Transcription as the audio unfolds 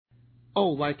oh,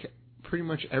 like pretty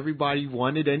much everybody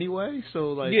wanted anyway.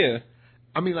 So like, yeah.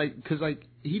 I mean, like, because like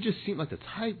he just seemed like the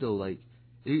type though. Like,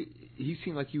 he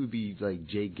seemed like he would be like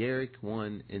Jay Garrick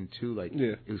 1 and 2. Like,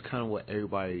 Yeah. it was kind of what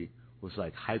everybody was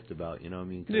like hyped about. You know what I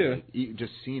mean? Yeah. Like,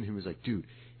 just seeing him was like, dude,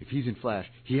 if he's in Flash,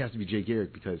 he has to be Jay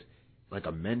Garrick because like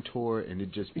a mentor, and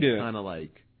it just be kind of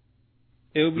like.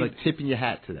 It would be like tipping your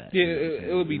hat to that. Yeah,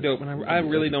 it would be dope, and I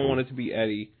really don't want it to be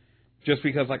Eddie, just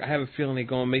because like I have a feeling they're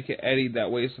gonna make it Eddie.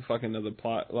 That way, it's a fucking another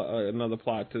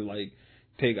plot to like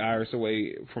take Iris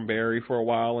away from Barry for a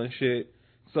while and shit.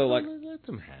 So like, let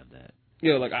them have that.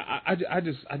 Yeah, like I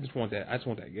just want that. I just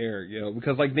want that Garrick,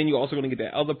 because like then you're also gonna get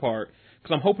that other part.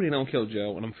 Because I'm hoping they don't kill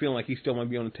Joe, and I'm feeling like he still might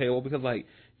be on the table because like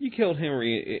you killed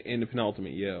Henry in the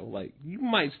penultimate, like you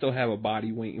might still have a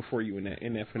body waiting for you in that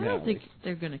finale. I don't think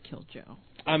they're gonna kill Joe.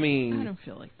 I mean, I don't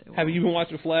feel like they will. Have you been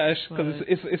watching Flash? Because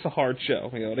it's a hard show.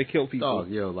 They kill people.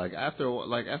 Oh, like after a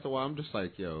while, I'm just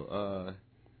like, y'all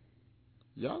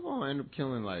gonna end up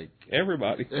killing like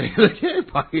everybody.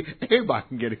 everybody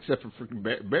can get except for freaking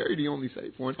Barry, the only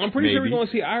safe one. I'm pretty sure we're gonna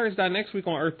see Iris die next week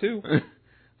on Earth too.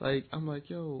 Like I'm like,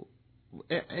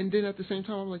 and then at the same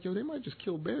time, I'm like, they might just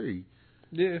kill Barry.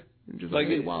 Yeah. And just like,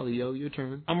 hey, Wally, your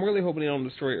turn. I'm really hoping they don't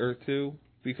destroy Earth too,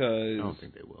 because I don't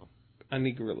think they will. I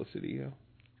need Gorilla City,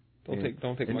 Don't take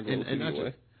my Gorilla City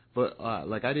away. But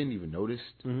like I didn't even notice,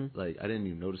 like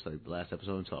the last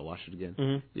episode until I watched it again.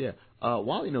 Mm-hmm. Yeah,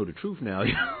 Wally know the truth now.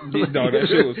 No, that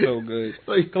shit was so good.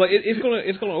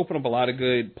 It's gonna open up a lot of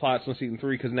good plots in season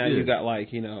 3 because now you got like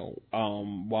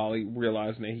Wally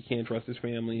realizing that he can't trust his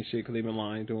family and shit because they've been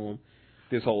lying to him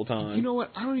this whole time. You know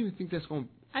what? I don't even think that's going.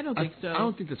 I don't think so. I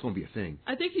don't think that's going to be a thing.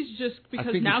 I think he's just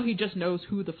because now he just knows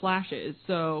who the Flash is,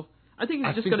 so. I think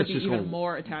he's just going to be even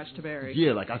more attached to Barry.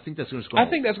 Yeah, like I think that's going to. I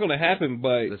think that's going to happen,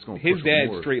 but his dad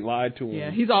straight lied to him.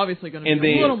 Yeah, he's obviously going to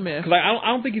be a little miffed. Because I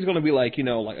don't think he's going to be like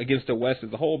like against the West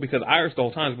as a whole. Because Iris the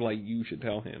whole time is like, you should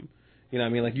tell him. You know what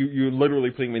I mean? Like you're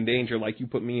literally putting him in danger. Like you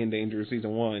put me in danger in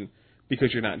season 1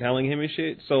 because you're not telling him and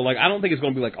shit. So like I don't think it's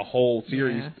going to be like a whole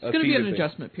series. Yeah. It's going to be an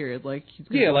adjustment period. Like he's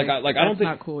gonna I don't think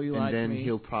not cool. You lied to me. And then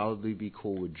he'll probably be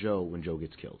cool with Joe when Joe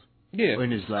gets killed. Yeah,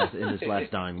 in his last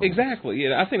dying moment. Exactly.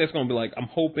 Yeah, I think that's going to be like I'm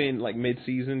hoping like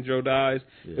mid-season Joe dies.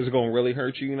 Yeah. It's going to really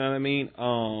hurt you. You know what I mean?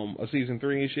 Of season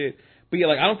 3 and shit. But yeah,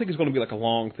 like I don't think it's going to be like a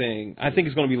long thing. I think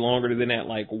it's going to be longer than that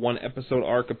like 1 episode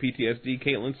arc of PTSD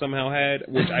Caitlin somehow had,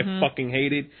 which I fucking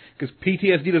hated because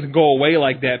PTSD doesn't go away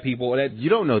like that. People, you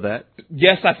don't know that.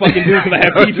 Yes, I fucking do because I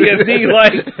have PTSD.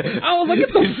 Like I was like,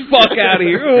 get the fuck out of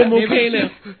here. Oh, I'm okay now.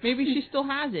 Maybe she still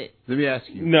has it. Let me ask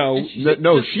you. No,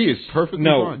 she is perfectly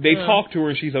fine. They talked to her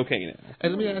and she's okay now.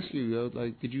 And let me ask you,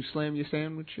 like, did you slam your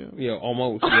sandwich? Yeah,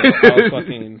 almost. Yeah,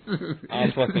 I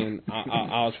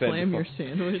was fed. Slam your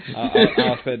sandwich. I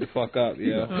was fed the fuck up.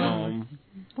 Yeah.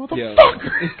 Motherfucker.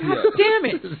 Damn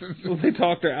it. So they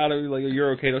talked her out of like,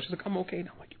 you're okay. She's like, I'm okay.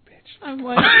 No, I'm like, you bitch. I'm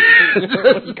like,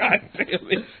 God damn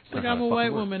it. Like I'm a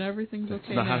white woman. Everything's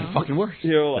okay now. That's not how it fucking works.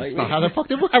 Like, that's not how the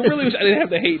fuck it works. I really wish I didn't have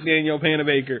to hate Danielle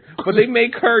Panabaker, but they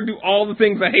make her do all the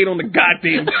things I hate on the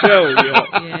goddamn show.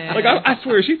 Yeah. Like I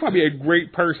swear, she's probably a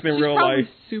great person in real life.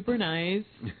 Super nice,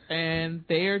 and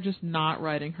they are just not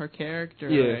writing her character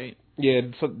right. Yeah,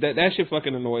 so that shit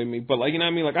fucking annoyed me. But like, you know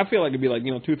what I mean? Like I feel like it'd be like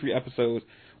 2-3 episodes.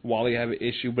 Wally have an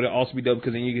issue, but it also be dope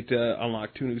because then you get to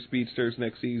unlock 2 new speedsters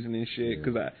next season and shit.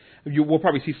 Because we'll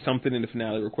probably see something in the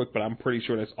finale real quick, but I'm pretty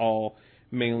sure that's all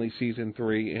mainly season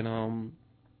 3. And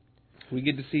we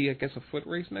get to see, I guess, a foot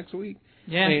race next week.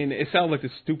 Yeah, and it sounds like the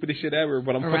stupidest shit ever,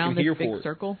 but I'm fucking here for it. Around this big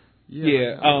circle.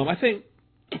 Yeah. I think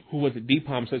who was it?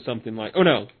 Deepalm said something like, "Oh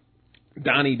no,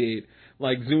 Donnie did."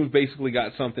 Like Zoom's basically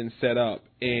got something set up,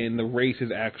 and the race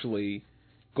is actually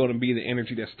going to be the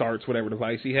energy that starts whatever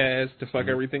device he has to fuck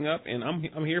everything up, and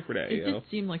I'm here for that. It did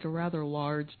seem like a rather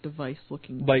large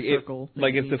device-looking circle.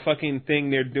 Like if the fucking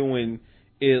thing they're doing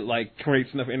it like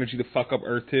creates enough energy to fuck up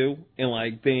Earth too, and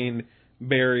like then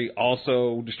Barry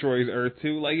also destroys Earth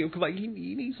too. Like, cause like he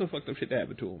needs some fucked up shit to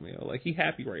happen to him. Like he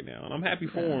happy right now, and I'm happy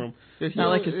for him. It's not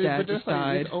like his dad just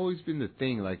died. It's always been the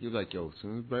thing. Like you're like, as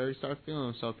soon as Barry starts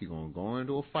feeling himself, he's gonna go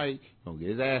into a fight, gonna get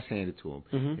his ass handed to him,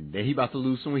 and then he about to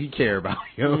lose someone he care about.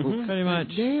 Pretty much.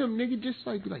 Damn, nigga, just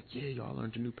like be like, yeah, y'all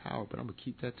learned a new power, but I'm gonna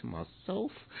keep that to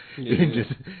myself, and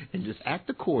just act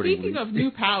accordingly. Speaking of new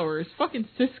powers, fucking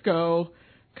Cisco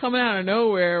coming out of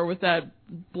nowhere with that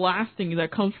blasting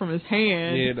that comes from his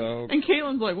hand. Yeah, dog. And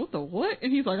Caitlin's like, what the what? And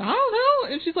he's like, I don't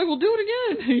know. And she's like, well, do it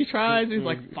again. And he tries. And he's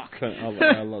like, fuck.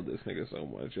 I love this nigga so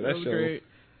much. That show great.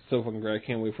 So fucking great. I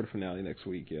can't wait for the finale next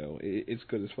week, yo. It's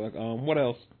good as fuck. What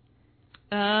else?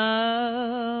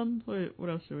 What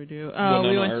else did we do?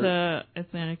 We went to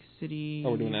Atlantic City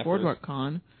Boardwalk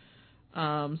Con.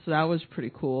 So that was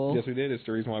pretty cool. Yes, we did. It's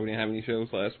the reason why we didn't have any shows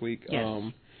last week. Yes.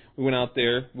 We went out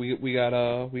there. We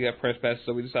got press passes,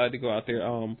 so we decided to go out there.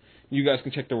 You guys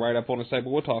can check the write up on the site,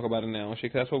 but we'll talk about it now.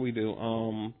 Shit, 'cause that's what we do.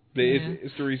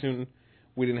 It's the reason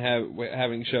we didn't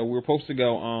have any show. We were supposed to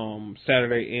go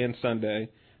Saturday and Sunday,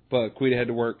 but Quita had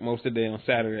to work most of the day on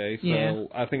Saturday. So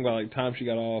I think by the time she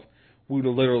got off, we would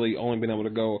have literally only been able to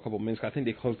go a couple minutes. I think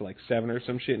they closed at like 7 or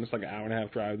some shit, and it's like an hour and a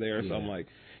half drive there. So I'm like,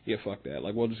 yeah, fuck that.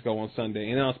 Like, we'll just go on Sunday.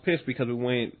 And then I was pissed because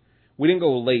we didn't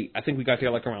go late. I think we got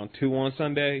there like around 2 on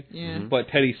Sunday. Yeah. But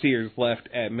Teddy Sears left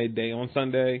at midday on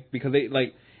Sunday because they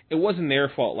like it wasn't their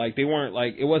fault. Like they weren't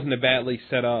like it wasn't a badly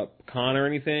set up con or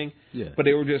anything. Yeah. But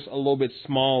they were just a little bit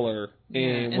smaller.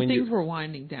 And when things were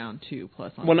winding down too.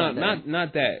 Plus, on Sunday.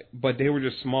 not that, but they were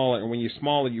just smaller. And when you're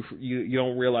smaller, you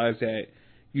don't realize that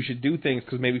you should do things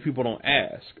because maybe people don't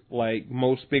ask. Like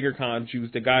most bigger cons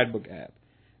use the guidebook app.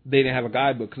 They didn't have a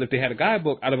guidebook because if they had a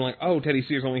guidebook, I'd have been like, oh, Teddy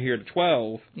Sears only here at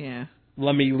 12. Yeah.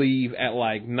 Let me leave at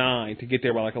like 9 to get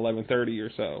there by like 11:30 or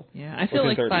so. Yeah, I feel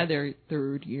like by their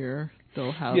third year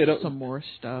they'll have some more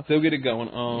stuff. They'll get it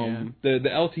going. The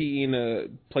LTE in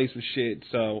the place was shit,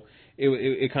 so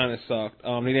it kind of sucked.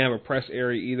 They didn't have a press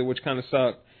area either, which kind of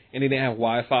sucked, and they didn't have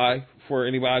Wi-Fi for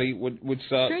anybody, which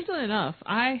sucked. Strangely enough,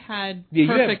 I had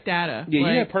perfect data.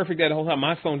 Yeah, you had perfect data the whole time.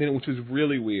 My phone didn't, which was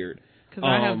really weird. Because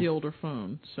I have the older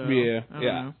phone, so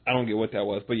I don't get what that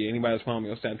was, but yeah, anybody that's following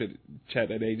me on Snapchat chat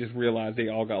that day just realized they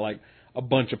all got like a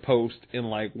bunch of posts in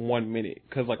like 1 minute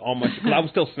because like all my because I was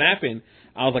still snapping,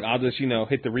 I was like I'll just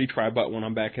hit the retry button when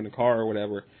I'm back in the car or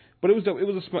whatever. But it was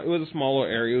a smaller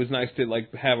area. It was nice to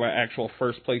like have our actual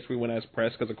first place we went as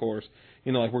press because of course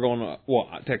like we're going to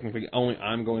technically only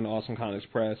I'm going to Awesome Con as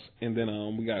press and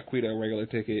then we got Quita a regular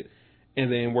ticket and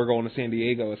then we're going to San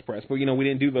Diego as press. But we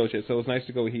didn't do those yet, so it was nice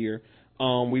to go here.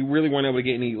 We really weren't able to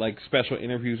get any like special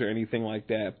interviews or anything like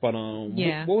that. But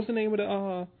what was the name of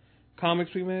the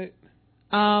comics we met?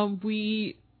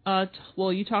 You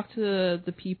talked to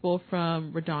the people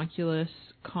from Redonkulous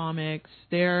Comics.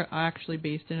 They're actually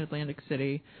based in Atlantic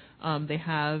City. They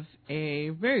have a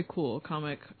very cool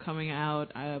comic coming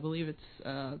out. I believe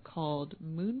it's called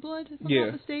Moonblood, if I'm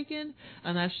not mistaken.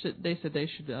 And they said they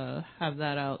should have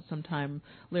that out sometime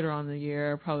later on in the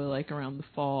year, probably like around the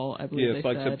fall, I believe. Yeah, it's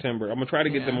like September. I'm going to try to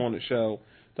get them on the show.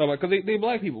 Because they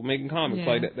black people making comics.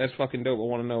 Like, that's fucking dope. I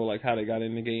want to know, like, how they got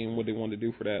in the game, what they wanted to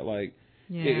do for that. Like,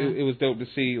 it was dope to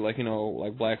see, like,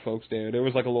 like, black folks there. There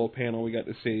was, like, a little panel we got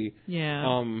to see. Yeah,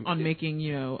 on making,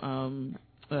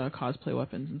 cosplay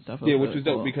weapons and stuff. Yeah, which is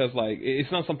dope because, like,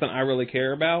 it's not something I really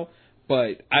care about,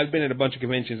 but I've been at a bunch of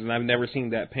conventions and I've never seen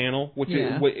that panel, which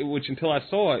until I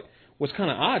saw it was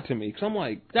kind of odd to me because I'm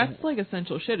like... That's, like,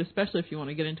 essential shit, especially if you want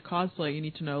to get into cosplay. You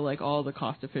need to know, like, all the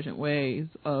cost-efficient ways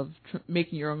of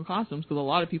making your own costumes because a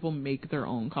lot of people make their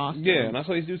own costumes. Yeah, and that's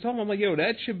what these dudes tell me. I'm like, yo,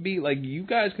 that should be, like, you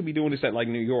guys could be doing this at, like,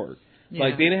 New York. Yeah.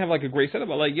 Like, they didn't have, like, a great setup,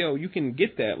 but, like, yo, you can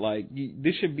get that. Like,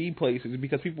 this should be places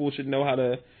because people should know how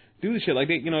to do the shit. Like,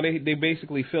 they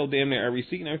basically filled damn near every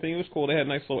seat and everything. It was cool. They had a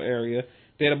nice little area.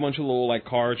 They had a bunch of little, like,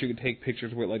 cars you could take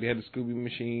pictures with. Like, they had the Scooby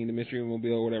machine, the Mystery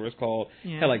Mobile, whatever it's called.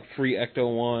 Yeah. Had, like, 3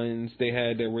 Ecto ones. They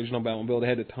had the original Batmobile. They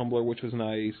had the Tumbler, which was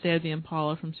nice. They had the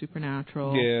Impala from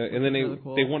Supernatural. Yeah, and then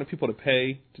they wanted people to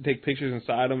pay to take pictures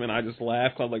inside them, and I just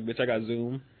laughed. I was like, bitch, I got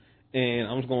Zoom. And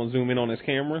I'm just going to zoom in on this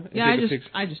camera. And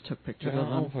I just took pictures of them.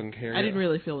 I don't fucking care. I didn't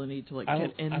really feel the need to, like,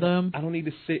 get in them. I don't need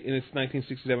to sit in this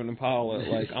 1967 Impala.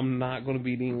 Like, I'm not going to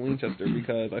be Dean Winchester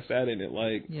because I sat in it.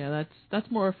 Like, yeah,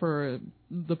 that's more for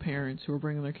the parents who are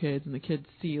bringing their kids, and the kids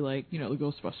see, like, the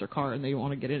Ghostbuster car, and they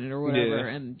want to get in it or whatever,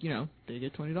 and they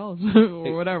get $20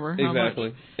 or whatever.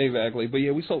 Exactly. But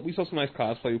yeah, we saw some nice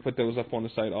cosplay. We put those up on the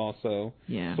site also.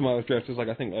 Yeah. Somebody was dressed as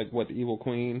the Evil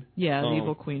Queen. Yeah, the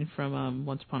Evil Queen from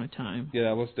Once Upon a Time. Yeah,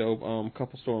 that was dope.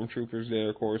 Couple stormtroopers there,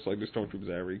 of course, like the stormtroopers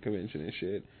at every convention and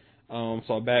shit.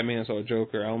 Saw Batman, saw a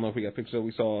Joker. I don't know if we got pictures of.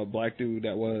 We saw a black dude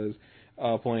that was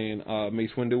playing Mace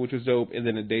Windu, which was dope. And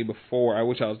then the day before, I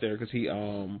wish I was there because he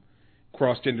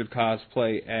cross-gendered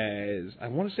cosplay as I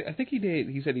think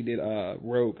he said he did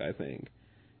Rogue, I think.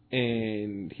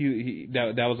 And he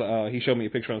showed me a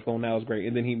picture on his phone. That was great.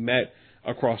 And then he met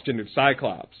a cross-gendered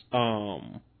Cyclops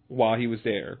while he was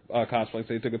there cosplaying.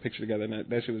 So they took a picture together, and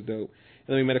that shit was dope. And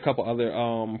then we met a couple other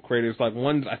creators. Like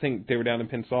one, I think they were down in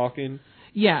Pennsauken.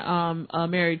 Yeah, a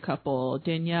married couple,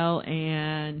 Danielle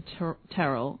and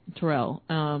Terrell.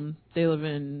 They live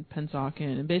in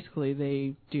Pennsauken, and basically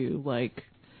they do like,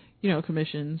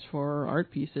 commissions for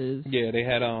art pieces. Yeah, they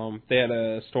had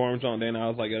a Storm on there, and I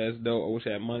was like, that's dope. I wish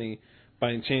I had money. By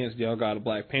any chance, y'all got a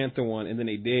Black Panther one, and then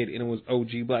they did, and it was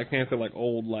OG Black Panther, like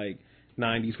old, like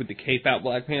 '90s with the cape out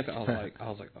Black Panther. I was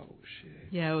like, oh shit.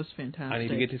 Yeah, it was fantastic. I need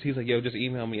to get this. He's like, yo, just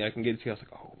email me. I can get it to you. I was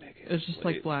like, oh nigga. It was just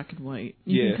like black and white.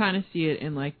 You can kind of see it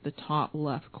in like the top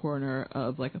left corner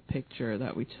of like a picture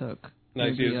that we took.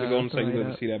 Nice, so go on the site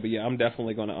to see that. But yeah, I'm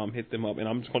definitely gonna hit them up, and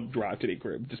I'm just gonna drive to their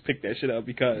crib, just pick that shit up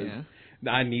because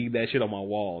I need that shit on my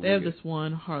wall. They have this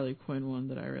one Harley Quinn one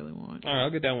that I really want. All right, I'll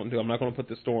get that one too. I'm not gonna put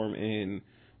the Storm and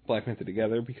Black Panther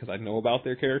together because I know about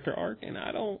their character arc, and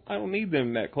I don't need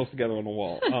them that close together on the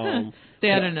wall. They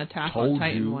had an Attack on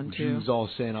Titan one too. You was all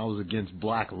saying I was against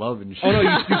black love and shit. Oh no,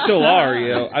 you still are,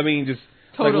 yo. I mean, just.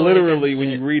 Totally like literally when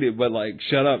you read it, but like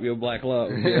shut up, you're black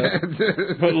love.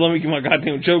 But let me get my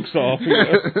goddamn jokes off. You know?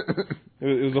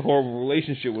 It was a horrible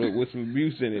relationship with some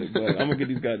abuse in it, but I'm gonna get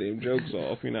these goddamn jokes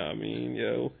off. You know what I mean?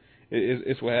 Yo,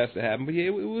 it's what has to happen. But yeah,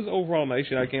 it was overall nice.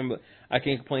 I can't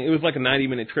complain. It was like a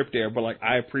 90-minute trip there, but like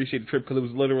I appreciate the trip because it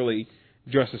was literally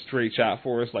just a straight shot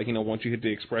for us. Like once you hit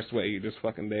the expressway, you're just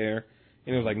fucking there.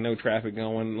 And it was like no traffic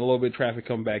going, a little bit of traffic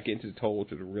coming back into the toll,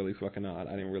 which is really fucking odd.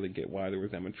 I didn't really get why there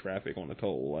was that much traffic on the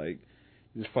toll. Like,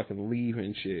 just fucking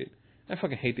leaving shit. I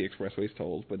fucking hate the expressways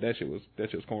tolls, but that shit was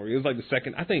corny. It was like the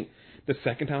second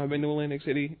time I've been to Atlantic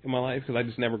City in my life because I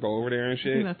just never go over there and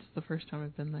shit. I think that's the first time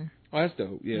I've been there. Oh, that's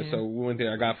dope. Yeah. So we went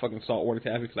there. I got fucking saltwater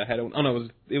taffy because I had it. Oh no,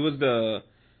 it was the.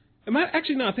 It might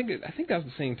actually no. I think that was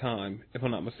the same time if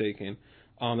I'm not mistaken.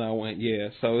 That I went, yeah.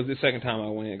 So it was the second time I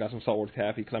went and got some saltwater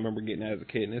taffy because I remember getting that as a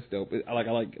kid, and it's dope. I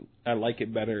like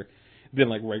it better than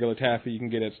like regular taffy you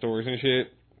can get at stores and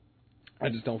shit. I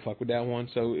just don't fuck with that one.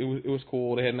 So it was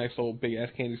cool. They had a nice little big ass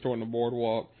candy store on the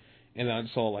boardwalk, and I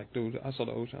just saw I saw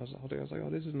the ocean. I was out there. I was like, oh,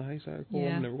 this is nice. All right, cool.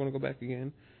 Yeah. I'm never gonna go back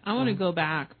again. I want to go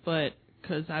back, but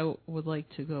because I would like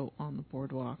to go on the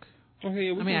boardwalk.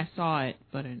 Okay, yeah, I saw it,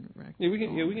 but in rec. Yeah, we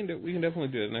can definitely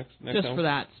do it next just time. for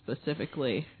that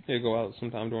specifically. Yeah, go out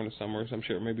sometime during the summer. I'm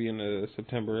sure maybe in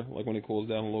September, like when it cools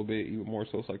down a little bit, even more.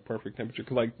 So it's like perfect temperature.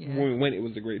 Because when we went, it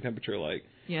was a great temperature. Like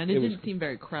and it didn't seem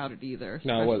very crowded either,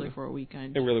 especially for a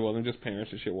weekend. It really wasn't. Just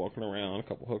parents and shit walking around, a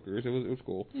couple hookers. It was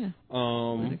cool. Yeah.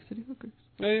 Atlantic City hookers.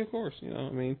 Yeah, of course. You know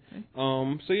what I mean. Okay.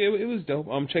 So yeah, it was dope.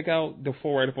 Check out the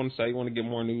full write up on the site. You want to get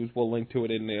more news? We'll link to it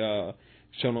in the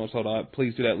show notes. Hold on.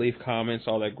 Please do that. Leave comments,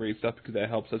 all that great stuff, because that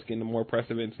helps us get into more press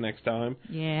events next time.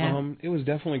 Yeah. It was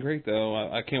definitely great though.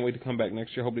 I can't wait to come back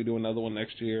next year. Hopefully do another one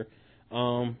next year.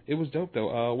 It was dope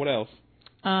though. What else?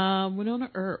 Winona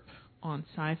Earp on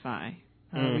Sci-Fi.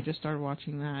 We just started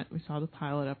watching that. We saw the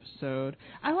pilot episode.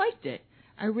 I liked it.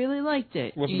 I really liked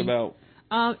it. What's it about?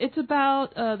 It's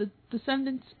about the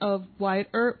descendants of Wyatt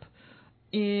Earp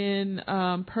in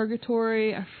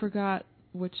Purgatory. I forgot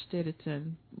which state it's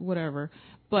in, whatever.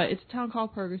 But it's a town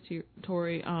called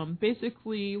Purgatory.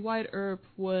 Basically, Wyatt Earp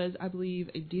was, I believe,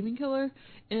 a demon killer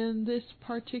in this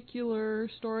particular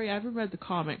story. I haven't read the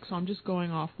comic, so I'm just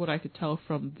going off what I could tell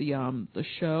from the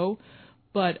show.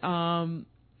 But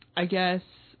I guess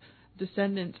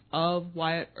descendants of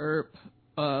Wyatt Earp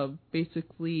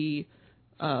basically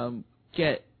have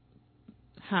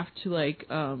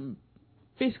to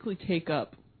basically take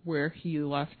up where he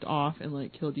left off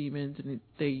and kill demons, and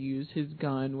they use his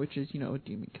gun, which is a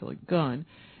demon killing gun.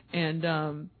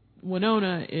 And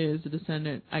Winona is a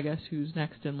descendant, I guess, who's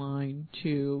next in line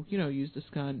to use this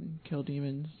gun, kill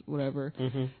demons, whatever.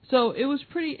 Mm-hmm. So it was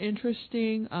pretty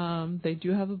interesting. They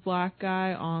do have a black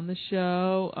guy on the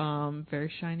show,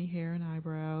 very shiny hair and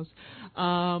eyebrows.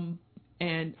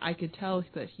 And I could tell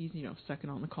that he's, second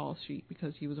on the call sheet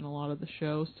because he was in a lot of the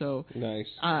show. So nice.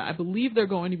 I believe they're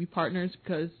going to be partners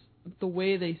because the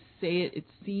way they say it, it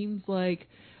seems like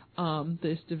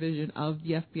this division of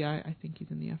the FBI, I think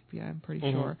he's in the FBI, I'm pretty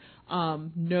sure,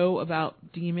 know about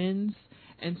demons.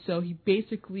 And so he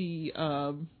basically,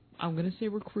 I'm going to say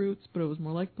recruits, but it was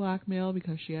more like blackmail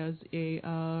because she has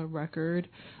a record.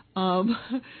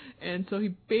 And so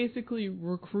he basically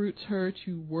recruits her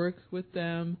to work with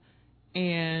them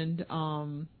and,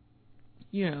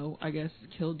 I guess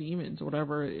kill demons or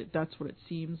whatever. That's what it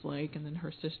seems like. And then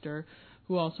her sister,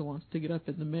 who also wants to get up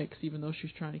in the mix, even though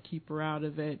she's trying to keep her out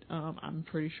of it. I'm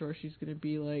pretty sure she's going to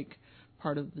be,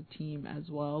 part of the team as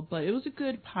well. But it was a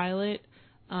good pilot.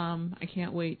 I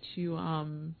can't wait to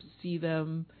see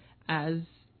them as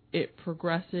it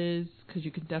progresses, because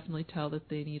you can definitely tell that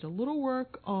they need a little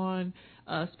work on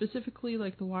specifically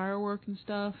the wire work and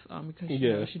stuff, because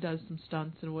she does some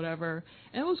stunts and whatever,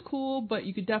 and it was cool, but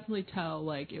you could definitely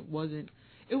tell it wasn't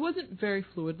very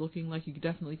fluid looking. You could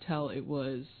definitely tell it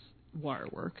was wire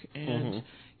work, and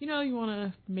you want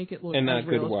to make it look and as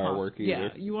not real good as wire work either. Yeah,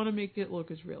 you want to make it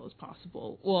look as real as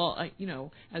possible. Well,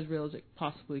 as real as it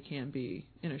possibly can be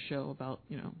in a show about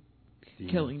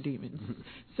killing demons.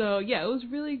 So yeah,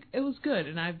 it was good,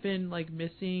 and I've been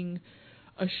missing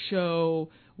a show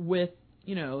with,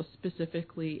 you know,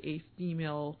 specifically a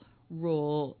female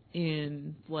role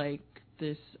in like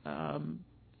this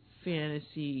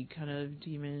fantasy kind of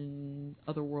demon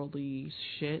otherworldly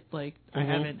shit. Like I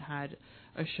haven't had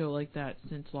a show like that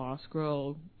since Lost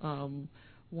Girl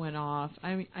went off.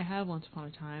 I mean, I have Once Upon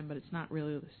a Time, but it's not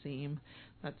really the same.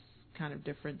 That's kind of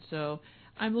different. So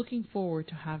I'm looking forward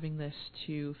to having this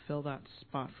to fill that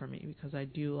spot for me, because I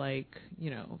do like,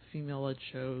 you know, female-led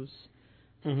shows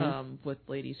with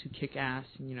ladies who kick ass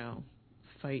and, you know,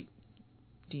 fight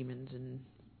demons and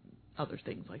other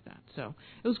things like that. So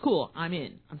it was cool. I'm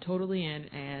in. I'm totally in,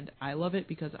 and I love it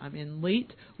because I'm in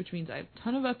late, which means I have a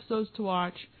ton of episodes to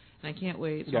watch, and I can't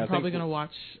wait. So I'm probably going to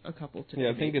watch a couple today.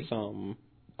 Yeah, I think it's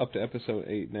up to episode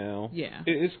 8 now. Yeah.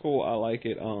 It's cool. I like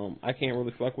it. I can't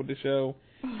really fuck with the show.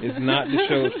 It's not the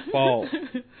show's fault,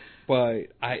 but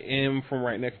I am from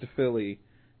right next to Philly,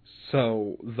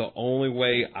 so the only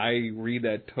way I read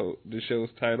that the show's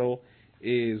title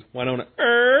is Winona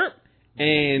Earp.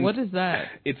 And what is that?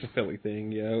 It's a Philly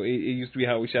thing, yo. It used to be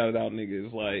how we shouted out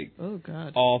niggas, like, oh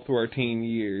god, all through our teen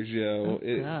years, yo.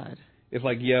 Oh god. It's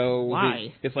like yo.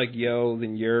 Why? It's like yo,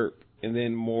 then yerp, and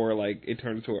then more like it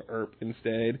turns into an erp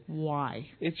instead. Why?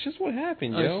 It's just what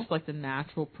happened, yo. It's just like the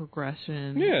natural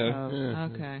progression. Yeah.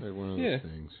 Okay. It's like one of those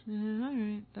things. Yeah, all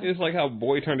right. It's like how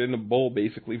boy turned into bull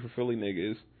basically for Philly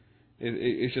niggas.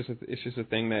 It's just a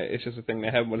thing that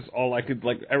happened, but it's all I could,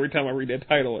 like, every time I read that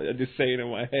title, I just say it in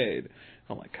my head.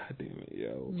 I'm like, God damn it,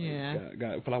 yo. Yeah.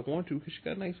 God, but I want to, because she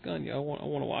got a nice gun, yo. I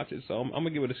want to watch it, so I'm going to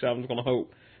give it a shot. I'm just going to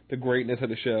hope the greatness of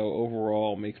the show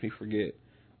overall makes me forget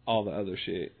all the other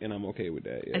shit, and I'm okay with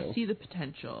that, yo. I see the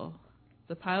potential.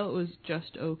 The pilot was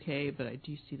just okay, but I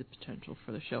do see the potential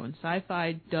for the show. And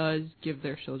Sci-Fi does give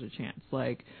their shows a chance.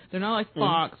 Like, they're not like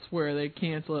Fox, where they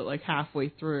cancel it like halfway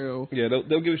through. Yeah,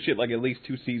 they'll give shit like at least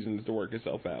 2 seasons to work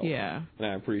itself out. Yeah. And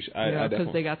I appreciate. Because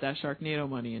they got that Sharknado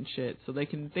money and shit, so they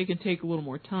can take a little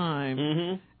more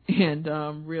time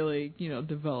and really, you know,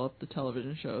 develop the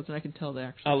television shows. And I can tell they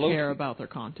actually care about their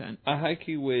content. I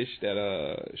high-key wish that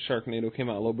Sharknado came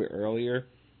out a little bit earlier,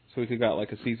 so we could got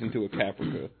like a season 2 of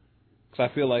Caprica. Because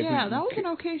I feel like that was an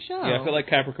okay show. Yeah, I feel like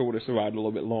Caprica would have survived a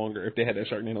little bit longer if they had that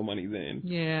Sharknado money then.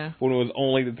 Yeah. When it was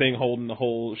only the thing holding the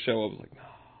whole show, I was like,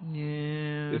 no.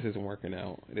 Yeah. This isn't working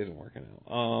out. It isn't working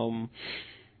out.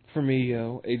 For me,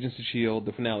 yo, Agents of S.H.I.E.L.D.,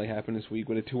 the finale happened this week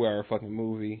with a 2-hour fucking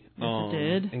movie. Yes, it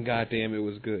did. And goddamn, it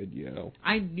was good, yo.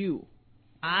 I knew.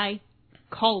 I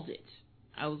called it.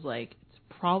 I was like, it's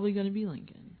probably going to be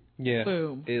Lincoln. Yeah.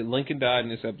 Boom. Lincoln died in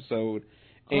this episode.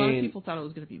 A lot of people thought it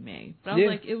was going to be May. But I was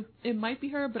like, it might be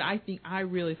her, but I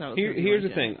really thought it was going to be Here's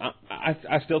Lincoln. the thing.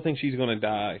 I still think she's going to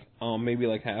die, maybe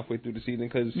like halfway through the season,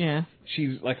 because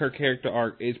she's, like, her character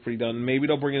arc is pretty done. Maybe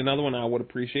they'll bring in another one. I would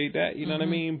appreciate that, you know what I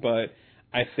mean? But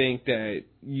I think that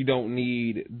you don't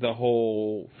need the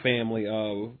whole family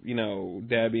of, you know,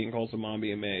 Dad being Coulson, Mom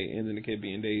being May, and then the kid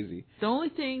being Daisy. The only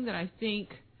thing that I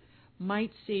think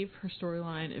might save her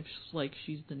storyline if, like,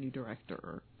 she's the new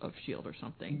director of S.H.I.E.L.D. or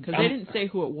something, because they didn't say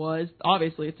who it was.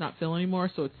 Obviously, it's not Phil anymore,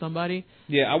 so it's somebody.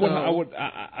 Yeah,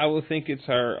 I would think it's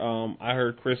her. I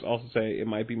heard Chris also say it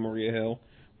might be Maria Hill,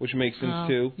 which makes sense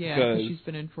too. Yeah, because she's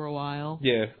been in for a while.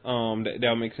 Yeah, that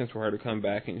would make sense for her to come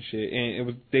back and shit.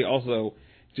 And they also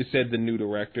just said the new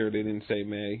director. They didn't say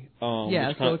May. So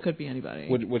it could be anybody.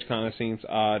 Which kind of seems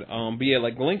odd. But yeah,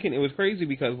 like Lincoln, it was crazy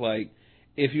because, like,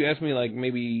 if you asked me, like,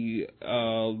 maybe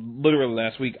literally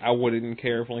last week, I wouldn't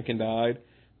care if Lincoln died.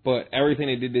 But everything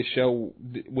they did this show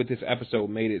with this episode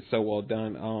made it so well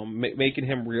done. Making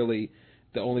him really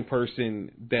the only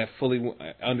person that fully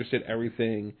understood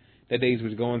everything that Daisy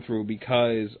was going through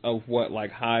because of what,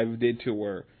 like, Hive did to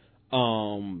her.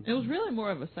 It was really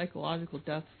more of a psychological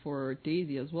death for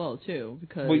Daisy as well, too,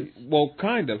 because... Well,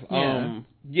 kind of.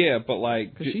 Yeah, but,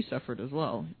 like... Because she suffered as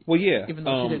well. Well, yeah. Even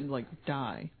though she didn't, like,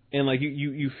 die. And, like,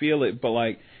 you feel it, but,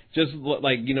 like, just,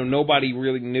 like, you know, nobody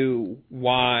really knew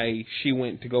why she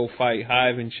went to go fight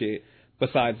Hive and shit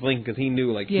besides Lincoln, because he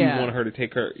knew, like, he wanted her to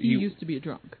take her... He used to be a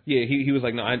drunk. Yeah, he was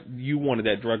like, no, you wanted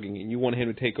that drug again. You wanted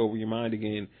him to take over your mind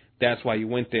again. That's why you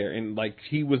went there. And, like,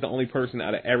 he was the only person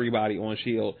out of everybody on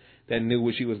S.H.I.E.L.D. that knew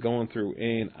what she was going through.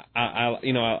 And,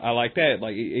 I like that.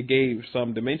 Like, it gave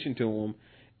some dimension to him.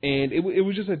 And it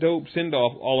was just a dope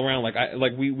send-off all around.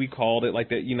 Like, we called it like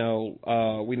that, you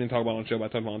know, we didn't talk about it on the show, but I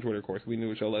talked about it on Twitter, of course. We knew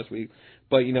the show last week.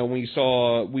 But, you know, when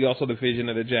we also the vision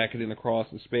of the jacket and the cross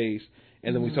in space,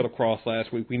 and then we saw the cross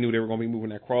last week, we knew they were going to be moving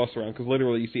that cross around, because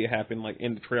literally you see it happen, like,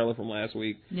 in the trailer from last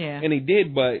week. Yeah. And they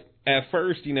did, but at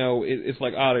first, you know, it's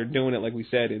like, they're doing it like we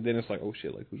said, and then it's like, oh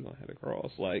shit, like, who's going to have the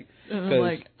cross? Like,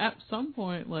 like, at some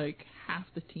point, like, half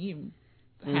the team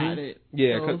had it.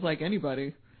 Yeah, so it was like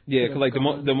anybody. Yeah, because like the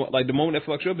gone. moment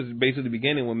that fucks you up is basically the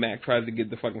beginning when Mac tries to get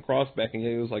the fucking cross back, and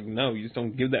it was like, no, you just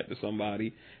don't give that to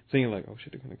somebody. So you're like, oh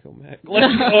shit, they're gonna kill Mac, like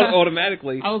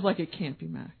automatically. I was like, it can't be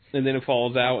Mac. And then it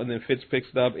falls out, and then Fitz picks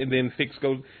it up, and then Fitz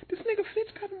goes, this nigga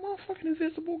Fitz got a motherfucking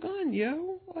invisible gun,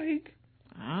 yo. Like,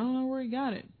 I don't know where he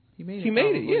got it. He made it. He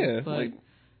made it, probably, yeah. But Like,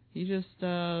 he just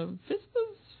Fitz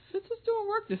was doing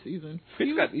work this season.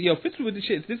 Fitz was with the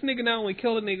shit. This nigga not only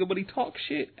killed a nigga, but he talked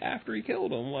shit after he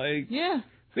killed him. Like, yeah.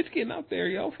 Fitz getting up there,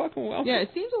 yo, fucking well. Yeah,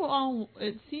 it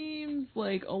seems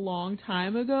like a long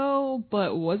time ago,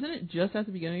 but wasn't it just at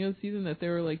the beginning of the season that they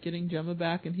were like getting Gemma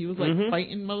back, and he was like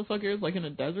fighting motherfuckers like in a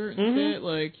desert and shit?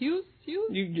 Like he was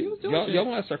doing shit. Y'all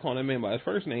gotta start calling that man by his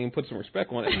first name. Put some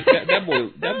respect on it. that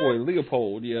boy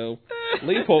Leopold, yo.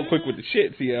 Leopold quick with the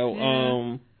shits, yo.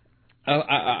 Yeah.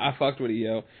 I fucked with it,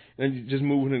 yo. And just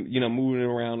moving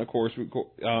around. Of course,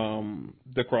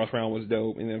 the cross round was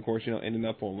dope, and then of course, ending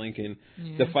up on Lincoln.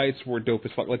 Yeah. The fights were dope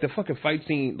as fuck. Like the fucking fight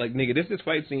scene, like nigga, this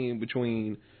fight scene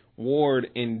between Ward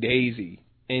and Daisy,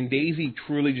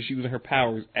 truly just using her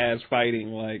powers as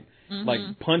fighting, like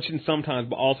punching sometimes,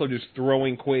 but also just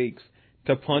throwing quakes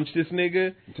to punch this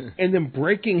nigga, and then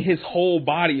breaking his whole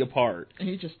body apart. And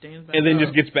he just stands back and then up.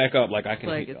 just gets back up like I can.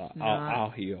 Like,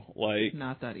 I'll heal. Like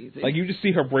not that easy. Like you just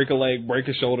see her break a leg, break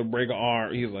a shoulder, break an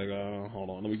arm. He's like, hold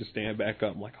on, let me just stand back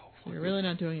up. I'm like, oh, fuck. You're really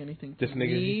not doing anything This to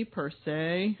nigga- me per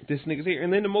se. This nigga's here.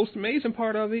 And then the most amazing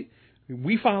part of it,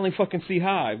 we finally fucking see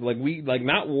Hive. Like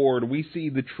not Ward. We see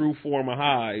the true form of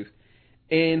Hive.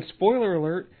 And spoiler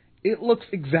alert, it looks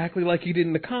exactly like he did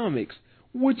in the comics,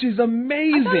 which is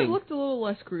amazing. I thought it looked a little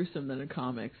less gruesome than in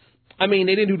comics. I mean,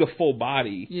 they didn't do the full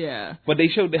body. Yeah. But they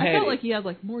showed the head. I felt like he had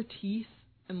like more teeth,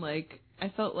 and like I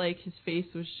felt like his face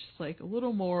was just like a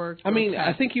little more grotesque. I mean,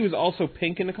 I think he was also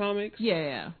pink in the comics.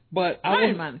 Yeah. But I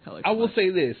didn't mind the color. I will say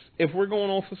this: if we're going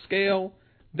off a scale,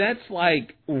 that's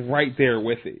like right there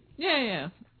with it. Yeah.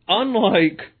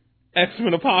 Unlike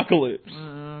X-Men Apocalypse.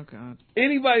 Oh god.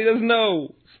 Anybody doesn't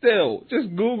know, still, just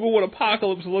Google what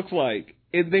Apocalypse looks like,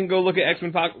 and then go look at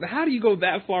X-Men Apocalypse. How do you go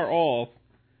that far off?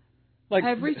 Like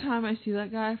every time I see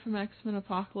that guy from X-Men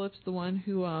Apocalypse, the one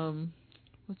who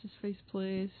what's his face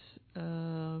plays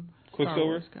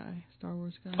Quicksilver? Star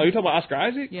Wars guy. Oh, you talking about Oscar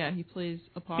Isaac? Yeah, he plays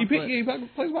Apocalypse. He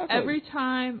plays Apocalypse. Every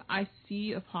time I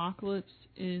see Apocalypse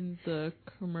in the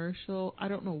commercial, I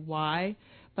don't know why,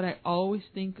 but I always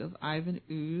think of Ivan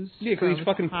Ooze. Yeah, because he's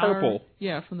fucking purple.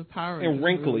 Yeah, from the Power Rangers. And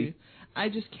wrinkly. Movie. I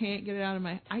just can't get it out of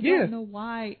my... I don't know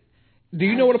why. Do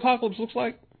you know what Apocalypse looks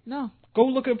like? No. Go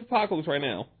look up Apocalypse right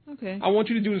now. Okay. I want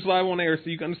you to do this live on air so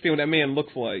you can understand what that man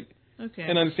looks like. Okay.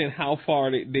 And understand how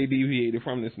far they deviated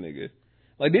from this nigga.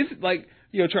 Like this, like,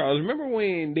 yo, Charles, remember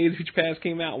when Days of Future Past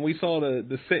came out and we saw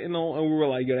the Sentinel and we were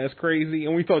like, yo, that's crazy,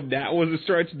 and we thought that was a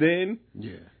stretch then?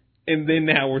 Yeah. And then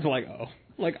now we're like, oh,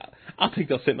 like, I'll take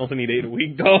those Sentinels any day of the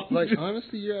week, dog. Like,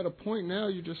 honestly, you're at a point now,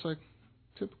 you're just like,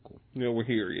 typical. You know, we're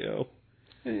here, yo.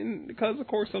 And because, of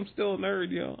course, I'm still a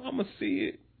nerd, yo, I'm going to see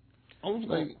it. I'm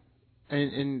like,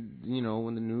 and you know,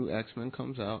 when the new X-Men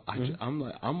comes out,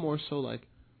 I'm more so like,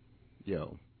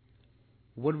 yo,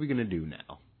 what are we going to do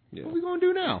now? Yeah. What are we going to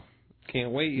do now?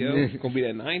 Can't wait, yo. It's going to be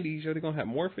that 90s, yo. They're going to have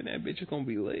Morph in that bitch. It's going to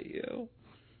be lit, yo.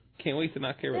 Can't wait to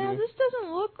not care about him. This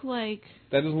doesn't look like...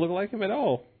 That doesn't look like him at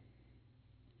all.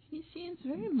 He seems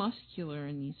very muscular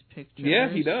in these pictures. Yeah,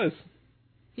 he does.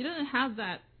 He doesn't have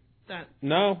that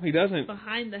no, he doesn't.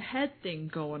 behind the head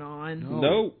thing going on.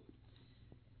 No.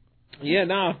 Yeah,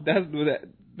 nah, that's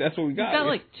what we got. He's got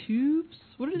like tubes.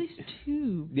 What are these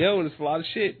tubes? Yo, there's a lot of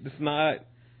shit that's not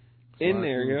in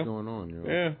there, yo. What's going on,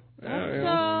 yo?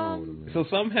 Yeah. So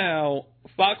somehow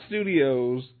Fox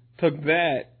Studios took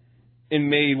that and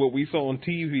made what we saw on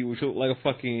TV, which looked like a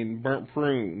fucking burnt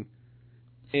prune.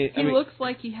 And, he looks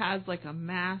like he has like a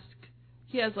mask.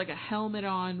 He has like a helmet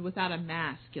on without a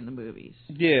mask in the movies.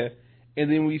 Yeah.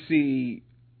 And then we see,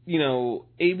 you know,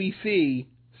 ABC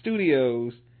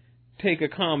Studios take a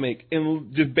comic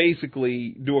and just basically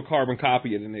do a carbon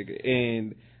copy of the nigga.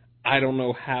 And I don't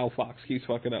know how Fox keeps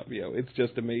fucking up, yo. It's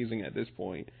just amazing at this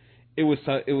point. It was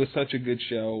such a good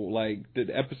show. Like, the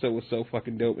episode was so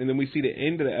fucking dope. And then we see the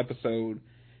end of the episode,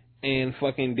 and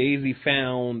fucking Daisy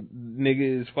found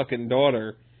nigga's fucking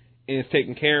daughter and is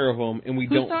taking care of him. And we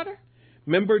Whose daughter?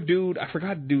 Remember, dude? I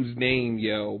forgot the dude's name,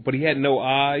 yo. But he had no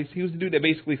eyes. He was the dude that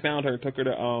basically found her, took her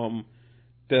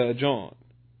to John.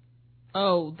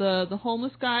 Oh, the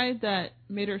homeless guy that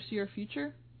made her see her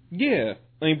future? Yeah.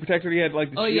 I mean, protected. He had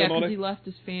like the Oh shield yeah, and all because that. he left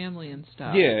his family and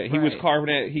stuff. Yeah, he was Right.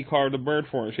 carving it. He carved a bird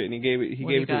for him and shit, and he gave it. He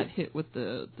It got to hit with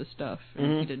the stuff, and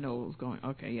Mhm. he didn't know what was going.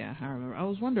 Okay, yeah, I remember. I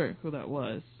was wondering who that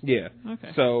was. Yeah.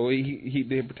 Okay. So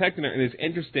they protected her, and it's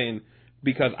interesting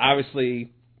because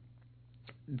obviously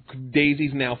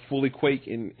Daisy's now fully Quake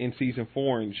in season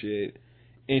 4 and shit,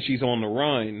 and she's on the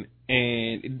run,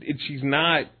 and she's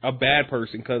not a bad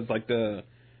person because like the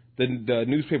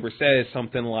newspaper says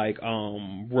something like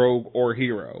rogue or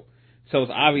hero. So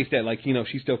it's obvious that, like, you know,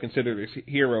 she's still considered a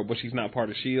hero, but she's not part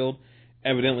of S.H.I.E.L.D.,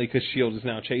 evidently because S.H.I.E.L.D. is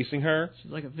now chasing her.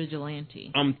 She's like a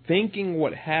vigilante. I'm thinking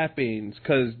what happens,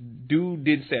 because dude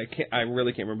did say, I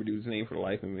really can't remember dude's name for the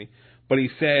life of me, but he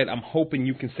said, I'm hoping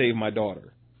you can save my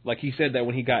daughter. Like, he said that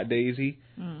when he got Daisy.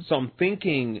 So I'm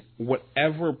thinking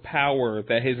whatever power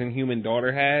that his inhuman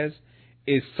daughter has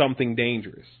is something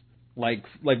dangerous. Like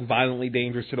violently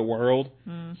dangerous to the world.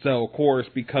 So, of course,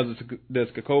 because it's the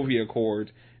Sokovia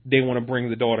Accords, they want to bring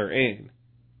the daughter in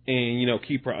and, you know,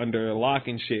 keep her under lock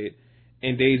and shit.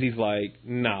 And Daisy's like,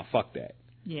 nah, fuck that.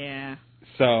 Yeah.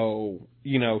 So,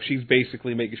 you know, she's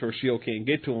basically making sure S.H.I.E.L.D. can't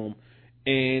get to him.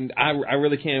 And I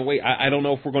really can't wait. I don't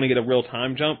know if we're going to get a real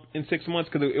time jump in 6 months,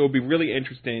 because it will be really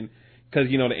interesting, because,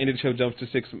 you know, the end of the show jumps to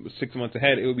six months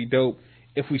ahead. It would be dope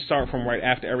if we start from right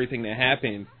after everything that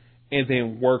happened and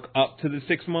then work up to the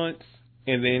 6 months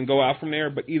and then go out from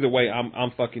there. But either way,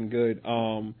 I'm fucking good.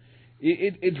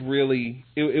 It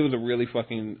was a really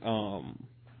fucking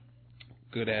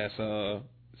good ass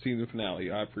season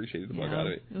finale. I appreciated the fuck out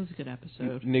of it. It was a good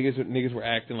episode. Niggas were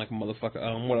acting like a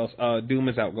motherfucker. What else? Doom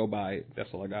is out. Go buy it. That's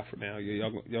all I got for now. Yeah,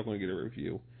 y'all gonna get a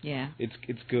review. Yeah. It's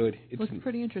good. It looks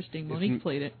pretty interesting. Monique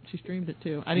played it. She streamed it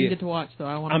too. I didn't get to watch though.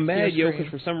 I'm mad, yo,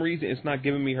 because for some reason it's not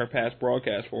giving me her past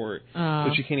broadcast for it, so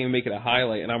she can't even make it a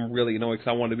highlight, and I'm really annoyed because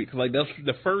I wanted to be, because like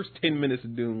the first 10 minutes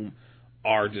of Doom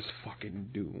are just fucking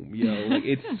Doom, yo. Like,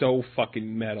 it's so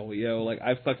fucking metal, yo. Like,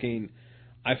 I fucking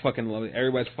love it.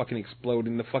 Everybody's fucking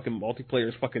exploding. The fucking multiplayer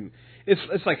is fucking...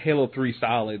 It's like Halo 3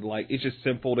 solid. Like, it's just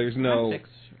simple. There's no...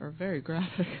 Graphics are very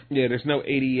graphic. Yeah, there's no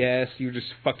ADS. You're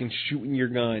just fucking shooting your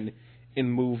gun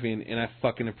and moving, and I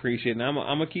fucking appreciate it. And I'm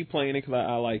gonna keep playing it because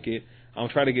I like it. I'll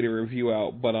try to get a review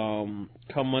out, but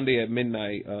come Monday at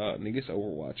midnight, nigga, it's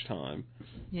Overwatch time.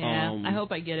 Yeah, I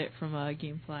hope I get it from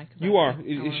GameFly. You are.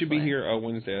 It should be here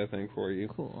Wednesday, I think, for you.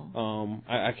 Cool.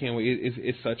 I can't wait.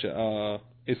 It's such a...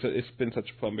 It's been such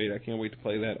a fun bait. I can't wait to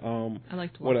play that. I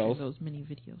like to watch those mini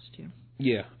videos too.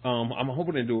 Yeah. I'm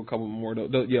hoping to do a couple more.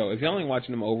 Yo, if y'all ain't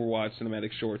watching them Overwatch cinematic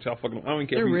shorts, y'all fucking... I don't even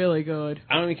care. They're really good.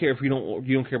 I don't even care if you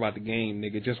don't care about the game,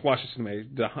 nigga. Just watch the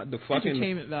cinematic. The fucking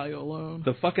entertainment value alone.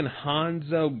 The fucking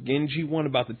Hanzo Genji one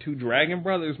about the 2 Dragon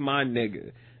Brothers, my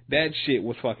nigga. That shit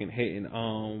was fucking hitting.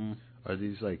 Are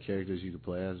these like characters you could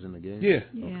play as in the game? Yeah.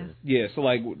 Okay. Yeah. So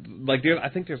like I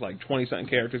think there's like 20-something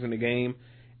characters in the game.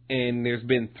 And there's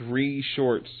been 3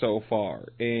 shorts so far,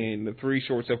 and the 3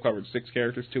 shorts have covered 6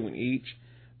 characters, 2 in each.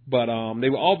 But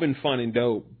they've all been fun and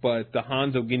dope. But the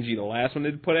Hanzo Genji, the last one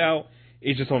they put out,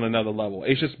 is just on another level.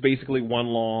 It's just basically one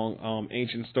long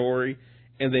ancient story,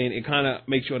 and then it kind of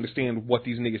makes you understand what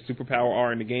these niggas' superpower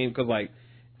are in the game. Because like,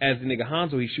 as the nigga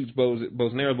Hanzo, he shoots bows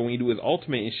and arrows, but when you do his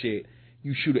ultimate and shit,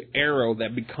 you shoot an arrow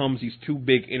that becomes these 2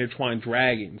 big intertwined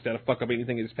dragons that'll fuck up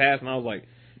anything in his path. And I was like,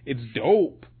 it's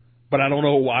dope. But I don't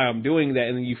know why I'm doing that,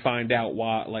 and then you find out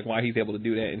why he's able to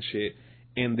do that and shit.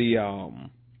 In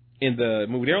the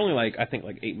movie, they're only like, I think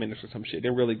like 8 minutes or some shit.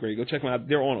 They're really great. Go check them out.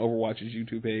 They're on Overwatch's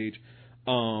YouTube page.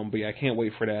 But yeah, I can't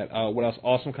wait for that. What else?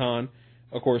 AwesomeCon.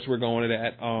 Of course, we're going to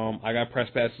that. I got press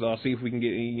passes. I'll see if we can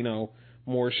get any,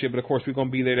 more shit. But of course, we're gonna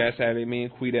be there that Saturday. Me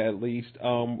and Quita at least.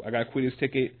 I got Quita's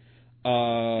ticket.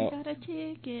 I got a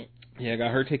ticket. Yeah, I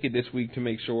got her ticket this week to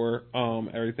make sure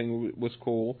everything was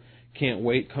cool. Can't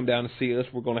wait. Come down to see us.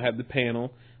 We're going to have the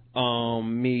panel.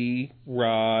 Me,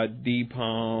 Rod,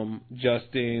 D-Palm,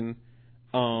 Justin,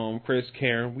 Chris,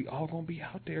 Karen. We all going to be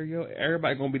out there, yo.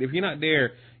 Everybody going to be there. If you're not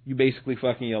there, you basically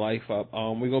fucking your life up.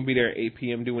 We're going to be there at 8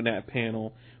 p.m. doing that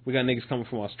panel. We got niggas coming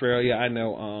from Australia. I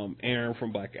know Aaron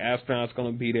from Black Astronaut's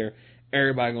going to be there.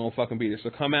 Everybody going to fucking be there.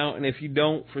 So come out. And if you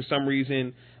don't, for some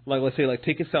reason, like let's say like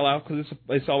tickets sell out, because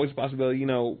it's always a possibility,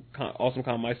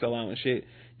 AwesomeCon might sell out and shit.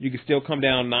 You can still come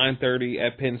down 9:30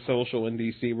 at Penn Social in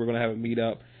D.C. We're going to have a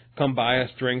meetup. Come buy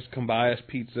us drinks, come buy us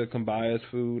pizza, come buy us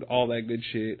food, all that good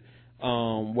shit.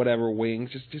 Whatever, wings.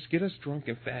 Just get us drunk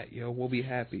and fat, yo. We'll be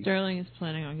happy. Sterling is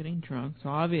planning on getting drunk, so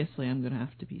obviously I'm going to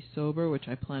have to be sober, which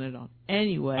I planned on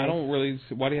anyway. I don't really...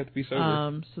 Why do you have to be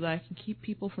sober? So that I can keep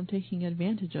people from taking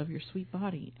advantage of your sweet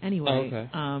body. Anyway. Okay.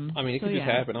 I mean, it could just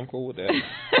happen. I'm cool with that.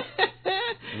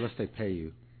 Unless they pay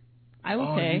you. I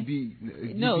will pay.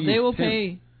 No, they will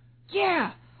pay.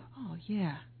 Yeah, Oh,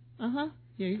 yeah. Uh-huh.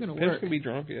 Yeah, you're going to Pimps work. can be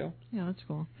drunk, yo. Yeah, that's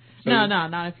cool. So No,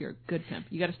 not if you're a good pimp.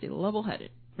 You got to stay level-headed.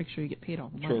 Make sure you get paid all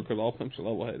the money. Sure, because all pimps are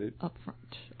level-headed. Up front.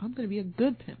 I'm going to be a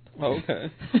good pimp. Oh,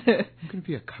 okay. I'm going to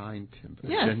be a kind pimp, a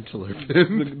Yeah. gentler pimp. The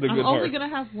I'm good only heart. going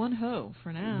to have one hoe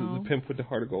for now. The pimp with the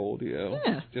heart of gold, yo.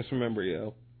 Yeah. Just remember,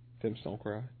 yo, pimps don't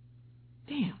cry.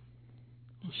 Damn.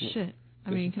 Well, shit. I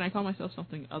mean, can I call myself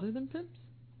something other than pimps?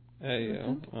 Hey,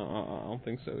 yo. I don't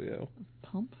think so, yo.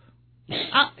 Pump?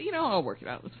 I'll work it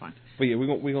out. It's fine. But yeah,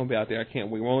 we're gonna be out there. I can't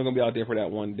wait. We're only gonna be out there for that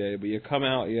one day. But you come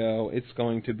out, yo. It's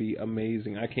going to be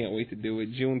amazing. I can't wait to do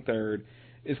it. June 3rd.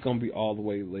 It's gonna be all the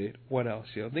way lit. What else,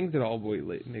 yo? Things that are all the way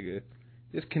lit, nigga.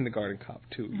 It's Kindergarten Cop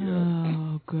 2, yo.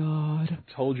 Oh, God.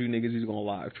 Told you niggas he's gonna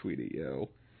live tweet it, yo.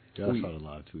 Yeah, I saw the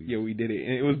live tweet. Yeah, we did it,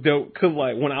 and it was dope. Cause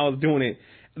like when I was doing it,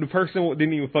 the person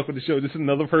didn't even fuck with the show. Just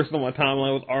another person on my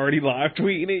timeline was already live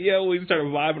tweeting it, yo. We started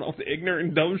vibing off the ignorant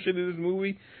and dumb shit of this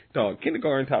movie. Dog,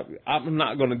 Kindergarten Cop. I'm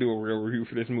not gonna do a real review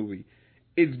for this movie.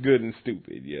 It's good and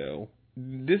stupid, yo.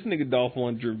 This nigga Dolph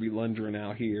Lundgren be lungering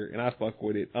out here, and I fuck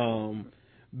with it.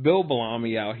 Bill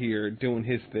Bellamy out here doing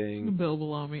his thing. Bill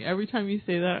Bellamy. Every time you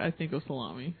say that, I think of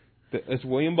salami. It's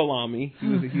William Bellamy.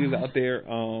 He was out there.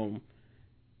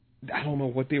 I don't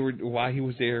know why he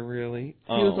was there really.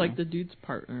 He was like the dude's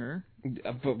partner.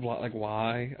 But like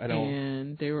why? I don't.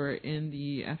 And they were in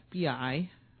the FBI.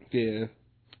 Yeah.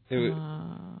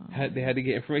 They had to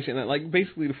get information. And like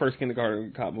basically the first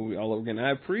Kindergarten Cop movie all over again.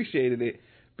 I appreciated it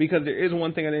because there is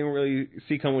one thing I didn't really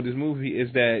see come with this movie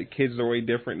is that kids are way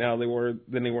different now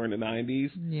than they were in the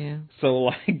 90s. Yeah. So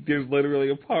like there's literally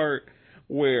a part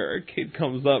where a kid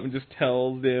comes up and just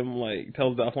tells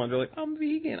Dolph Lundgren like, I'm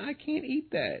vegan, I can't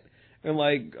eat that. And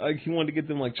like he wanted to get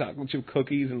them like chocolate chip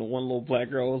cookies, and the one little black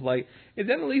girl was like, "Is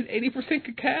that at least 80%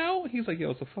 cacao?" He's like,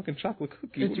 "Yo, it's a fucking chocolate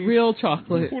cookie. It's real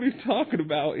chocolate. What are you talking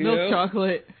about? Milk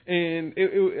chocolate." And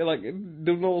it like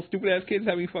those little stupid ass kids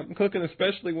have me fucking cooking,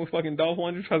 especially when fucking Dolph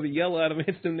Lundgren tries to yell at him and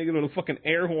hits them niggas with a fucking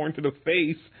air horn to the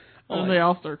face. And they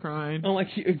all start crying. I'm like,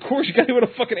 of course you got hit with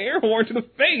a fucking air horn to the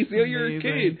face, yo. You're a Amazing.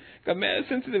 kid. Got mad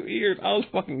sensitive ears. I was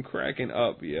fucking cracking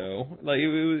up, yo. Like it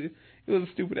was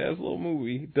a stupid ass little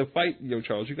movie. The fight, yo,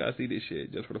 Charles, you gotta see this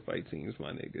shit just for the fight scenes,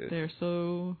 my nigga. They're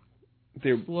so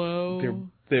They're slow.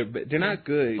 They're not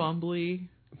good, Fumbly.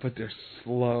 but they're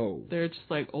slow. They're just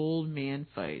like old man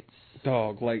fights.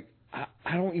 Dog, like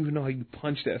I don't even know how you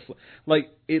punch that. Like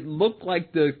it looked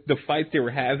like the fights they were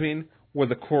having were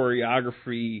the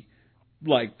choreography.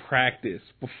 Like practice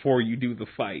before you do the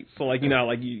fight. So like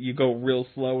like you go real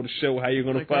slow to show how you're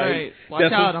gonna like, fight. All right,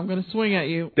 watch out! I'm gonna swing at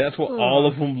you. That's what all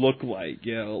of them look like,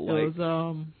 yo. Like it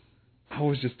was I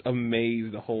was just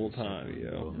amazed the whole time,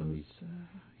 yo.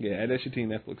 Yeah, add that shit to your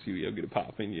Netflix, yo. Get it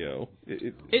popping, yo.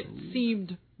 It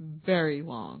seemed very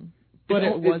long, but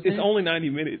it wasn't. It's only 90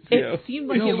 minutes, yo. It seemed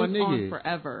like Yo, it was my nigga. on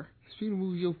forever. Speaking of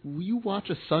movies, yo, will you watch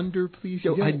Asunder, please?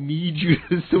 Yo, I need you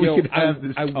so yo, we can have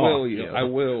this I talk. will, yo. I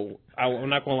will. I'm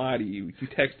not gonna lie to you. You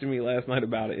texted me last night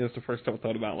about it. It was the first time I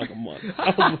thought about it in like a month. I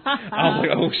was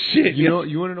like, oh shit.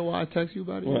 You want to know why I text you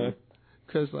about it? What?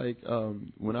 Because like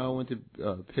when I went to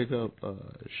pick up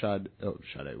Sade,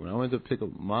 when I went to pick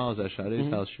up Miles at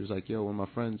Sade's house, she was like, "Yo, one of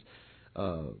my friends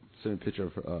sent a picture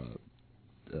of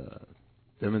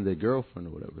them and their girlfriend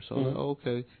or whatever." So I was like, "Oh,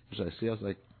 okay." She's like, "See," I was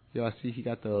like, "Yo, I see he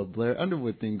got the Blair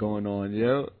Underwood thing going on,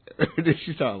 yo." And then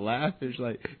she started laughing. She's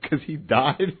like, "Cause he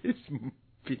dyed his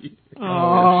beard."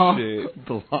 Oh shit.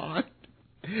 Blonde.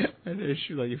 And then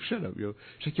she was like, "Shut up, yo."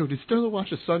 She's like, "Yo, did Sterling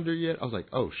watch Asunder yet?" I was like,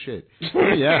 "Oh shit." Let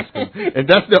me ask him. And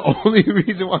that's the only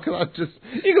reason why, cause I just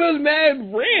It was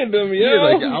mad random, yo. yeah,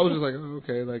 like I was just like, oh,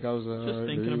 okay, like I was Just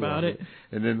thinking about it.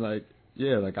 And then like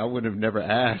yeah, like I would have never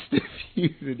asked if you.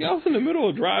 Yeah, I was in the middle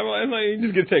of driving last night.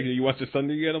 You just get texted. You watch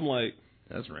Asunder yet? I'm like,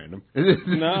 that's random.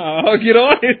 nah, I'll get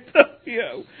on it,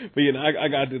 yo. But you know, I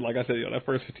got like I said, yo, that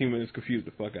first 15 minutes confused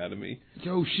the fuck out of me.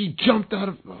 Yo, she jumped out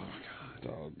of. Oh my god.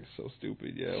 Dog, it's so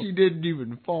stupid, yo. She didn't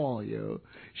even fall, yo.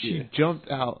 She Yeah. jumped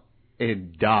out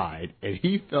and died, and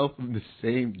he fell from the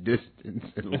same distance.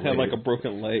 And I had like a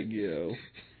broken leg, yo.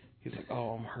 He's like,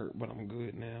 oh, I'm hurt, but I'm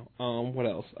good now. What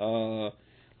else?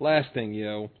 Last thing,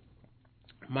 yo.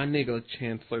 My nigga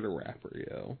Chancellor the Rapper,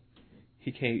 yo.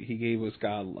 He gave us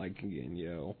God-like again,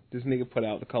 yo. This nigga put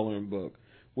out the coloring book,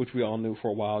 which we all knew for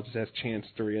a while, just as Chance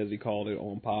 3, as he called it,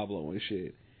 on Pablo and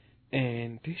shit.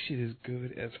 And this shit is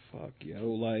good as fuck, yo.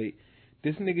 Like,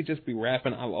 this nigga just be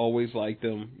rapping. I've always liked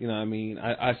him. You know what I mean?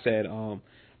 I said,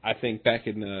 I think back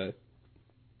in the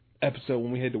episode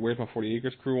when we had the Where's My 40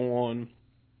 Acres crew on,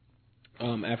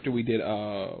 after we did,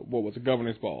 what was it,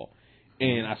 Governor's Ball.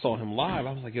 And I saw him live.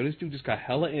 I was like, yo, this dude just got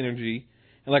hella energy.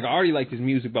 And, like, I already liked his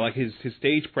music, but, like, his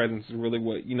stage presence is really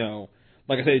what, you know,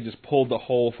 like I said, it just pulled the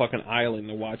whole fucking island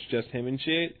to watch just him and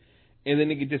shit. And then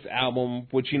to get this album,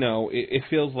 which, you know, it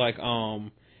feels like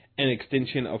an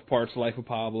extension of Parts of Life of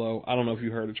Pablo. I don't know if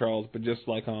you heard of Charles, but just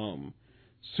like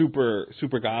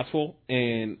super gospel,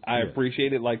 and I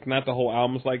appreciate it. Like, not the whole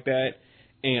album's like that,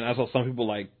 and I saw some people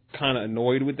like kind of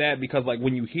annoyed with that because like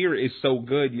when you hear it, it's so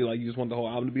good, you just want the whole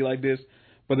album to be like this.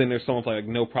 But then there's songs like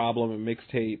No Problem and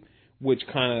Mixtape, which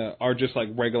kind of are just like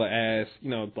regular ass,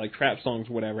 you know, like trap songs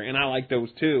or whatever, and I like those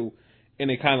too. And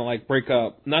they kind of like break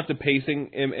up, not the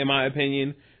pacing in my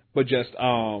opinion, but just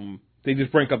they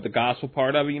just break up the gospel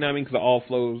part of it, you know what I mean? Because it all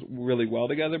flows really well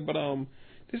together. But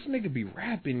this nigga be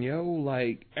rapping, yo,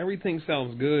 like everything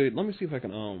sounds good. Let me see if I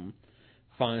can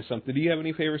find something. Do you have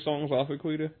any favorite songs off of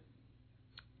Quita?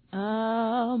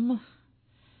 I'm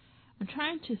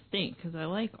trying to think because I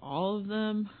like all of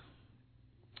them.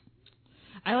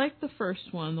 I like the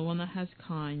first one, the one that has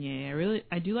Kanye.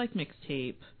 I do like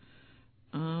Mixtape.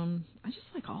 I just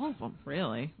like all of them,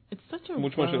 really. It's such a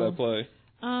Which one should I play?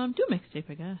 Do Mixtape,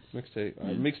 I guess. Mixtape. All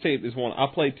right. Mixtape is one. I'll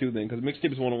play two then, because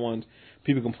Mixtape is one of the ones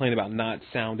people complain about not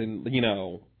sounding, you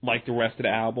know, like the rest of the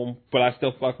album. But I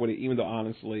still fuck with it, even though,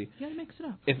 honestly, You gotta mix it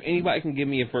up. if anybody can give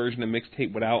me a version of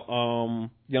Mixtape without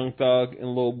Young Thug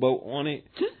and Lil Boat on it,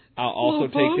 I'll also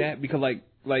take that. Because, like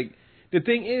the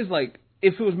thing is, like,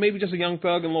 if it was maybe just a Young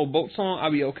Thug and Lil Boat song,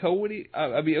 I'd be okay with it.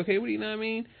 I'd be okay with it, you know what I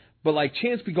mean? But, like,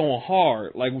 Chance be going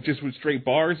hard, like, just with straight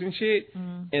bars and shit.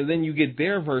 And then you get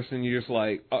their verse and you're just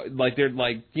like they're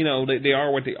like, you know, they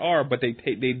are what they are, but they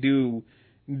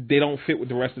don't fit with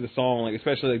the rest of the song, like,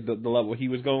 especially like the level he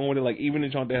was going with it. Like, even the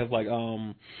joint that has, like,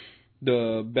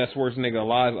 the best worst nigga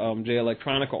alive, Jay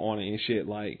Electronica on it and shit,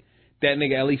 like, that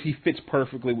nigga, at least he fits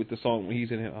perfectly with the song when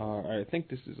he's in it. I think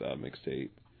this is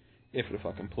Mixtape, if it'll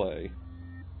fucking play.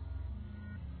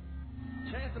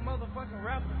 Chance the motherfucking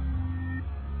rapper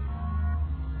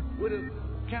with a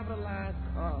capitalized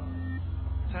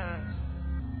times.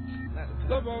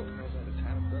 Lobo.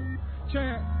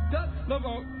 Chance.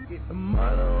 Lobo. Am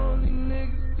I the only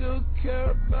nigga still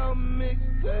care about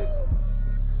mixtape?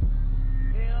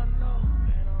 Hell no.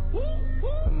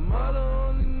 Am I the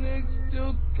only nigga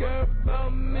still care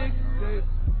about mixtape?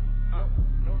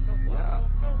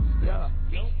 Yeah.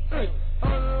 Hey. I'm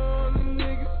the only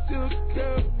nigga still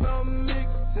care about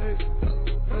mixtape.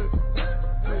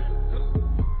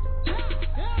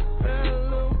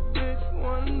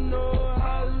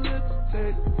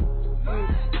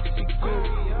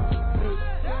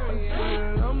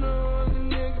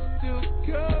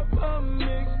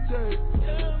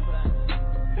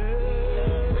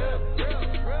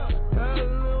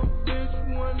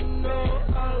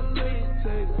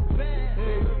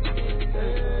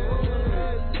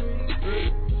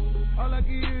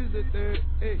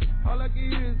 All I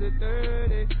can hear is the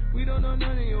 30. We don't know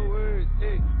none of your words,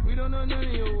 we don't know none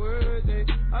of your words,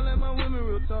 I let my women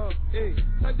real talk,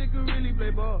 like they could really play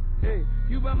ball,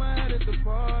 You buy my hat at the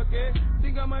park,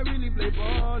 think I might really play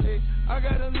ball, I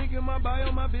got a link in my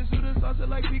bio, my bitch with a salsa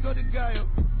like Pico de Gallo.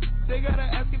 They gotta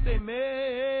ask if they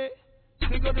made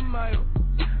Cinco de Mayo.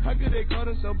 How could they call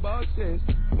themselves bosses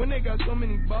when they got so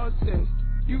many bosses?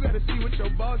 You gotta see what your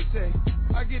boss say.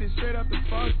 I get it straight off the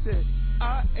faucet.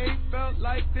 I ain't felt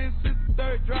like this since the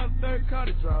third car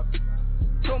to drop.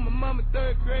 Told my mama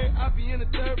 3rd grade, I be in the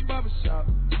 3rd barbershop.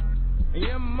 And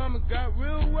yeah, my mama got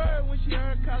real worried when she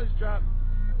heard college drop.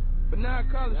 But now I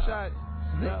call a shot.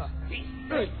 Yeah.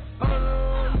 Hey, all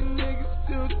the only niggas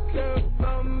still care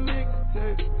about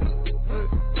mixtape.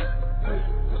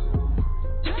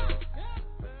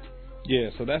 Yeah,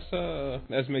 so that's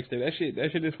Mixtape.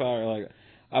 That shit is fire. Like,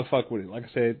 I fuck with it. Like I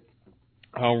said,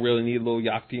 I don't really need a little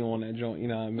Yakti on that joint, you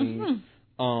know what I mean?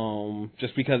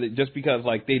 Just because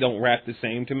like they don't rap the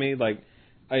same to me. Like,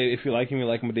 if you like him, you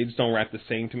like him, but they just don't rap the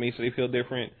same to me, so they feel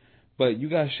different. But you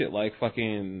got shit like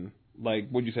fucking, like,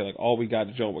 what'd you say, like All We Got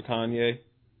the joint with Kanye?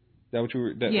 That what you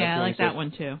were? Yeah, I like that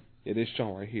one too. Yeah, this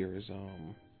joint right here is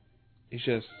it's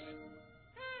just.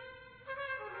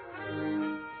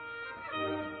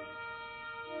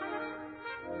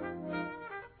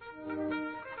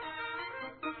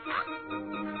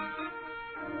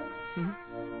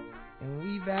 And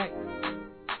we back,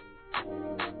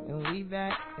 and we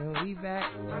back, and we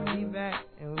back, and we back,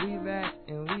 and we back,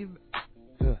 and we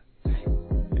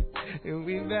and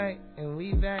we back, and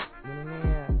we back,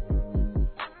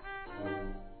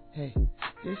 Hey,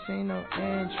 This ain't no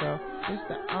intro, this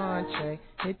the entree.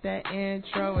 Hit that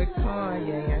intro with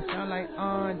Kanye, I sound like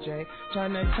Andre.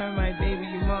 Tryna turn my baby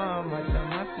mama to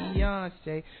my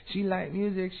fiance. She like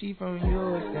music, she from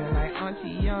Houston, like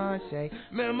Auntie Beyonce.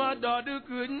 Man, my daughter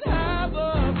couldn't have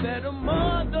a better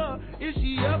mother. If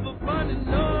she ever find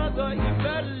another, you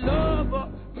better love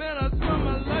her. Man, I swear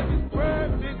my life is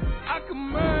perfect, I can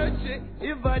merge it.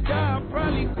 If I die, I'll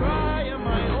probably cry in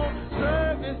my own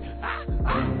service.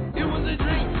 It was a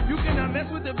dream, you cannot mess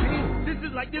with the beam. This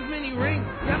is like this many rings,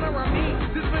 camera me.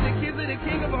 This for the kids of the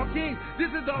king of all kings.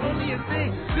 This is the holiest thing.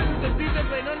 This is the beat that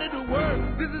played under the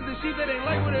word. This is the sheep that ain't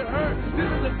like what it hurt. This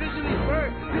is officially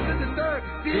first. This is the third.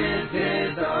 This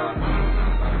is the...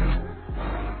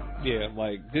 Yeah,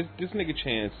 like this nigga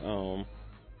Chance,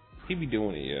 he be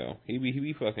doing it, yo. He be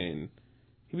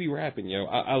rapping, yo.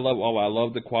 I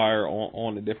love the choir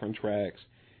on the different tracks.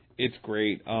 It's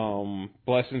great.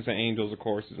 Blessings and Angels, of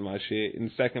course, is my shit.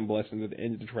 And second, Blessings at the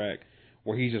end of the track,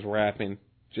 where he's just rapping.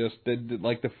 Just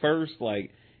the first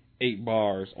 8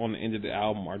 bars on the end of the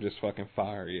album are just fucking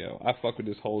fire, yo. I fuck with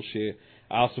this whole shit.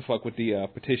 I also fuck with the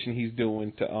petition he's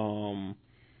doing to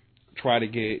try to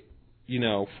get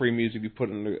free music be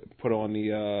put on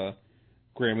the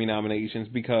Grammy nominations,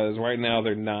 because right now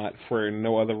they're not, for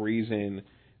no other reason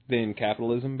than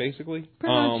capitalism, basically.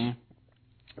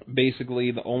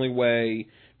 Basically, the only way,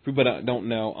 people that don't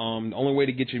know, the only way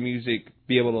to get your music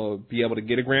be able to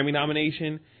get a Grammy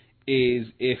nomination is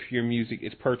if your music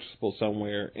is purchasable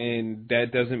somewhere, and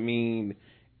that doesn't mean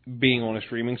being on a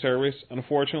streaming service,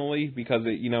 unfortunately, because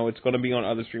it's going to be on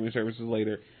other streaming services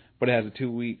later, but it has a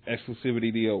 2-week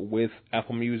exclusivity deal with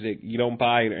Apple Music. You don't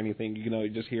buy it or anything, you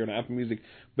just hear it on Apple Music,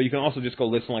 but you can also just go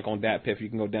listen on DatPiff. You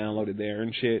can go download it there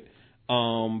and shit.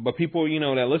 But people,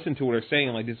 that listen to it are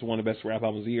saying this is one of the best rap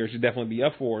albums of the year. It should definitely be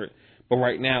up for it. But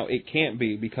right now it can't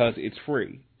be because it's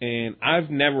free. And I've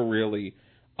never really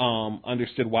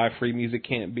understood why free music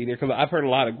can't be there, because I've heard a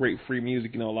lot of great free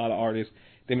music. A lot of artists,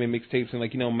 they make mixtapes and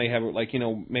may have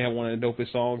one of the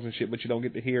dopest songs and shit, but you don't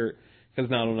get to hear it because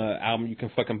it's not on an album you can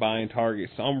fucking buy in Target.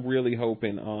 So I'm really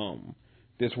hoping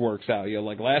this works out.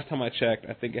 Last time I checked,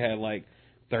 I think it had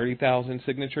 30,000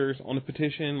 signatures on the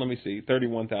petition. Let me see,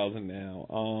 31,000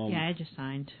 now. Yeah, I just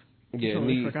signed. Yeah,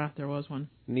 totally forgot there was one.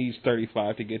 Needs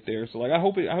 35 to get there. So I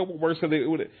hope it works, because it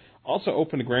would also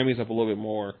open the Grammys up a little bit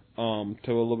more,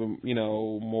 to a little bit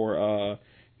more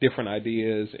different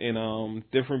ideas and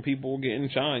different people getting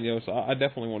shine, yo. So I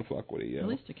definitely want to fuck with it, yo. At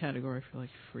least a category for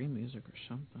free music or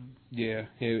something. Yeah,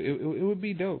 it would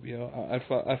be dope, yo. I'd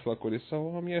fuck with it.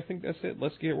 So I think that's it.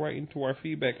 Let's get right into our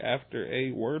feedback after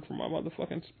a word from our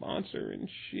motherfucking sponsor and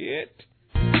shit.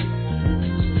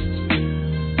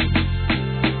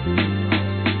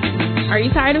 Are you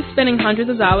tired of spending hundreds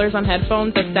of dollars on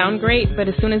headphones that sound great, but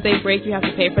as soon as they break, you have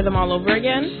to pay for them all over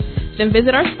again? Then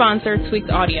visit our sponsor, Tweaked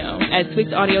Audio, at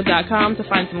tweakedaudio.com to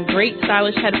find some great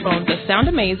stylish headphones that sound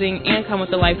amazing and come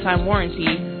with a lifetime warranty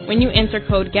when you enter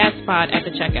code GASPOD at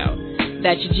the checkout.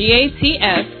 That's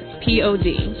GATSPOD.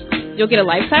 You'll get a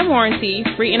lifetime warranty,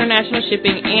 free international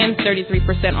shipping, and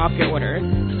 33% off your order.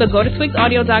 So go to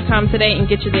tweakedaudio.com today and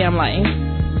get your damn life.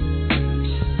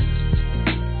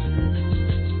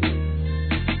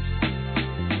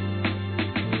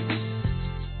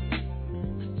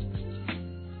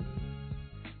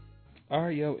 All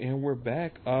right, yo, and we're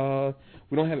back.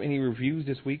 We don't have any reviews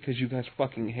this week because you guys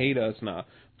fucking hate us now.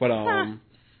 But yeah,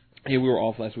 we were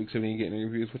off last week, so we didn't get any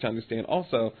reviews, which I understand.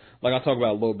 Also, I'll talk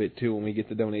about a little bit too when we get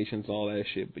the donations and all that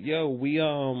shit. But yo, we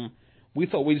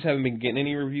thought we just haven't been getting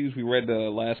any reviews. We read the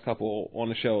last couple on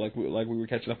the show, we were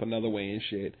catching up another way and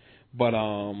shit. But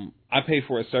I pay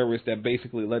for a service that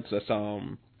basically lets us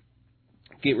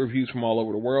get reviews from all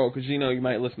over the world, because you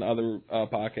might listen to other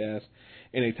podcasts.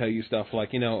 And they tell you stuff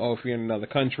like, if you're in another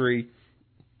country,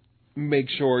 make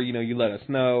sure, you let us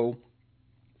know.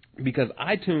 Because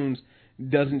iTunes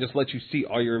doesn't just let you see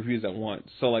all your reviews at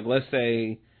once. So, let's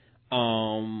say,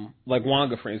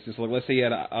 Wanga, for instance, let's say he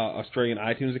had a Australian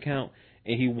iTunes account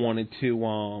and he wanted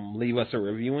to leave us a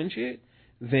review and shit,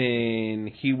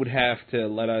 then he would have to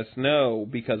let us know,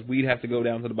 because we'd have to go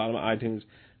down to the bottom of iTunes,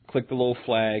 click the little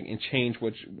flag, and change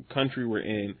which country we're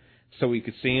in, so we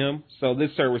could see them. So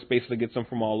this service basically gets them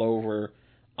from all over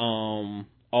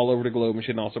the globe and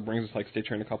shit, and also brings us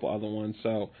Stitcher and a couple other ones.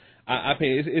 So I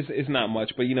pay. It's not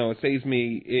much, but it saves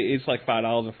me. It's $5,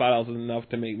 and $5 is enough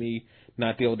to make me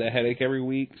not deal with that headache every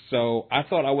week. So I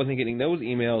thought I wasn't getting those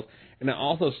emails, and I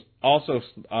also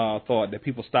thought that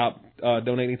people stopped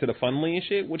donating to the Fundly and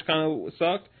shit, which kind of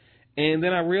sucked. And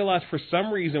then I realized for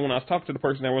some reason when I was talking to the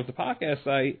person that runs the podcast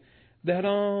site that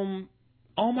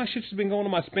all my shit's been going to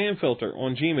my spam filter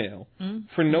on Gmail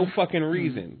for no fucking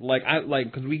reason.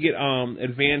 Because we get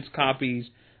advanced copies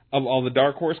of all the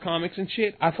Dark Horse comics and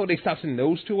shit. I thought they stopped sending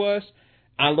those to us.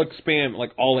 I look spam,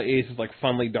 like all it is like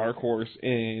Funly, Dark Horse,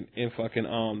 and fucking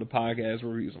the podcast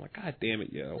reviews. I'm like, God damn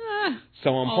it, yo. So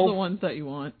I'm all the ones that you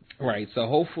want. Right. So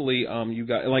hopefully you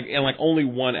got and only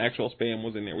one actual spam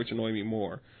was in there, which annoyed me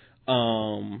more.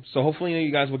 So hopefully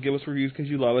you guys will give us reviews because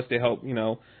you love us. They help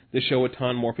the show a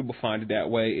ton. More people find it that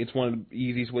way. It's one of the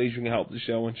easiest ways you can help the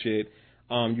show and shit.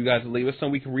 You guys leave us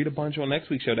some. We can read a bunch on next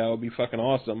week's show. That would be fucking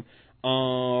awesome.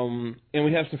 And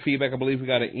we have some feedback. I believe we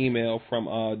got an email from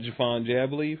Javon J, I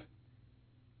believe.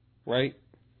 Right?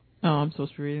 Oh, I'm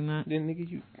supposed to be reading that. Then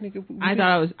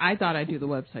I thought I'd do the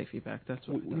website feedback. That's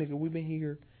what. Nigga, we've been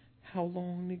here how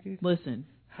long, nigga? Listen.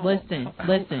 How,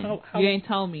 you ain't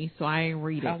tell me, so I ain't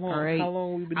read it. All right? How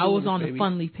long we been I was doing on this, the baby?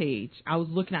 Funly page. I was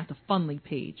looking at the Funly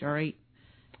page. All right.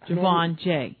 Javon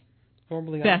J.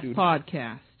 Normally Best I do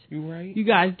podcast. You right? You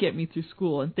guys get me through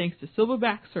school, and thanks to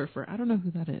Silverback Surfer. I don't know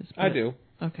who that is. I do.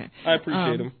 Okay. I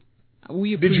appreciate him.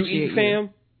 We Did appreciate you eat, fam?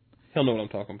 He'll know what I'm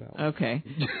talking about. Okay.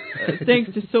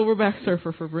 Thanks to Silverback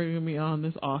Surfer for bringing me on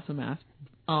this awesome ass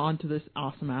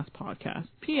podcast.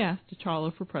 P.S.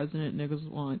 T'Challa for president. Niggas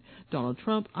want Donald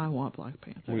Trump. I want Black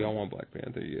Panther. We all want Black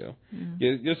Panther. Yeah.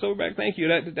 Silverback. Thank you.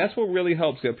 That's what really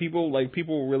helps. Yeah. People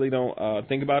really don't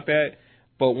think about that.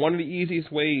 But one of the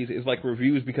easiest ways is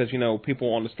reviews because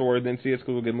people on the store then see us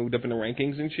because we'll get moved up in the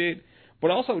rankings and shit.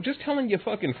 But also just telling your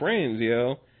fucking friends,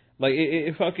 yo.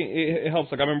 It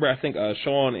helps. I remember I think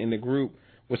Sean in the group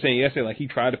was saying yesterday he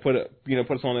tried to put us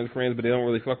on as friends, but they don't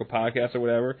really fuck with podcasts or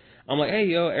whatever. I'm like, hey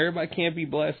yo, everybody can't be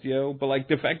blessed, yo. But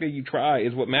the fact that you try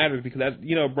is what matters because that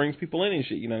brings people in and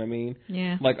shit. You know what I mean?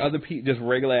 Yeah. Other people, just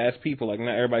regular ass people. Not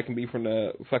everybody can be from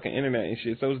the fucking internet and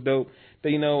shit. So it's dope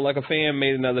that a fan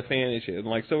made another fan and shit. And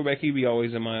Silverback, he be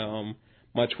always in my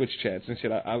Twitch chats and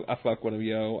shit. I fuck with him,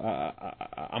 yo.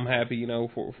 I'm happy,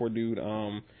 for dude.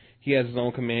 He has his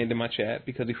own command in my chat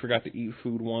because he forgot to eat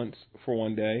food once for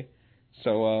one day.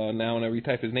 So now whenever you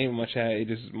type his name in my chat, it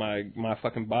just my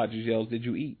fucking bot just yells, "Did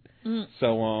you eat?"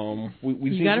 So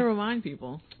you gotta remind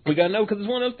people. We gotta know because it's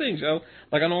one of those things, yo.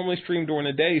 I normally stream during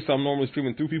the day, so I'm normally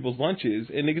streaming through people's lunches,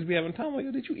 and niggas be having time.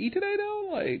 Yo, did you eat today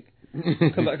though?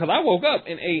 Because I woke up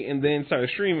and ate and then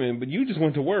started streaming, but you just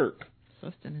went to work.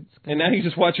 Sustenance. And now you're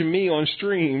just watching me on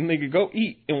stream. Nigga, go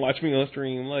eat and watch me on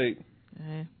stream.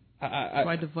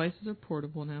 My devices are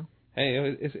portable now.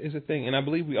 Hey, it's a thing. And I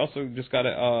believe we also just got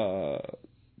a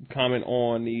comment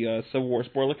on the Civil War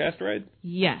Spoilercast thread.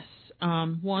 Yes.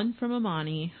 One from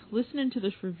Amani. Listening to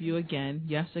this review again,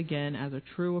 as a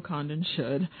true Wakandan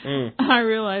should, I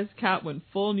realized Cap went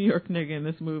full New York nigga in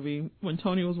this movie. When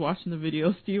Tony was watching the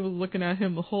video, Steve was looking at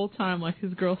him the whole time like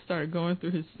his girl started going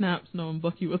through his snaps knowing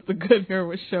Bucky with the good hair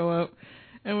would show up.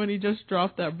 And when he just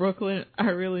dropped that Brooklyn,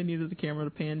 I really needed the camera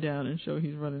to pan down and show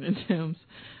he's running into him.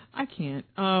 I can't.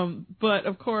 But,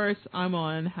 of course, I'm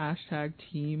on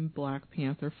 #Team Black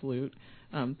Panther Flute.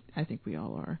 I think we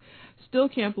all are. Still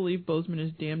can't believe Boseman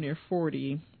is damn near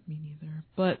 40. Me neither.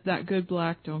 But that good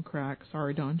black don't crack.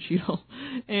 Sorry, Don Cheadle.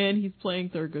 And he's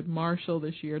playing Thurgood Marshall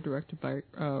this year, directed by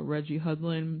Reggie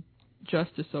Hudlin,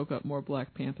 just to soak up more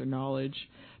Black Panther knowledge.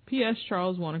 P.S.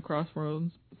 Charles wanted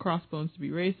Crossbones to be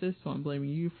racist, so I'm blaming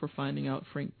you for finding out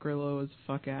Frank Grillo is a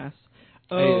fuck ass.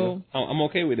 Oh, hey, I'm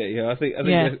okay with that. Yeah, I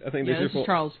think this is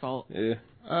Charles' fault. Yeah.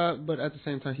 But at the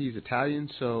same time, he's Italian,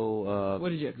 so what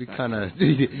did you expect? We kind of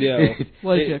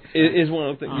what did you expect? It's one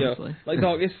of the things. Honestly.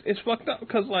 Dog, it's fucked up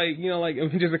because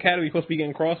if his Academy supposed to be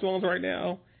getting Crossbones right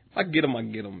now. If I get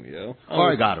him, yo.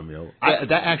 I got him, yo.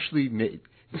 That actually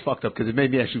it's fucked up because it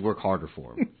made me actually work harder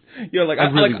for him. Yo,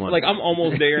 I'm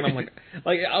almost there, and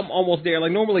I'm almost there.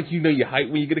 Normally, you hype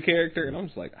when you get a character, and I'm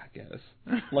just like, I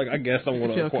guess I'm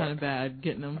gonna. I feel kind of bad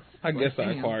getting him. I guess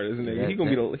I acquired this nigga. He gonna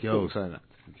be the son.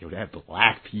 Yo, that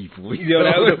black people.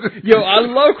 I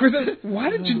love Chris. Why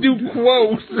did you do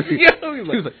quotes? He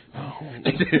was like,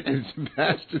 and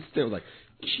Sebastian still was like,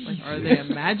 are they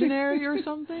imaginary or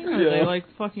something? Are they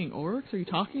fucking orcs? Are you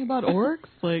talking about orcs?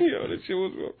 That shit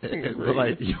was great.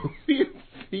 But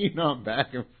Phenom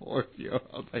back and forth, yo.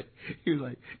 He was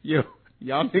like, yo,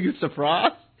 y'all niggas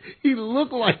surprised? He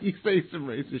looked like he say some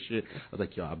racist shit. I was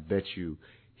like, yo, I bet you.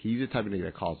 He's the type of nigga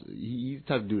that he's the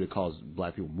type of dude that calls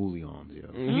black people moulions,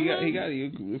 yo. He got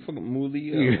you fucking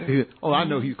moulie. Oh, I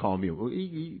know he's calling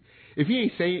me. If he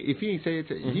ain't say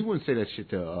it, he wouldn't say that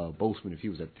shit to Boseman if he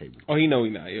was at the table. Oh, he know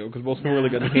he not, yo, because Boseman really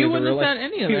got the hands. He wouldn't have said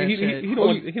any of that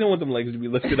shit. He don't want them legs to be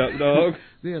lifted up, dog.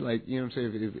 Yeah, you know what I'm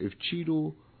saying? If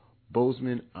Cheadle,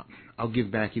 Boseman, I'll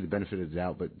give Mackie the benefit of the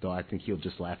doubt, but though I think he'll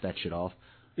just laugh that shit off.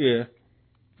 Yeah.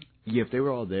 Yeah, if they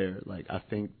were all there, like, I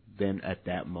think then at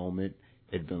that moment,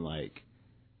 it'd been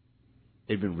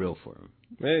real for him.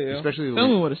 Yeah. Especially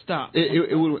Filming would have stopped.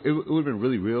 It would have been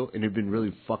really real, and it'd been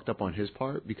really fucked up on his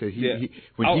part because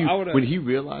when he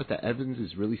realized that Evans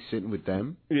is really sitting with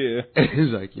them, yeah, he's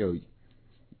like, yo,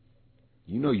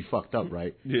 you know you fucked up,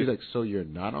 right? Yeah. He's like, so you're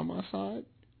not on my side?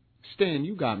 Stan,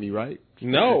 you got me, right?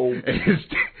 No.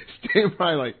 Stan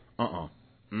probably like,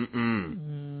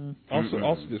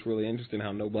 Also, just really interesting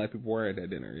how no black people were at that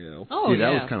dinner, you know? Oh, that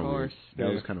was kind of weird.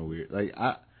 That was kind of weird. Like,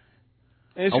 I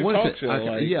wanted to,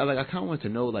 I kind of wanted to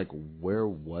know, like, where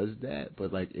was that?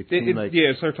 But, like, it seemed like...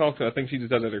 Yeah, it's her talk show. I think she just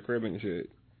does it at her crib and shit.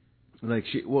 Like,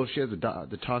 she has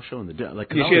the talk show and the...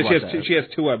 Like, yeah, she has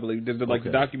two, I believe. There's, like,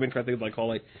 the documentary, I think, like, called,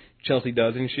 like, Chelsea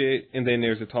Does and shit. And then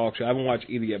there's the talk show. I haven't watched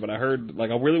either yet, but I heard, like,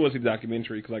 I really want to see the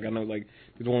documentary because, like, I know, like,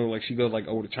 there's one where, like, she goes, like,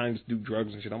 over to China to do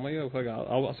drugs and shit. I'm like, yo, fuck,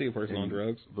 I'll see a person on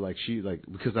drugs. But, like, she, like,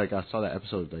 because, like, I saw that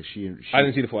episode, like, she I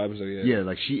didn't see the full episode yet. Yeah,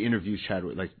 like, she interviews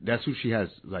Chadwick. Like, that's who she has,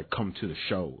 like, come to the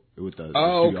show with the...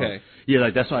 Oh, okay. Yeah,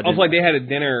 like, that's why I was like, they had a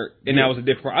dinner and that was a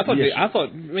different... I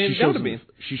thought, man, that would have been...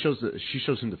 She shows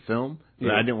him the film.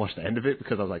 But I didn't watch the end of it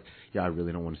because I was like, yeah, I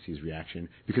really don't want to see his reaction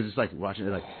because it's like watching it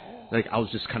like I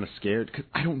was just kind of scared because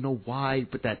I don't know why,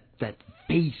 but that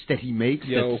face that he makes,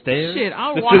 that stare. Shit,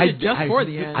 I'll watch it just for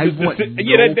the end. I want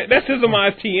that's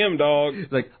my TM, dog.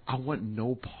 Like I want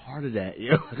no part of that.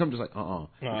 You know, like I'm just like because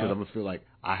I'm gonna feel like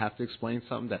I have to explain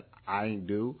something that I ain't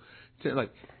do.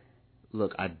 Like,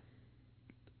 look,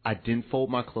 I didn't fold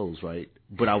my clothes right,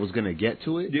 but I was gonna get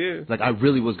to it. Yeah, like I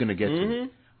really was gonna get to it.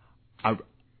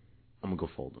 I'm gonna go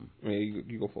fold them. Yeah,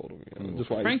 you go fold them. Yeah. That's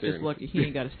why Frank's just lucky he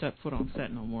ain't got to step foot on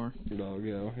set no more. No,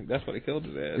 yeah, that's why they killed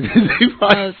his ass. They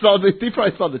probably saw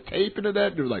the tape into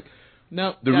that. They were like,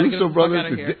 nope. The Russo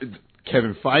brothers,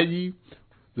 Kevin Feige,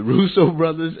 the Russo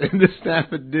brothers, and the staff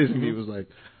at Disney was like,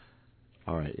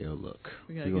 all right, yo, look,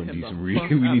 we're gonna do some we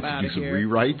need to do some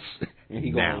rewrites. He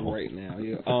going right now.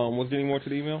 Yeah. Was there any more to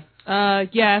the email?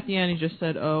 Yeah, at the end he just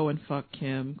said, oh, and fuck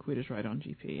Kim. Quit is right on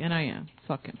GP. And I am.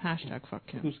 Fuck Kim. Hashtag fuck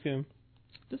Kim. Who's Kim?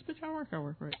 This bitch I work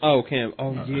right. Oh, Kim.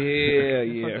 Oh,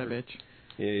 yeah. Fuck that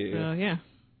bitch.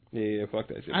 Yeah, fuck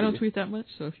that shit. I don't tweet that much,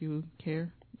 so if you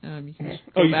care, you can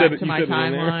go back to my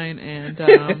timeline and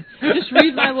just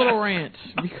read my little rant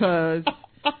because...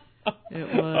 It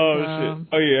was, shit.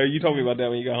 Oh, yeah, you told me about that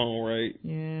when you got home, right?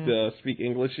 Yeah. The speak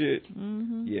English shit?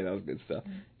 Mm-hmm. Yeah, that was good stuff.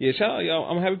 Yeah, shout out, y'all.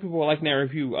 I'm happy people like that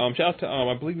review. Shout out to,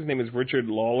 I believe his name is Richard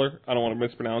Lawler. I don't want to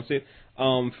mispronounce it.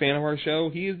 Fan of our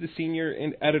show. He is the senior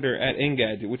editor at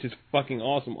Engadget, which is fucking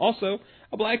awesome. Also,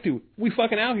 a black dude. We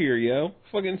fucking out here, yo.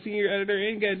 Fucking senior editor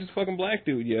at Engadget's fucking black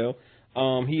dude, yo.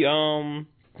 He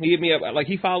hit me up, like,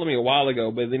 he followed me a while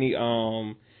ago, but then he,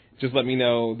 just let me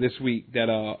know this week that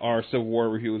our Civil War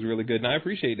review was really good, and I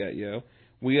appreciate that, yo.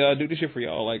 We do this shit for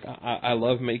y'all. Like I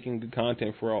love making good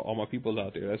content for all my peoples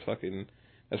out there. That's fucking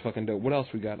dope. What else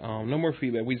we got? No more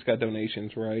feedback. We just got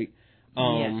donations, right?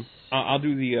 Yes. I'll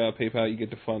do the PayPal. You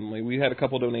get the Fundly. We had a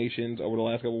couple donations over the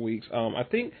last couple of weeks. I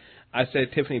think I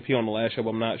said Tiffany P on the last show, but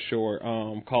I'm not sure.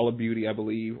 Call of Beauty, I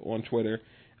believe, on Twitter.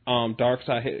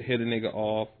 Darkside hit a nigga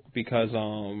off because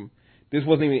this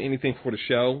wasn't even anything for the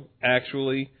show,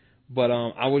 actually. But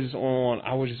I was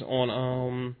just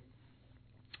on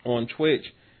Twitch,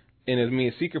 and it was me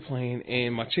and Secret playing,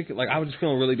 and my chicken, like, I was just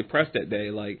feeling really depressed that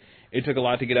day. Like, it took a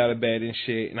lot to get out of bed and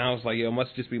shit, and I was like, yo, it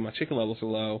must just be my chicken level so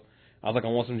low. I was like, I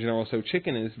want some General Tso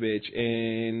chicken in this bitch,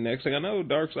 and next thing I know,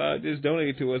 Darkside just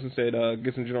donated to us and said,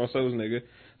 get some General Tso's, nigga.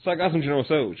 So I got some General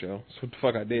Tso's, yo. That's what the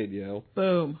fuck I did, yo.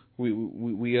 Boom. We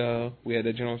had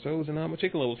that General Tso's, and now my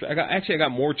chicken level's. I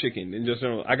got more chicken than just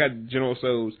General. I got General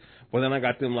Tso's. But then I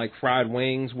got them, like, fried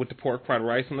wings with the pork fried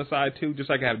rice on the side, too, just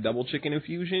like I have double chicken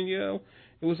infusion, yo.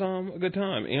 It was a good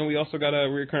time. And we also got a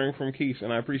reoccurring from Keith,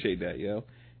 and I appreciate that, yo.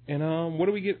 And what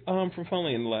do we get from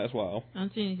Funly in the last while? I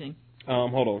don't see anything.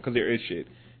 Hold on, because there is shit.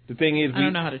 The thing is... I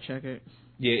don't know how to check it.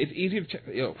 Yeah, it's easy to check.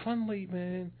 Yo, Funly,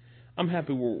 man. I'm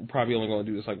happy we're probably only going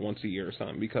to do this, like, once a year or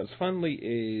something, because Funly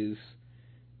is...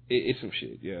 It's some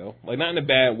shit, yo. Like, not in a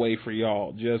bad way for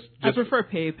y'all. Just I prefer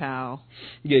PayPal.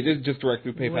 Yeah, just direct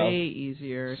through PayPal. Way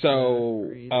easier.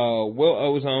 So, Will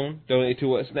Ozone donated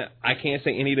to us. Now, I can't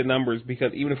say any of the numbers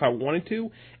because even if I wanted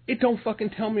to, it don't fucking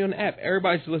tell me on the app.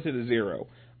 Everybody's listed at 0.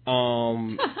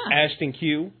 Ashton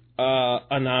Q,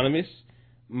 Anonymous,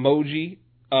 Moji,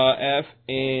 F,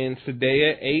 and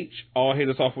Sadea H all hit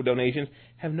us off with donations.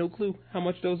 Have no clue how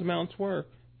much those amounts were.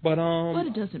 But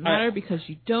it doesn't matter because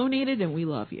you donated and we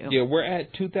love you. Yeah, we're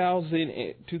at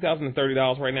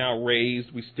 $2,030 right now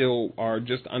raised. We still are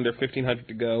just under $1,500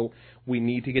 to go. We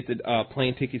need to get the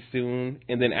plane tickets soon,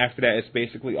 and then after that, it's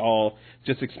basically all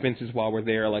just expenses while we're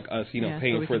there, like us,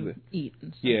 paying so for the eat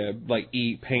and stuff. Yeah, like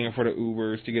paying for the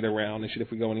Ubers to get around and shit if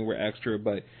we go anywhere extra.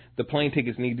 But the plane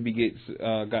tickets need to be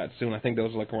got soon. I think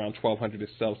those are like around $1,200 to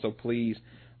sell. So please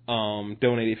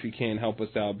donate if you can, help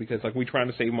us out, because like we're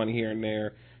trying to save money here and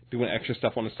there, doing extra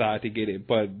stuff on the side to get it,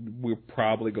 but we're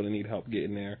probably going to need help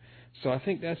getting there. So I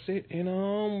think that's it, and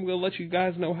we'll let you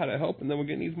guys know how to help, and then we're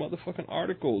getting these motherfucking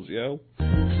articles, yo.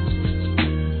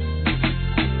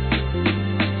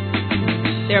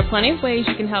 There are plenty of ways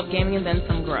you can help gaming and then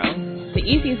some grow. The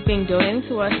easiest being donating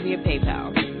to us via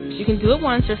PayPal. You can do it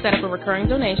once or set up a recurring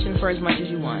donation for as much as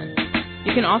you want.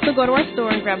 You can also go to our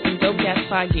store and grab some dope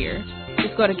Gaspod gear.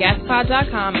 Just go to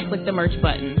gaspod.com and click the merch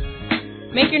button.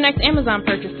 Make your next Amazon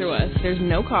purchase through us. There's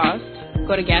no cost.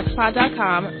 Go to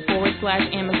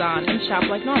gaspod.com/Amazon and shop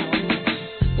like normal.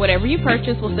 Whatever you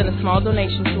purchase will send a small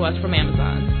donation to us from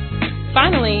Amazon.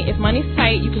 Finally, if money's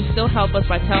tight, you can still help us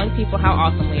by telling people how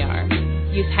awesome we are.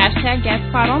 Use hashtag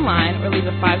Gaspod online or leave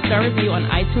a 5-star review on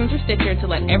iTunes or Stitcher to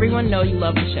let everyone know you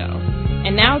love the show.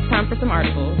 And now it's time for some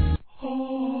articles.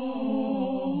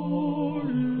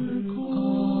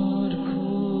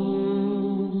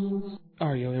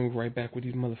 Alright, yo, and we're right back with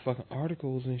these motherfucking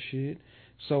articles and shit.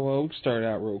 So we'll start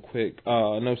out real quick.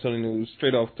 No Sony news.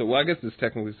 Straight off to, well, I guess it's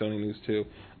technically Sony news too.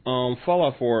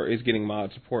 Fallout 4 is getting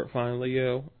mod support finally,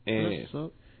 yo. And What's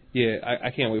up? yeah,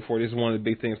 I can't wait for it. This is one of the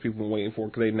big things people have been waiting for,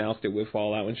 because they announced it with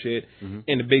Fallout and shit. Mm-hmm.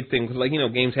 And the big thing, because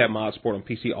games have mod support on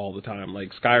PC all the time.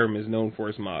 Like Skyrim is known for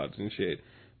its mods and shit,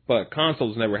 but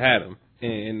consoles never had them,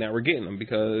 and now we're getting them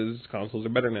because consoles are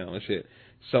better now and shit.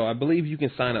 So I believe you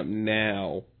can sign up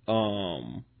now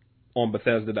on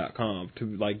Bethesda.com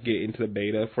to like get into the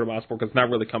beta for the mod support, because it's not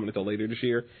really coming until later this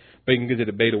year, but you can get to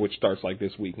the beta, which starts like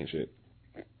this week and shit.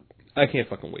 I can't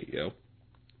fucking wait, yo.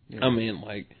 Yeah. I mean,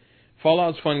 like,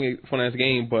 Fallout's fun as a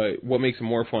game, but what makes it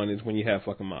more fun is when you have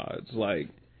fucking mods. Like,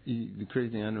 the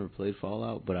crazy thing, I never played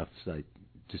Fallout, but I've like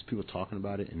just people talking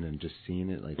about it and then just seeing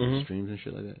it like on streams and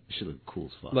shit like that. It should look cool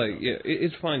as fuck. Like, yeah,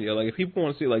 it's fun, yo. Like, if people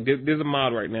want to see, like, there's a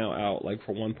mod right now out like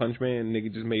for One Punch Man.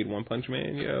 Nigga just made One Punch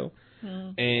Man, yo.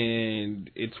 And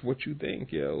it's what you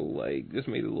think, yo. Like, just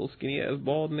made a little skinny ass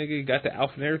bald nigga, got the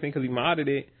outfit and everything because he modded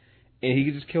it, and he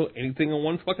could just kill anything in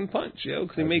one fucking punch, yo,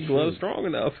 because he made gloves strong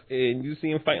enough. And you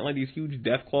see him fighting like these huge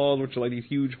death claws, which are like these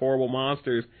huge horrible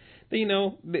monsters.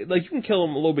 That, like, you can kill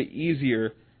them a little bit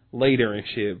easier later and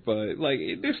shit, but like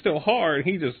they're still hard.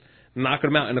 He just knocking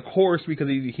them out, and of course, because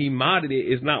he modded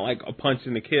it, it's not like a punch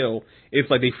and a kill.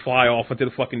 It's like they fly off into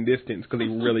the fucking distance because they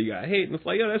really got hit, and it's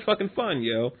like, yo, that's fucking fun,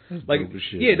 yo. Like,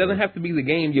 shit, yeah, it doesn't have to be the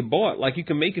game you bought. Like, you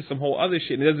can make it some whole other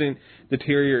shit, and it doesn't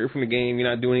deteriorate from the game. You're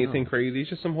not doing anything crazy. It's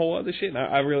just some whole other shit, and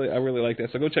I really like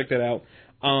that. So go check that out.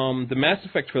 The Mass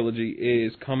Effect trilogy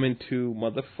is coming to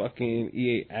motherfucking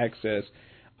EA Access.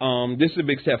 This is a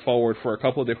big step forward for a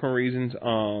couple of different reasons.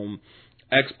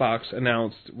 Xbox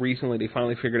announced recently they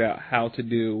finally figured out how to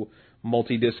do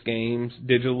multi-disc games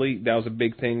digitally. That was a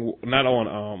big thing, not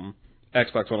on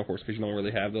Xbox One, of course, because you don't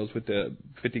really have those with the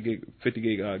 50 gig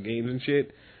games and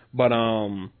shit. But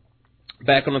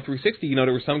back on the 360,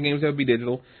 there were some games that would be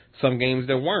digital, some games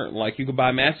that weren't. Like, you could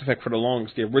buy Mass Effect for the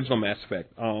longest, the original Mass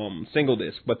Effect, single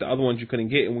disc, but the other ones you couldn't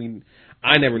get, and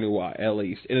I never knew why, at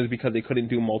least. It was because they couldn't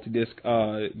do multi-disc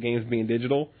games being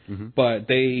digital. Mm-hmm. But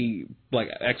they, like,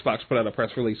 Xbox put out a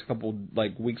press release a couple,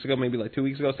 like, weeks ago, maybe like 2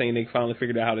 weeks ago, saying they finally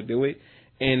figured out how to do it.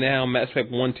 And now Mass Effect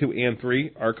 1, 2, and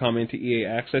 3 are coming to EA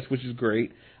Access, which is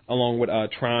great, along with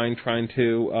Trine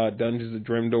 2, Dungeons of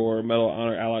Dremdor, Medal of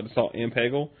Honor, Allied Assault, and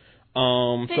Peggle.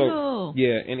 So,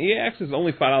 yeah, and EA Access is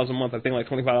only $5 a month, I think like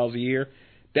 $25 a year.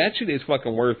 That shit is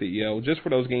fucking worth it, yo. Just for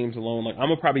those games alone. Like, I'm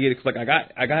gonna probably get it because, like,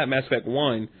 I got Mass Effect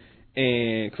 1,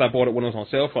 and because I bought it when it was on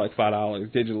sale for like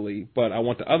 $5 digitally. But I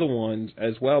want the other ones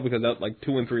as well because that, like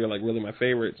 2 and 3 are like really my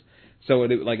favorites. So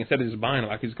like instead of just buying them,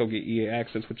 I could just go get EA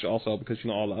Access, which also because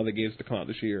all the other games that come out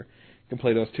this year, you can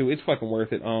play those too. It's fucking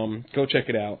worth it. Go check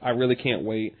it out. I really can't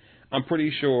wait. I'm pretty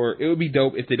sure it would be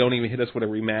dope if they don't even hit us with a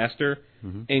remaster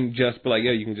and just be like,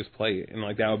 yo, you can just play it. And,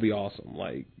 like, that would be awesome.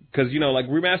 Like, because, like,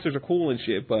 remasters are cool and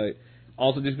shit, but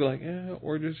also just be like, yeah,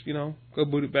 or just, go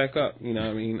boot it back up. You know what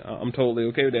I mean? I'm totally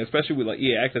okay with that, especially with, like,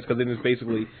 EA Access, because then it's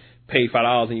basically pay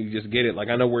 $5 and you just get it. Like,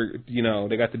 I know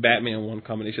they got the Batman one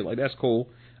coming and shit. Like, that's cool.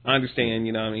 I understand,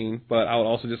 you know what I mean? But I would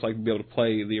also just like to be able to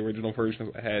play the original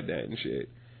version if I had that and shit.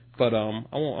 But I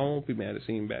won't be mad at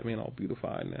seeing Batman all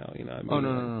beautified now. You know what I mean?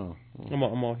 Oh no.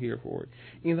 I'm all here for it.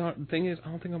 You know, the thing is, I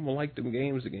don't think I'm gonna like them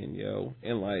games again, yo.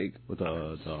 And like with the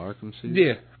Arkham series.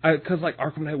 Yeah, because like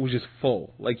Arkham Knight was just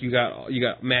full. Like you got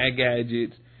Mad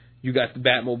Gadgets, you got the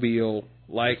Batmobile.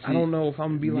 Like I don't know if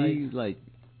I'm gonna be like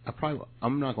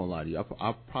I'm not gonna lie to you.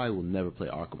 I probably will never play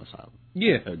Arkham Asylum.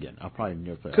 Yeah. Again, I'll probably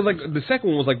never play. Because like the second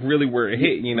one was like really where it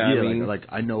hit. You know what I mean? Like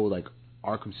I know like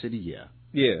Arkham City. Yeah.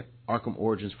 Yeah. Arkham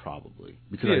Origins probably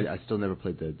because I still never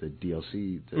played the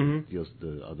DLC,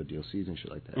 the other DLCs and shit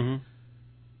like that.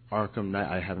 Mm-hmm. Arkham Knight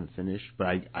I haven't finished, but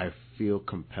I feel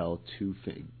compelled to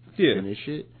finish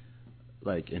it,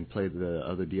 like and play the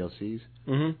other DLCs.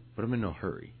 Mm-hmm. But I'm in no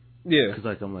hurry. Yeah, because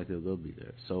like I'm like they'll be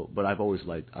there. So, but I've always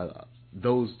liked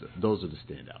those are the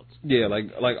standouts. Yeah,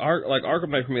 like Arkham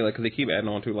Knight for me, like because they keep adding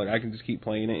on to it, like I can just keep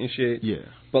playing it and shit. Yeah.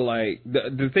 But like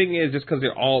the thing is, just because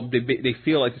they're all they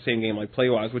feel like the same game, like play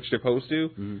wise, which they're supposed to.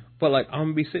 Mm-hmm. But like I'm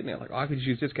gonna be sitting there like, oh, I could just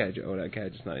use this gadget. Oh, that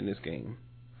gadget's not in this game.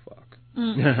 Fuck.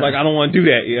 Like I don't want to do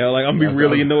that, yo. Like I'm gonna be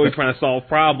really annoyed trying to solve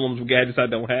problems with gadgets I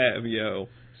don't have, yo.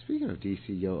 Speaking of DC,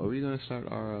 yo, are we gonna start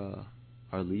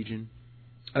our Legion?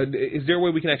 Is there a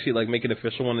way we can actually like make an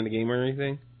official one in the game or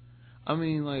anything? I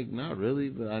mean, like not really,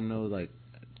 but I know like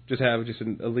just have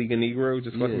a League of Negroes,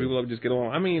 just fucking people up, just get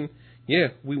on. I mean, yeah,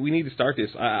 we need to start this.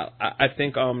 I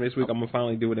think this week I'm gonna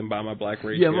finally do it and buy my Black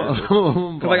Rage. Yeah,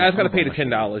 because like I just gotta pay the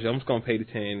 $10. I'm just gonna pay the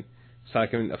 $10 so I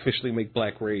can officially make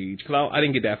Black Rage. Because I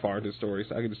didn't get that far into the story,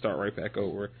 so I can just start right back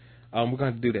over. We're gonna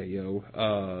have to do that,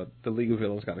 yo. The League of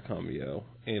Villains gotta come, yo,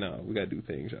 and we gotta do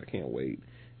things. I can't wait.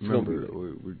 Remember,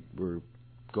 we're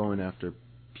going after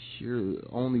pure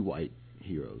only white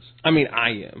heroes. I mean, I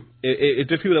am. If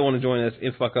there's people that want to join us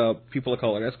and fuck up people of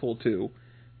color, that's cool too.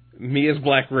 Me as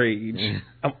Black Rage,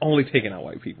 I'm only taking out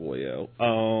white people, yo.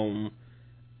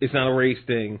 It's not a race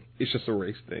thing. It's just a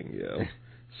race thing, yo.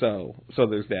 So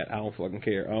there's that. I don't fucking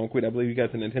care. Quid, I believe you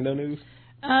got the Nintendo news.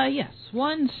 Yes,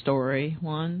 one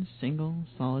single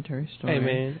solitary story.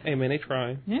 Hey man, they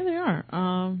trying. Yeah, they are.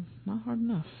 Not hard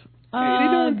enough.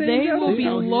 They will be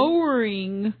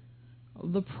lowering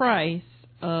the price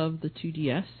of the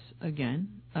 2DS again,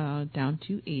 down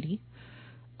to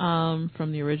 $80,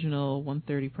 from the original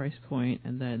 $130 price point,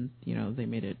 and then they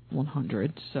made it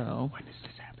 $100. So when is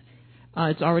this happening?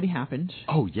 It's already happened.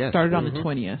 Oh yes, started on the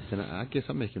 20th. Then I guess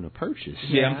I'm making a purchase.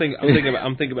 Yeah, I'm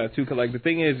thinking about it too. Cause like the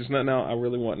thing is, it's not now I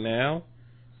really want now,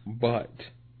 but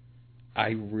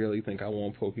I really think I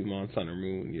want Pokemon Sun and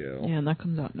Moon, yo. Yeah, and that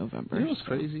comes out in November. You know what's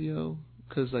crazy, yo?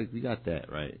 Because like we got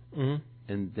that right,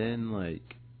 and then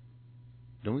like.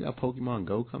 Don't we got Pokemon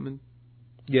Go coming?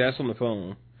 Yeah, that's on the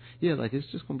phone. Yeah, like it's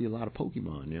just going to be a lot of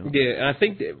Pokemon, you know? Yeah, and I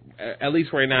think that, at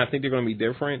least right now, I think they're going to be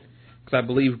different. Because I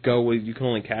believe Go you can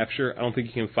only capture. I don't think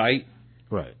you can fight.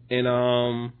 Right. In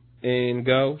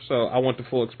Go. So I want the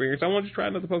full experience. I want to try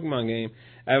another Pokemon game.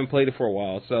 I haven't played it for a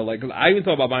while. So like, I even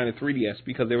thought about buying a 3DS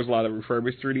because there was a lot of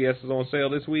refurbished 3DSs on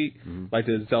sale this week. Mm-hmm. Like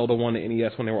the Zelda one, the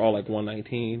NES one, they were all like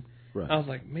 $119. Right. I was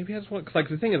like, maybe I just want. Cause like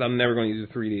the thing is, I'm never going to use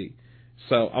a 3D.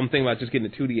 So I'm thinking about just getting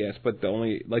a 2DS, but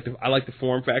I like the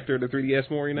form factor of the 3DS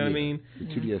more. You know what I mean? The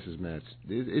 2DS is mad.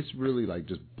 It's really like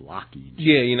just blocky.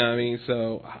 Yeah, you know what I mean.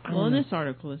 So in this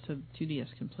article, it said 2DS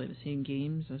can play the same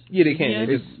games as they can.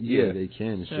 They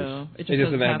can. It just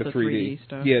doesn't have the 3D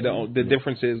stuff. Yeah, the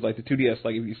difference is like the 2DS,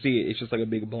 like if you see it, it's just like a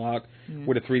big block.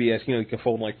 Where the 3DS, you can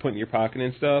fold and like put in your pocket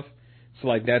and stuff. So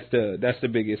like that's the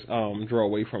biggest draw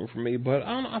away from it for me. But I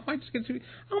don't know, I might just get 2D.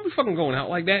 I don't be fucking going out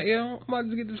like that, yo. I might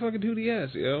just get this fucking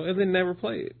 2DS, yo, and then never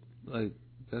play it. Like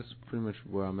that's pretty much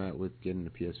where I'm at with getting the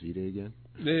PS Vita again.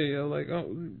 Yeah, yo, like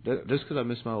just because I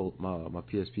miss my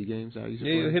PSP games I used to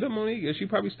play. Yeah, hit up Monique. She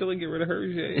probably still didn't get rid of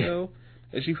hers yet, yo.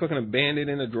 And she fucking abandoned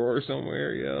in a drawer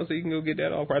somewhere, yo. So you can go get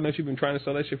that off. I know she's been trying to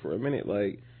sell that shit for a minute,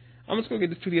 like. I'm just gonna get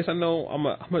the 2DS. I know I'm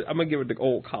gonna give it the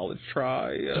old college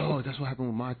try. Oh, that's what happened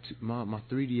with my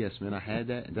 3DS, man. I had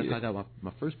that, and that's how I got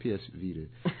my first PS Vita.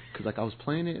 Cause like I was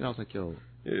playing it, and I was like, yo,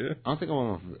 I don't think I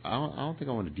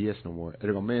want a DS no more.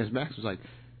 And my man Max was like,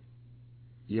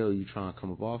 yo, you trying to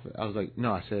come up off it? I was like,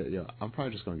 no. I said, yo, I'm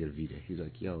probably just gonna get a Vita. He's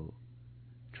like, yo,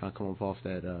 trying to come up off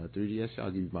that 3DS?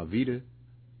 I'll give you my Vita.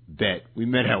 Bet we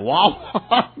met at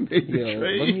Wawa. Let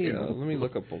me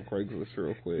look up on Craigslist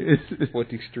real quick what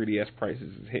these 3DS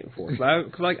prices is hitting for. Cause I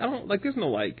don't like. There's no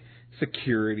like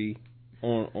security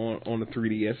on the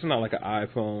 3DS. It's not like an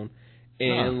iPhone.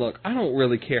 And look, I don't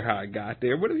really care how I got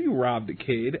there. But if you robbed a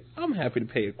kid, I'm happy to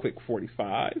pay a quick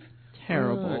 $45.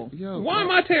 Terrible. Why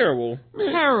am I terrible?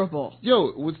 Man, terrible.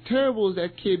 Yo, what's terrible is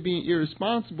that kid being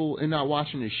irresponsible and not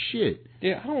watching his shit.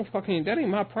 Yeah, I don't fucking. That ain't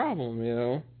my problem,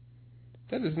 yo.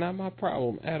 That is not my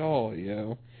problem at all,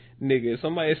 yo. Nigga,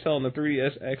 somebody's selling the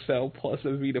 3DS XL plus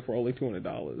a Vita for only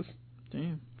 $200.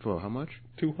 Damn. For how much?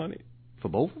 $200. For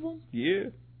both of them?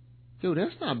 Yeah. Yo,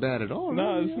 that's not bad at all.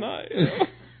 No, really, it's not.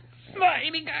 It's not.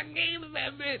 And he got games in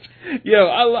that bitch. Yo,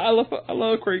 I love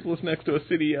Craigslist next to a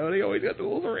city, yo. They always got the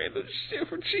little random shit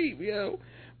for cheap, yo.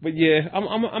 But yeah,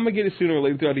 I'm gonna get it sooner or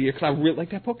later throughout the year because I really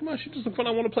like that Pokemon shit. Just fun.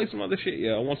 I want to play some other shit,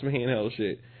 yo. I want some handheld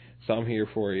shit. So I'm here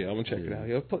for you. I'm gonna check it out,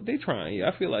 yo. They trying, yo.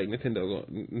 I feel like Nintendo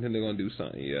gonna do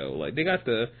something, yo. Like they got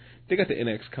the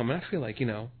NX coming. I feel like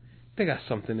they got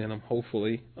something in them.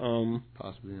 Hopefully,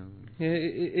 possibly. Yeah,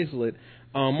 it's lit.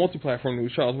 Multi-platform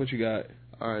news, Charles. What you got?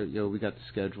 All right, yo. We got the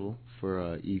schedule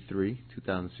for E3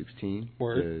 2016.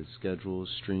 Word. The schedule,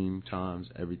 stream times,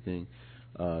 everything.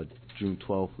 June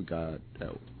 12th, we got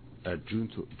June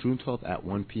 12th at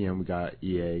 1 p.m. We got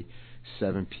EA.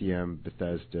 7 p.m.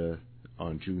 Bethesda.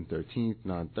 On June 13th,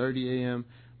 9:30 a.m.,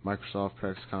 Microsoft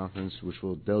press conference, which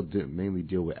they'll mainly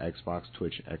deal with Xbox,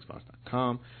 Twitch, and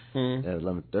Xbox.com. At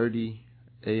 11:30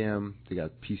 a.m., they got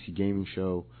PC Gaming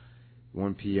Show.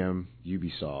 1 p.m.,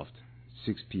 Ubisoft.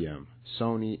 6 p.m.,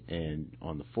 Sony. And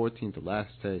on the 14th, the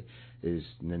last day, is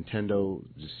Nintendo,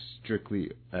 just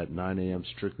strictly at 9 a.m.,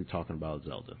 strictly talking about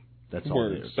Zelda. That's all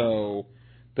there is. So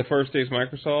the first day is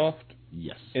Microsoft?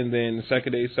 Yes. And then the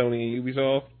second day is Sony and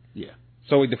Ubisoft? Yeah.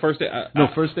 So wait, the first day...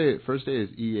 First day is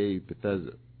EA,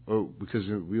 Bethesda. Oh, because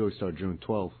we always start June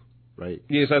 12th, right?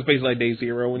 Yeah, so that's basically like day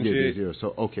zero and shit. Day zero.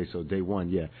 So day one,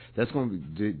 yeah, that's going to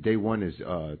be day one is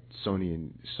Sony,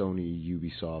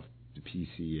 Ubisoft, the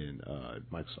PC, and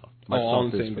Microsoft. All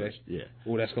on the same day. Yeah.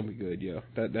 Oh, that's gonna be good, yo.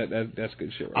 That's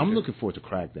good shit. I'm looking forward to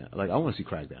Crackdown. Like I want to see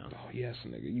Crackdown. Oh yes,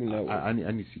 nigga. You know. I need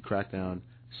to see Crackdown.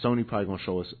 Sony probably gonna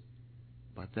show us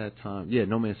by that time. Yeah,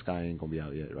 No Man's Sky ain't gonna be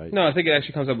out yet, right? No, I think it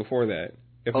actually comes out before that.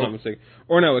 If I'm not mistaken.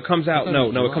 Or no, it comes out. No,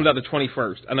 it comes out the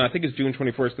 21st. I think it's June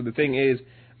 21st. Because the thing is,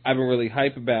 I've been really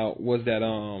hype about was that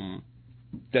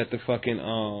the fucking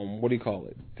what do you call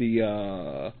it?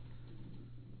 The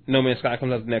No Man's Sky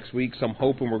comes out next week. So I'm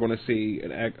hoping we're going to see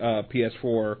an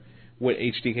PS4 with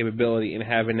HD capability and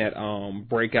having that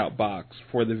breakout box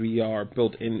for the VR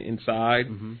built inside,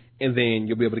 and then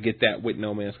you'll be able to get that with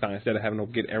No Man's Sky instead of having to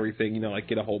get everything. Like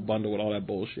get a whole bundle with all that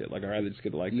bullshit. Like I'd rather just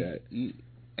get it like that.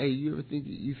 Hey, you ever think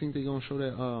they're gonna show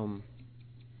that?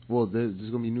 Well, there's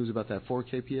gonna be news about that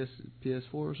 4K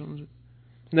PS4 or something.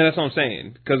 No, that's what I'm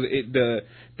saying. Because the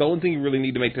only thing you really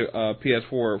need to make the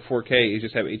PS4 4K is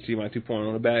just have HDMI 2.0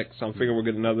 on the back. So I'm figuring we'll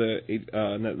get another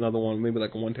one, maybe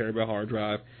like a 1 terabyte hard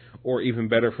drive, or even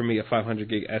better for me, a 500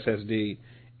 gig SSD,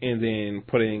 and then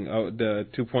putting the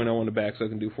 2.0 on the back so it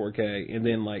can do 4K. And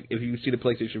then like if you see the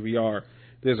PlayStation VR.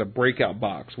 There's a breakout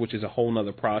box, which is a whole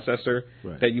nother processor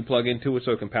that you plug into it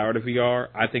so it can power the VR.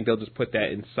 I think they'll just put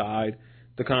that inside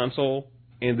the console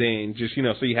and then just,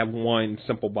 so you have one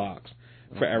simple box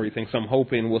for everything. So I'm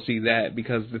hoping we'll see that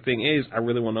because the thing is, I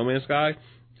really want No Man's Sky.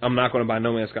 I'm not going to buy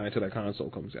No Man's Sky until that console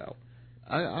comes out.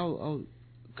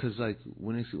 Because like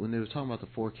when they were talking about the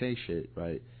 4K shit,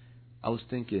 right, I was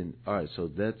thinking, all right, so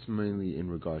that's mainly in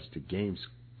regards to games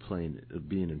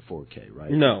being in 4K,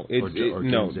 right? No, you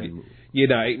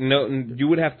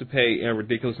would have to pay a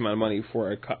ridiculous amount of money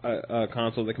for a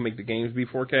console that can make the games be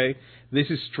 4K. This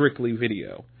is strictly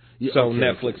video,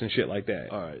 Netflix and shit like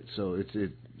that. All right, so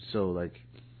so like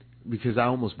because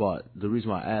the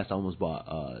reason why I asked, I almost bought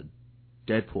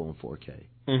Deadpool in 4K,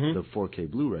 the 4K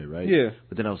Blu-ray, right? Yeah.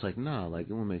 But then I was like, nah, like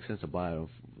it wouldn't make sense to buy the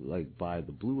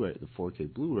Blu-ray, the 4K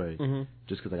Blu-ray,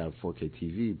 just because I got a 4K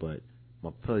TV, but my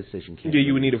PlayStation can't. Yeah,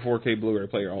 you would need a 4K Blu-ray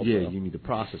player also. Yeah, you need the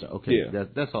processor. Okay, yeah.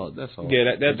 That's all.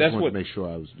 Yeah, that's what. To make sure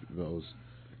I was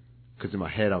because in my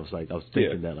head I was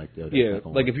thinking that like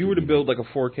like if you were to build like a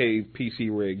 4K PC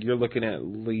rig, you're looking at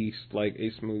least like a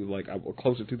smooth like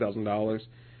close to $2,000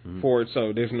 for it.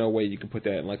 So there's no way you can put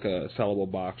that in like a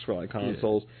sellable box for like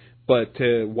consoles. Yeah. But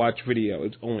to watch video,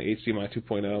 it's only HDMI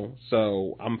 2.0.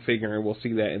 So I'm figuring we'll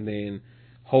see that, and then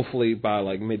hopefully by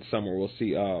like midsummer we'll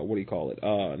see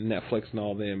Netflix and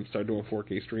all them start doing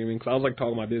 4K streaming. Because I was like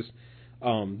talking about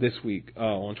this week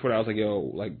on Twitter. I was like,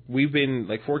 yo, like we've been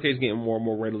like 4K is getting more and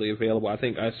more readily available. I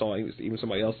think I saw even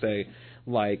somebody else say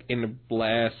like in the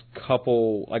last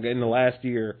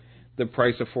year the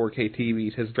price of 4K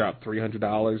TVs has dropped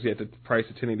 $300, yet the price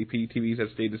of 1080p TVs has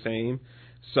stayed the same.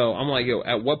 So I'm like, yo,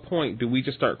 at what point do we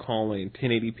just start calling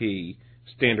 1080p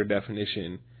standard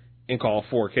definition and call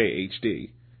 4K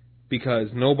HD? Because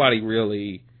nobody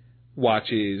really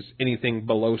watches anything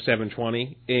below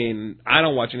 720, and I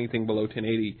don't watch anything below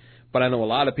 1080, but I know a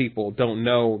lot of people don't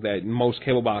know that most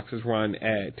cable boxes run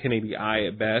at 1080i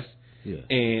at best. Yeah.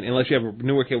 And unless you have a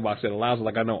newer cable box that allows it,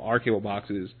 like I know our cable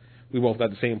boxes we both got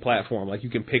the same platform. Like, you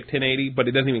can pick 1080, but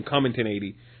it doesn't even come in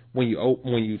 1080 when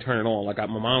you turn it on. Like, my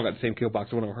mom got the same cable box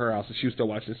that went on her house, and she was still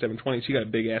watching 720. She got a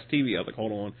big-ass TV. I was like,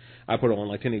 hold on. I put it on,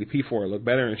 like, 1080p for it. Look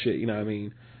better and shit, you know what I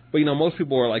mean? But, you know, most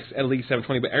people are, like, at least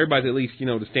 720, but everybody's at least, you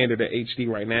know, the standard at HD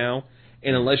right now.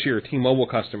 And unless you're a T-Mobile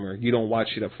customer, you don't watch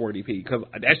shit at 480p. Because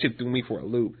that shit threw me for a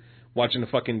loop. Watching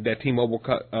that T-Mobile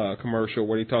commercial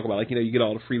where they talk about, like, you know, you get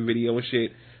all the free video and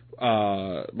shit,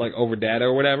 like, over data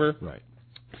or whatever. Right.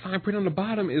 Fine print on the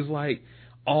bottom is, like,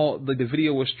 all the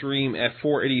video will stream at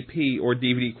 480p or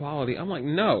DVD quality. I'm like,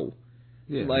 no.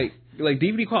 Yeah. Like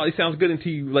DVD quality sounds good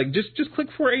until you, like, just click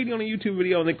 480 on a YouTube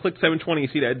video and then click 720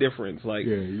 and see that difference. Like,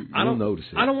 yeah, you I don't notice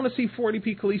it. I don't want to see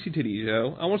 480p Khaleesi titties,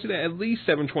 yo. I want to see that at least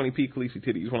 720p Khaleesi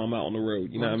titties when I'm out on the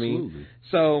road. You know what I mean?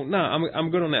 So,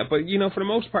 I'm good on that. But, you know, for the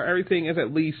most part, everything is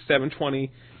at least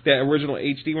 720, that original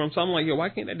HD ROM. So I'm like, yo, why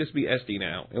can't that just be SD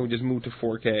now? And we just move to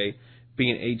 4K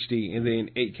being HD and then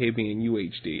 8K being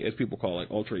UHD, as people call,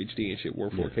 like, Ultra HD and shit, where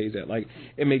 4K is at. Like,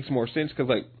 it makes more sense because,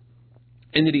 like,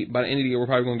 by the end of the year, we're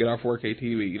probably going to get our 4K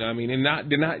TV, you know what I mean? And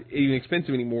they're not even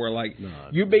expensive anymore. Like,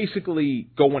 you're basically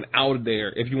going out of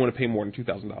there if you want to pay more than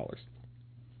 $2,000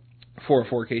 for a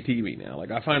 4K TV now.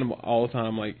 Like, I find them all the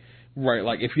time, like, right,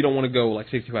 like, if you don't want to go, like,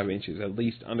 65 inches, at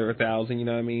least under 1,000, you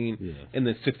know what I mean? Yeah. And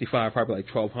then 65, probably,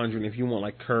 like, 1,200. And if you want,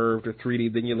 like, curved or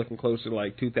 3D, then you're looking closer to,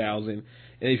 like, 2,000.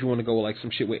 And if you want to go, like, some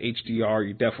shit with HDR,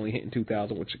 you're definitely hitting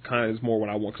 2,000, which kind of is more what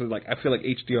I want. Because, like, I feel like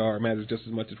HDR matters just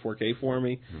as much as 4K for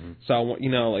me. Mm-hmm. So, I want,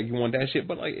 you know, like, you want that shit.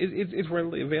 But, like, it's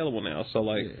readily available now. So,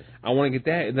 like, I want to get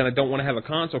that. And then I don't want to have a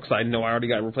console because I know I already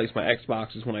got to replace my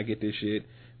Xboxes when I get this shit.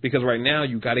 Because right now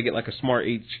you got to get like a smart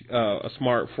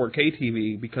 4K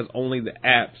TV because only the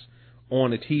apps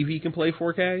on the TV can play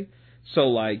 4K. So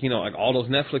like, you know, like all those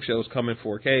Netflix shows come in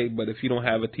 4K, but if you don't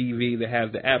have a TV that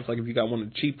has the apps, like if you got one of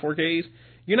the cheap 4Ks,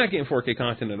 you're not getting 4K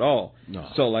content at all. No.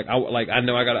 So like I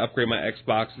know I got to upgrade my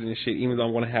Xboxes and shit, even though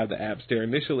I'm going to have the apps there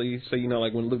initially. So you know,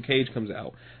 like when Luke Cage comes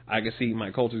out, I can see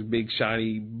Mike Coulter's big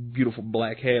shiny beautiful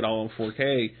black head all in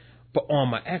 4K. But on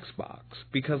my Xbox,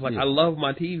 because, like, I love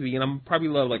my TV, and I'm probably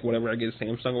love, like, whatever I get, a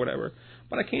Samsung or whatever,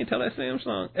 but I can't tell that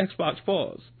Samsung Xbox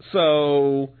pause.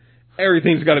 So,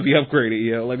 everything's got to be upgraded,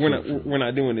 yo. Like, we're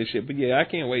not doing this shit. But, yeah, I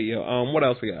can't wait, yo. What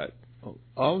else we got? Oh,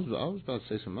 I was about to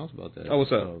say something else about that. Oh,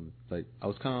 what's up? Like, I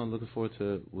was kind of looking forward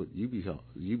to what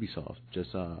Ubisoft.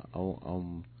 Just, I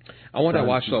want that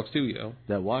Watch Dogs, too, yo.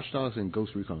 That Watch Dogs and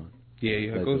Ghost Recon.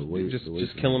 Yeah, like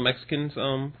just killing Mexicans,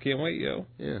 can't wait, yo.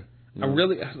 Yeah. I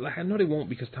know they won't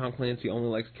because Tom Clancy only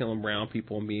likes killing brown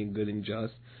people and being good and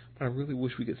just. But I really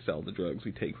wish we could sell the drugs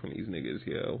we take from these niggas,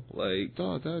 yo. Like,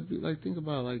 dog, that'd be like, think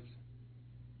about like,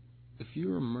 if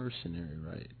you're a mercenary,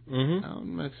 right, out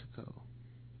in Mexico.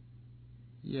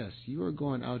 Yes, you are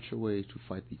going out your way to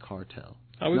fight the cartel.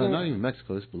 Not even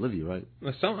Mexico. It's Bolivia, right?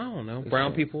 I don't know.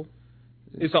 Brown people.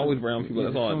 It's always brown people.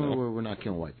 That's all I know. We're not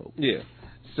killing white folks. Yeah.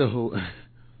 So,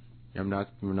 we're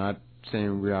not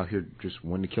saying we're out here just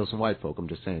wanting to kill some white folk. I'm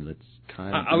just saying let's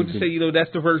kind of. I would just say, you know,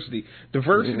 that's diversity.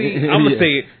 Diversity. I'm gonna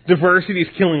say it. Diversity is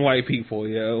killing white people,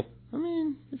 yo. I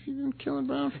mean, if you've been killing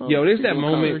brown folks. Yo, there's that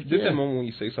moment. There's that moment when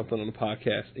you say something on the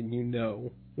podcast and you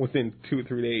know within 2 or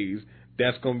 3 days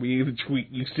that's gonna be the tweet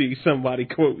you see somebody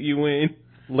quote you in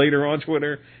later on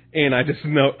Twitter, and I just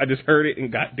know I just heard it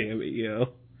and goddamn it,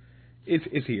 yo,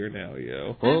 it's here now,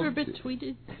 yo. Have you ever been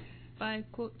tweeted by a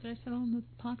quote that I said on the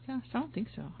podcast? I don't think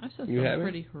so. I said some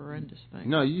pretty horrendous things.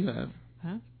 No, you have.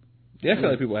 Huh? Yeah, I feel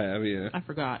like people have, yeah. I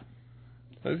forgot.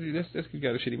 That's you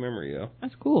got a shitty memory, yo.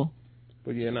 That's cool.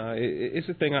 But yeah, it's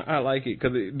a thing. I like it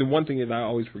because the one thing is I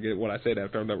always forget what I said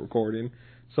after I'm done recording.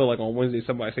 So like on Wednesday,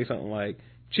 somebody say something like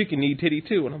 "chicken need titty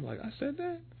too," and I'm like, I said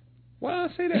that. Why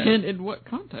did I say that? And in what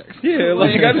context? Yeah,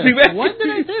 like you got to see that. When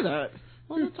did I say that?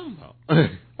 What are you talking about?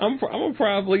 I'm gonna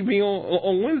probably be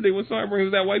on Wednesday when somebody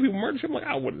brings that white people murder shit. I'm like,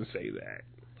 I wouldn't say that.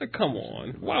 Like, come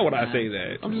on, why would I say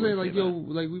that? I'm just saying, like, yo,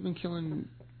 like we've been killing.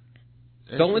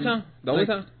 The only time.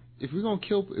 If we're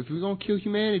gonna kill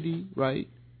humanity, right?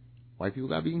 White people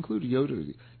gotta be included, yo.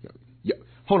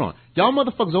 Hold on, y'all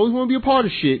motherfuckers always want to be a part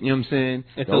of shit. You know what I'm saying?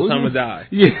 Until someone die.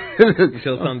 Yeah.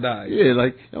 Until someone dies. Yeah,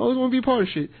 like y'all always want to be a part of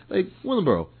shit. Like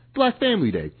Willenboro, Black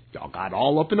Family Day. Y'all got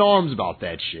all up in arms about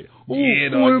that shit. Oh, yeah,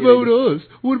 what about us?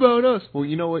 What about us? Well,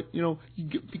 you know what? You know,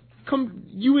 you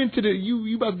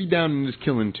about to be down in this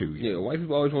killing too. Yeah, white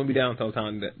people always want to be down until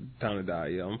time to die.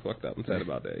 Yeah, I'm fucked up. I'm sad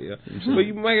about that. Yeah, but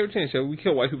you might have a chance. Yeah, we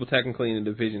kill white people technically in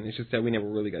the division. It's just that we never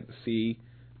really got to see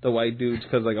the white dudes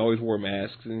because like always wore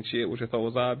masks and shit, which I thought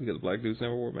was odd because black dudes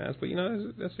never wore masks. But you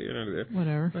know, that's here and there.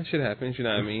 Whatever. That shit happens. You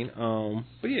know what I mean?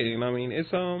 But yeah, you know what I mean?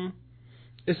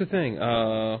 It's a thing.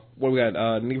 What we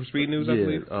got? Need for Speed News, I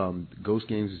believe. Ghost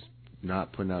Games is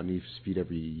not putting out Need for Speed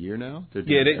every year now? They're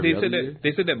Yeah, doing they every said other that. year?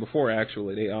 They said that before.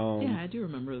 Actually, they Yeah, I do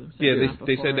remember them Yeah, saying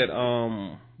they before. said that.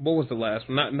 What was the last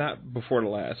one? Not before the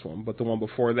last one, but the one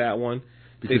before that one.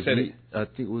 Because they said I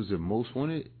think it was the Most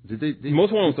Wanted. Did they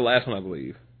Most Wanted was the last one, I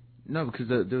believe. No, because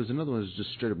there was another one that was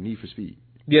just straight up Need for Speed.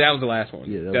 Yeah, that was the last one.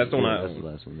 Yeah, that's the one. That's the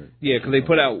last one. Yeah, because they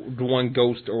put out the one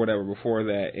Ghost or whatever before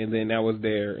that, and then that was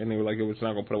there, and they were like, it was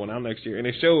not gonna put one out next year, and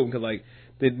they showed because like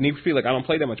the Need for Speed, like I don't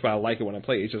play that much, but I like it when I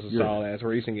play. It's just a solid ass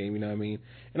racing game, you know what I mean?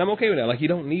 And I'm okay with that. Like you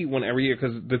don't need one every year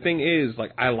because the thing is,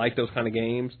 like I like those kind of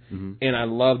games, and I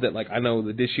love that. Like I know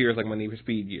that this year is like my Need for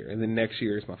Speed year, and then next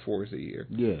year is my Forza year.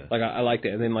 Yeah, like I like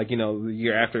that. And then like the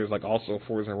year after is like also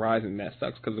Forza Horizon. And that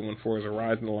sucks because when Forza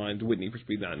Horizon aligns with Need for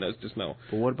Speed, I know it's just no.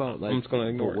 But what about like? I'm just gonna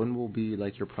ignore when will be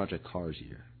like your Project Cars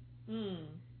year?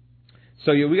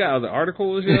 So yeah, we got other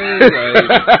articles, like,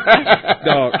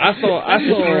 dog.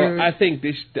 I think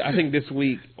this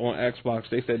week on Xbox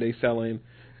they said they selling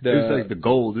it's like the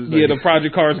gold. It's the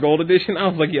Project Cars Gold Edition. I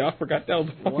was like, I forgot that was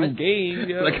a fucking game.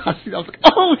 Yo. Like I was like,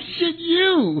 oh shit,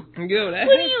 you. Yo, what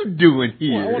are you doing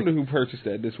here? Well, I wonder who purchased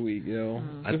that this week.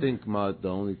 I think the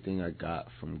only thing I got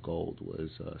from Gold was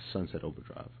Sunset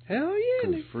Overdrive. Hell yeah,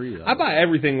 it's free. I buy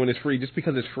everything when it's free, just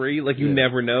because it's free. Like you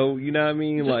never know, you know what I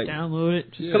mean? Just like download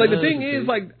it. Because like the thing is,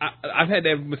 like I've had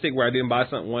that mistake where I didn't buy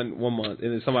something one month,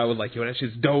 and then somebody was like, "Yo, that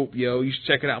shit's dope, yo, you should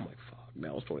check it out." I'm like, "Fuck,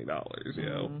 now it's $20,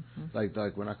 yo."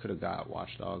 Like when I could have got Watch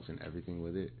Dogs and everything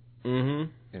with it, and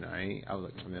I was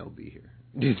like, "Man, it'll be here."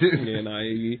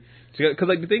 Because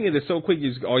like the thing is, it's so quick.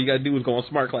 All you gotta do is go on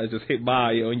Smart Class, just hit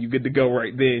buy, yo, and you good to go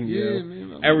right then, yo.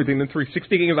 Man, everything, the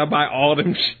 360 games, I buy all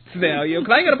them shits now, yo.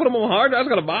 Because I ain't gotta put them on hard. I just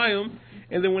gotta buy them,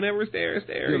 and then whenever it's there, it's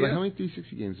there. Yeah, like how many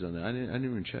 360 games is on there? I didn't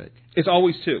even check. It's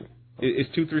always 2. It's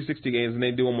 2 360 games, and they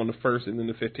do them on the 1st and then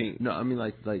the 15th. No, I mean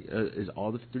is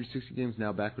all the 360 games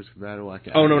now backwards compatible?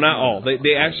 Oh no, not all.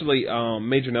 They actually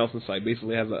Major Nelson's site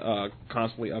basically has a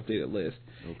constantly updated list,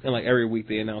 and like every week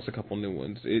they announce a couple new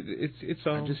ones. It's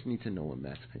I just need to know what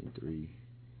Max Payne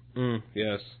 3.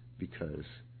 Yes, because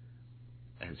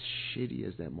as shitty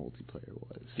as that multiplayer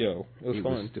was, it was fun.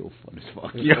 Was still fun as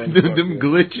fuck. Them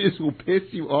glitches will piss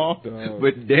you off,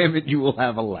 but damn it, you will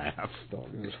have a laugh. Dog,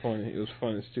 it was fun. It was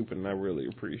fun and stupid, and I really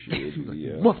appreciate it.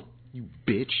 You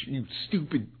bitch, you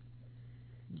stupid.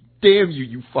 Damn you,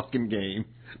 you fucking game.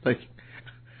 Like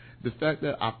the fact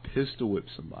that I pistol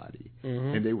whipped somebody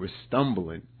and they were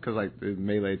stumbling because like the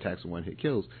melee attacks and one hit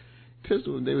kills.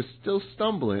 Pistol, and they were still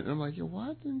stumbling. And I'm like, yo,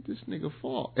 why didn't this nigga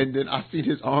fall? And then I seen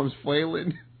his arms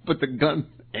flailing, but the gun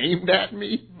aimed at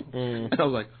me. And I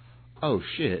was like, oh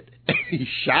shit. He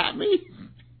shot me?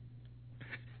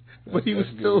 But he was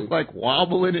still like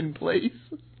wobbling in place.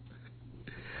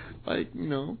 Like,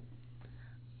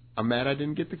 I'm mad I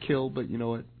didn't get the kill, but you know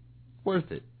what?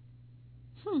 Worth it.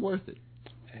 Worth it.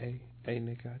 Hey,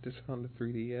 nigga, I just found the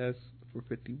 3DS for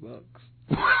 $50.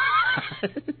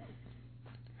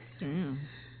 Damn.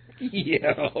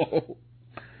 Yo.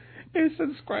 It says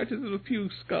scratches and a few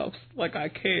scuffs. Like I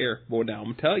care. Well, now I'm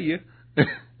going to tell you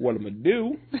what I'm going to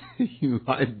do.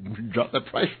 I drop the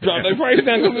price down. Drop the price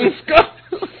down because of the scuffs.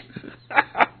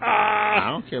 I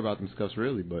don't care about them scuffs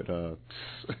really, but you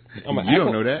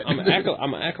don't know that. I'm going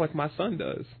to act like my son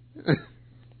does.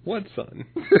 What son?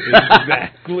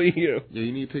 Exactly you. Yeah,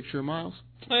 you need a picture of Miles?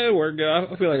 It worked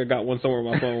out. I feel like I got one somewhere on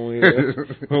my phone.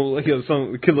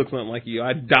 The kid looks nothing like you.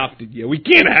 I adopted you. We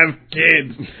can't have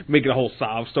kids. Make it a whole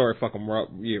sob story. Fuck him up.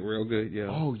 Yeah, real good. Yeah.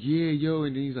 Oh yeah, yo.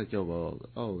 And then he's like, yo,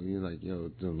 he's like,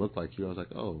 it doesn't look like you. I was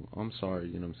like, oh, I'm sorry.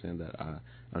 You know what I'm saying? That I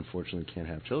unfortunately can't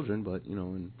have children, but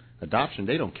in adoption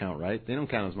they don't count, right? They don't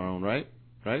count as my own, right?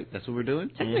 Right? That's what we're doing.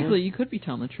 Technically, you could be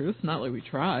telling the truth. Not like we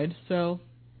tried. So.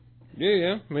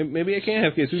 Yeah. Maybe I can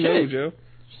have kids. Who knows, Joe?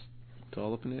 It's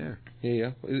all up in the air.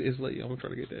 Yeah. It's late. I'm gonna try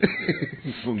to get that.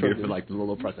 We'll get it for like the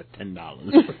little price of $10.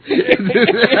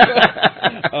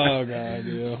 Oh god,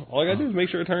 yeah. All I gotta do is make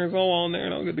sure it turns on there,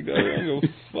 and I'm good to go. I don't give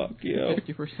a fuck, yo.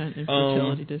 50%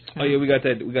 infertility discount. Oh yeah, we got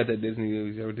that Disney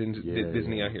news.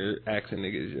 Disney out here axing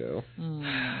niggas, yo.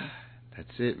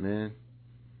 That's it, man.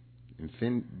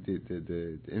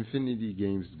 The Infinity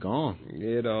game's gone.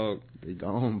 Yeah, dog. They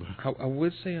gone, bro. I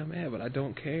would say I'm mad, but I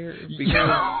don't care because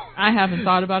I haven't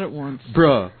thought about it once.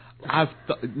 Bruh,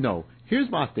 no. Here's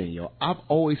my thing, yo. I've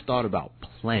always thought about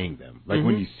playing them. Like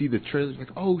when you see the trailers,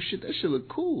 like, oh shit, that shit look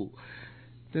cool.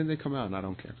 Then they come out and I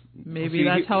don't care. Maybe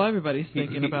that's how everybody's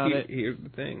thinking about it. Here's the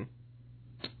thing.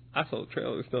 I saw the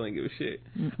trailer, still ain't give a shit.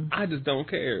 I just don't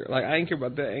care. Like I ain't care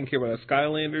about that. I ain't care about that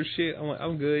Skylander shit. I'm like,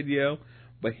 I'm good, yo.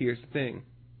 But here's the thing.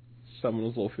 Some of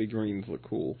those little figurines look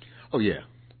cool. Oh, yeah.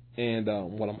 And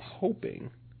what I'm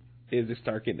hoping is to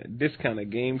start getting a discount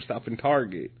at GameStop and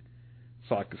Target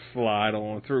so I could slide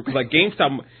on through. Because like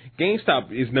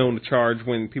GameStop is known to charge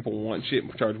when people want shit,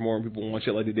 charge more when people want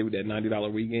shit, like they did with that $90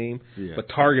 Wii game. Yeah. But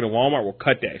Target and Walmart will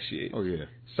cut that shit. Oh yeah.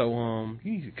 So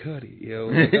you need to cut it, yo.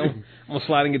 Like, I'm gonna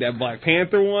slide and get that Black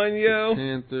Panther one, yo.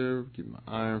 Panther, get my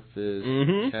Iron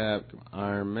Fist, Cap, get my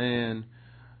Iron Man.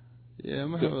 Yeah,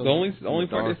 I'm gonna have the only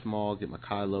part Darth Maul, get my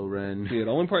Kylo Ren. Yeah,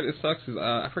 the only part that sucks is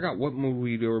I forgot what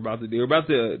movie they were about to do. We're about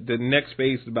the next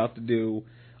phase is about to do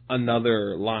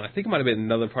another line. I think it might have been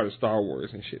another part of Star Wars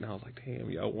and shit. And I was like,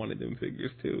 damn, y'all wanted them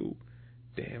figures too.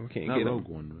 Damn, we can't Not get Rogue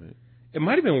them. One, right? It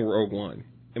might have been Rogue One.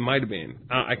 It might have been.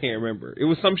 I can't remember. It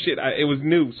was some shit. It was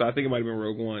new, so I think it might have been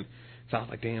Rogue One. So I was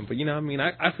like, damn. But you know what I mean?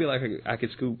 I feel like I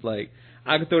could scoop, like,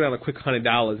 I could throw down a quick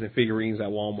 $100 in figurines at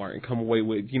Walmart and come away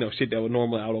with, you know, shit that would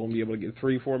normally I would only be able to get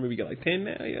 3, 4, maybe get like 10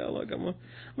 now. Yeah, like I'm gonna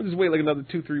just wait like another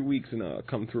 2-3 weeks and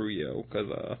come through, yo, because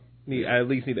I at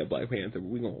least need that Black Panther. But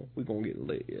we gonna get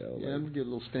lit, yo. Yeah, like, I'm gonna get a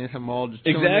little stand, have them all just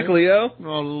chilling exactly, there. yo.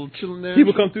 All a little chilling there.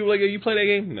 People come through like, yo, you play that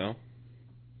game? No.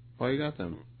 Why you got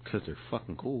them? Because they're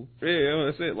fucking cool. Yeah,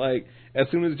 that's it. Like, as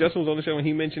soon as Justin was on the show and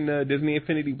he mentioned Disney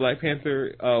Infinity Black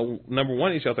Panther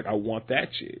 #1 issue, I was like, I want that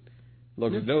shit.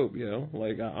 Looks dope, you know.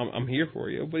 Like, I'm here for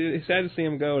you. But it's sad to see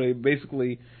him go. They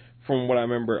basically, from what I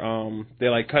remember, they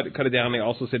like cut it down. They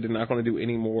also said they're not going to do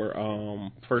any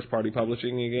more first party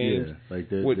publishing in games. Yeah, like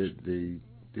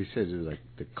they said it was like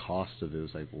the cost of it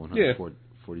was like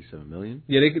 $147 million.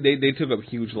 Yeah, they took up a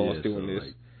huge loss doing this.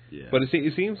 Like, yeah. But it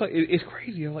seems like it's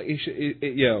crazy. Yo. Like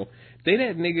yo, they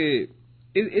that nigga.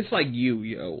 It's like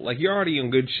yo. Like you're already in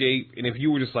good shape, and if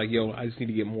you were just like, yo, I just need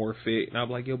to get more fit, and I'm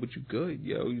like, yo, but you good,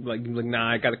 yo. You're like,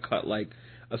 nah, I gotta cut like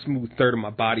a smooth third of my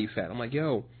body fat. I'm like,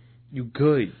 yo, you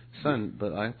good, son.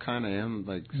 But I kind of am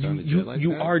like starting to get like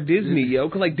you that. are Disney, yo,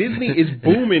 because like Disney is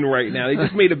booming right now. They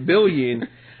just made $1 billion,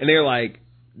 and they're like,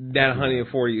 that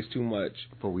 140 is too much.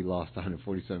 But we lost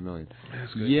 147 million.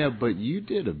 That's good. Yeah, but you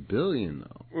did $1 billion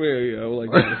though. Yeah, yo,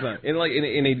 like that's not, and like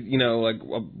and they, you know, like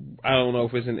I don't know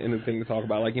if it's anything to talk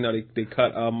about. Like, you know, they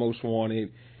cut Most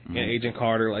Wanted and Agent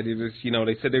Carter. Like they just, you know,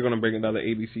 they said they're gonna bring another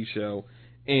ABC show,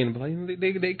 and but like,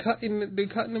 they cutting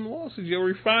them losses, yo,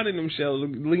 refining them shows,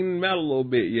 leaning them out a little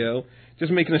bit, yo,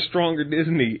 just making a stronger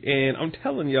Disney. And I'm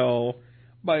telling y'all,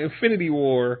 by Infinity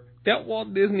War, that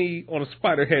Walt Disney on a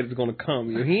spider head is gonna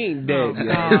come, yo. He ain't dead,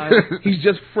 yo. He's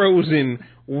just frozen,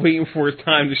 waiting for his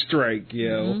time to strike,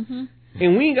 yo. Mm-hmm.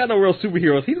 And we ain't got no real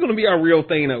superheroes. He's gonna be our real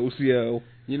Thanos, yo.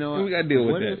 You know, and we gotta deal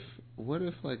with that. What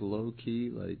if like low key,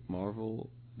 like Marvel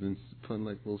been putting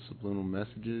like little subliminal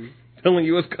messages telling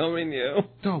you what's coming, yo?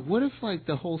 Dog, what if like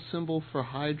the whole symbol for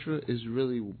Hydra is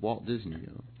really Walt Disney,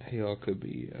 yo? Hell, could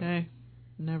be, yo. Hey,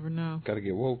 never know. Gotta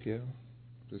get woke, yo.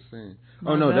 Just saying.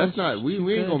 Well, oh no, that's not. We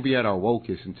ain't gonna be at our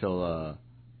wokest until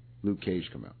Luke Cage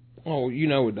come out. Oh, you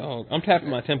know it, dog. I'm tapping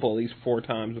my temple at least 4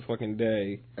 times a fucking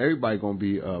day. Everybody gonna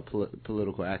be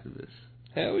political activists.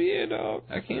 Hell yeah, dog.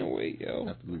 I can't wait, yo.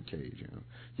 After Luke Cage, you know.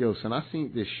 Yo, son, I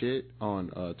seen this shit on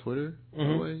Twitter, by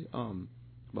the way,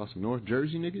 about some North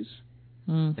Jersey niggas,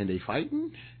 and they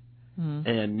fighting,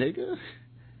 and nigga.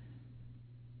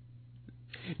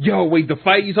 Yo, wait, the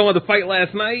fight? You talking about the fight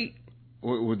last night?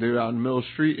 Were they out in the middle of the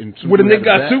street and where the nigga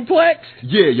got suplexed?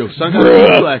 Yeah, yo, son got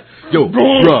suplexed. Yo,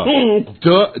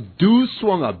 bruh, dude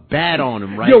swung a bat on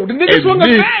him, right? Yo, the nigga swung a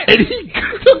bat, and he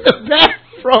took the bat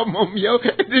from him, yo.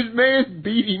 And this man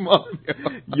beat him up,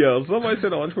 yo. Somebody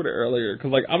said on Twitter earlier,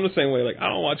 because like I'm the same way. Like I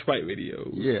don't watch fight videos.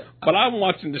 Yeah, but I'm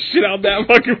watching the shit out of that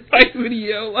fucking fight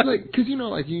video. Like, cause you know,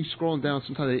 like you scrolling down,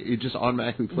 sometimes it just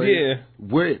automatically plays. Yeah.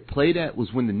 Where it played at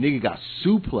was when the nigga got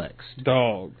suplexed,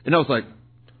 dog. And I was like,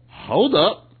 hold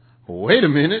up, wait a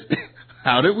minute,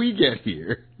 how did we get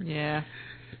here? Yeah.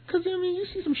 Because, I mean, you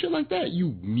see some shit like that,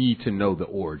 you need to know the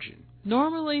origin.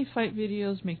 Normally, fight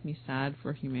videos make me sad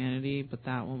for humanity, but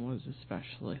that one was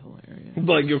especially hilarious.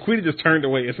 Like, your Queen just turned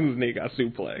away as soon as Nate got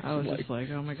suplexed. I was just like,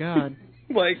 oh my god.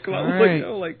 Like, I was like,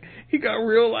 yo, like, he got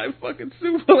real life fucking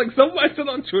super. Like, somebody said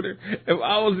on Twitter, if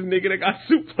I was a nigga that got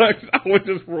suplexed, I would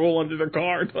just roll under the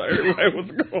car until everybody was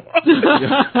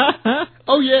going.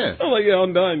 Oh, yeah. I'm like, yo,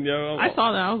 I'm done, yo. I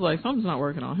saw that. I was like, something's not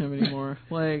working on him anymore.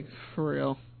 Like, for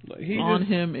real. Like,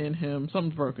 him, in him.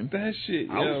 Something's broken. That shit,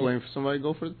 yo. I was waiting for somebody to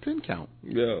go for the pin count.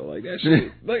 Yo, like, that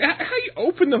shit. Like, how you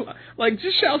open the... Like,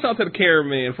 just shouts out to the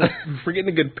cameraman for getting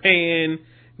a good pan,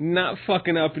 not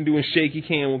fucking up and doing shaky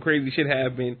cam when crazy shit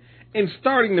happened, and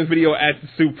starting the video at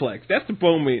the suplex. That's the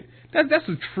moment. That's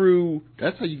a true...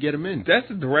 That's how you get him in. That's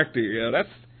the director, yo.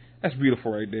 That's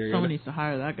beautiful right there. Someone needs to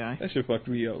hire that guy. That shit fucked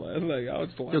me up. I was like, I was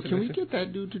just watching. Yo, can we get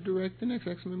that dude to direct the next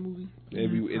X-Men movie?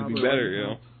 It'd be better,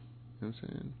 yo. You know what I'm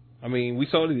saying? I mean, we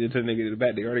saw it to the nigga to the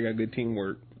back. They already got good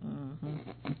teamwork.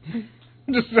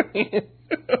 Just saying.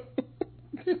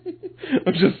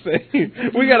 I'm just saying.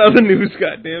 We got other news,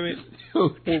 goddammit. Yo,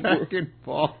 Dragon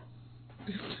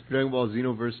Ball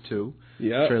Xenoverse 2.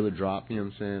 Yeah. Trailer drop, you know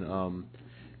what I'm saying?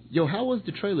 Yo, how was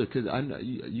the trailer? Because I know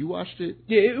you watched it.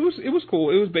 Yeah, it was cool.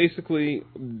 It was basically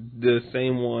the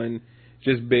same one,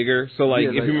 just bigger. So like,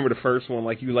 if you remember the first one,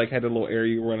 like you like had the little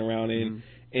area you run around in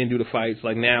and do the fights.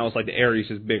 Like now, it's like the area's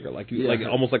just bigger. Like you like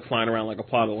almost like flying around like a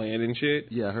plot of land and shit.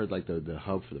 Yeah, I heard like the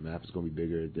hub for the map is gonna be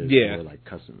bigger. There's more like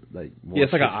custom, like more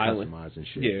it's like an island and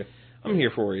shit. Yeah. I'm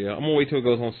here for it, yeah. I'm going to wait till it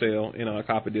goes on sale and I'll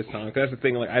cop it this time. Because that's the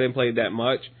thing, like, I didn't play it that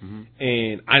much,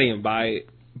 and I didn't buy it,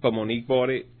 but Monique bought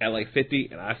it at, like,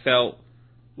 $50, and I felt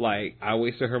like I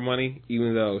wasted her money,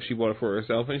 even though she bought it for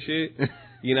herself and shit.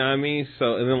 You know what I mean?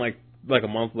 So, and then, like a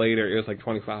month later, it was, like,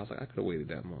 $25. I was like, I could have waited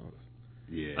that month.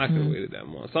 Yeah. I could have waited that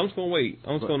month. So I'm just going to wait.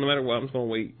 No matter what, I'm just going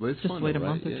to wait. But it's just fun wait though, a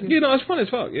month right? or two? You know, it's fun as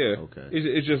fuck, yeah. Okay.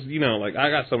 It's just, you know, like, I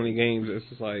got so many games, it's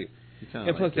just like,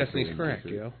 and plus Destiny's crack,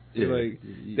 yo. Yeah. Like,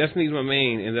 Destiny's my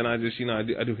main, and then I just, you know,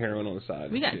 I do heroin on the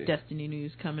side. We got Destiny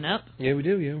news coming up. Yeah, we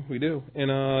do, we do.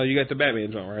 And you got the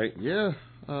Batman joint, right? Yeah.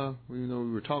 Even though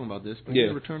we were talking about this, but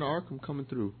Return to Arkham coming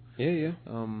through. Yeah.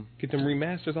 Get them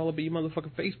remasters all up in your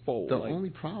motherfucking face bowl. The only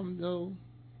problem, though,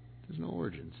 there's no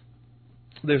Origins.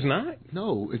 There's not?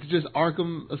 No, it's just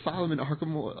Arkham Asylum and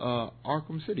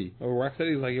Arkham City. Oh,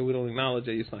 Rocksteady's like, yeah, we don't acknowledge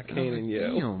that it's not canon yet.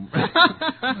 Damn.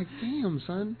 I'm like, damn,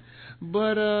 son.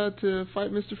 But to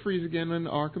fight Mr. Freeze again in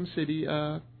Arkham City,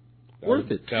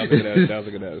 worth it. That was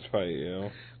a good ass fight, you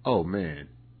know. Oh, man.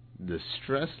 The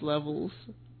stress levels,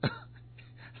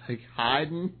 like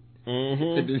hiding,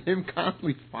 and then him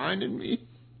constantly finding me.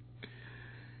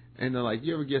 And then, like,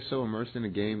 you ever get so immersed in a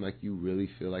game, like, you really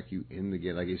feel like you in the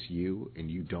game, like it's you, and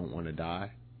you don't want to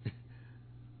die?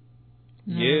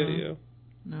 No. Yeah.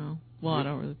 No. Well, I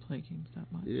don't really play games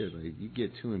that much. Yeah, like, you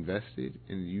get too invested,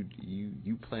 and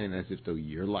you playing as if though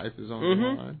your life is on the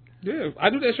line. Yeah, I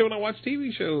do that shit when I watch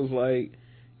TV shows. Like,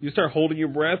 you start holding your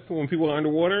breath when people are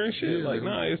underwater and shit. Yeah, like,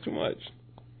 nah, it's too much.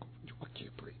 I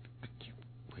can't breathe. I can't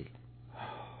wait.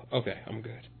 Okay, I'm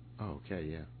good. Oh, okay,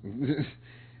 yeah.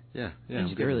 Yeah. I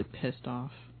just get really pissed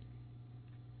off.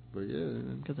 But yeah.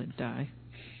 Because I die.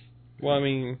 Well, I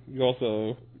mean, you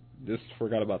also just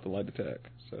forgot about the light attack,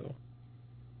 so.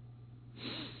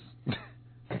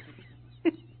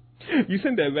 You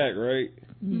sent that back, right?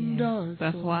 Yeah. No,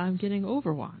 that's why I'm getting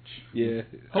Overwatch. Yeah.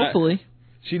 Hopefully.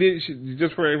 She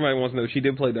just for everybody wants to know, she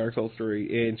did play Dark Souls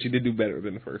 3, and she did do better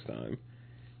than the first time.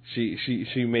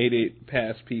 She made it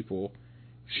past people.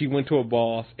 She went to a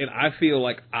boss, and I feel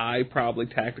like I probably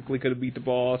tactically could have beat the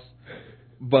boss.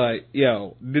 But,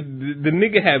 yo, the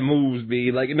nigga had moves,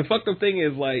 B. Like, and the fucked up thing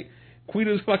is, like,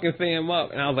 Quito's fucking fam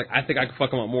up, and I was like, I think I can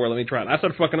fuck him up more. Let me try it. I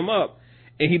started fucking him up,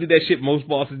 and he did that shit most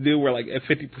bosses do, where, like, at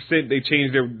 50%, they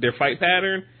change their fight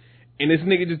pattern. And this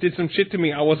nigga just did some shit to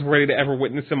me I wasn't ready to ever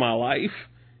witness in my life.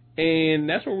 And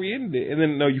that's where we ended it. And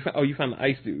then, you found the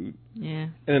ice dude. Yeah.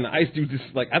 And then the ice dude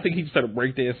just, like, I think he just started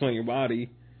breakdancing on your body.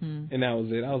 And that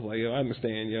was it. I was like, yo, I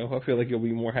understand, yo. I feel like you'll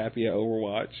be more happy at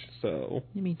Overwatch, so.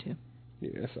 Yeah, me too.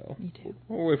 Yeah, so. Me too.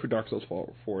 We'll wait for Dark Souls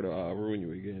 4 to ruin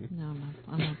you again. No,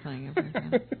 I'm not playing it right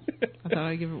now. I thought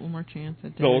I'd give it one more chance. I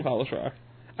did. So I'll try.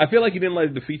 I feel like you didn't let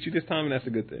it defeat you this time, and that's a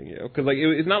good thing, yo. Because, like,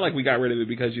 it's not like we got rid of it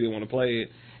because you didn't want to play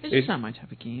it. It's just not my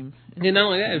type of game. And not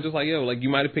only that, it's just like, yo, like, you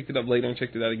might have picked it up later and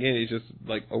checked it out again. It's just,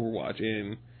 like, Overwatch,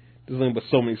 and there's only but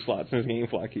so many slots in this game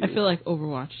for like you. I feel like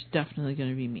Overwatch is definitely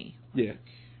going to be me. Yeah.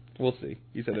 We'll see.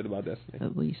 You said it about Destiny.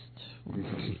 At least once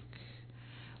a week.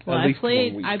 Well, I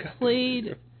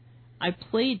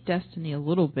played Destiny a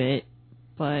little bit,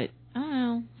 but I don't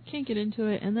know, can't get into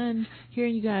it. And then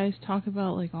hearing you guys talk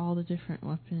about like all the different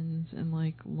weapons and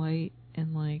like light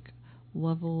and like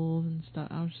levels and stuff,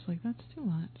 I was just like, that's too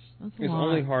much. That's a lot. It's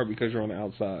only hard because you're on the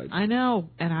outside. I know,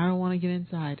 and I don't want to get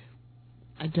inside.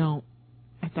 I don't.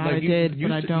 I thought like I did,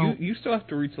 but I don't. You still have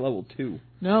to reach level 2.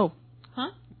 No.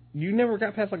 Huh? You never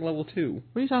got past like level 2.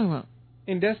 What are you talking about?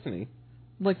 In Destiny.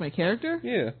 Like my character?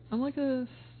 Yeah. I'm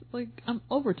I'm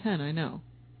over 10, I know.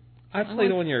 I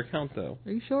played on your account though.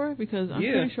 Are you sure? Because I'm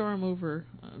pretty sure I'm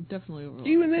definitely over.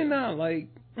 Even then not, like,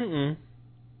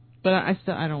 But I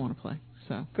don't want to play,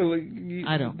 so. Cause like,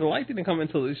 I don't. The light didn't come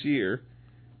until this year.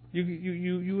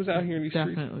 You was out here in these streets.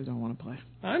 Definitely don't want to play.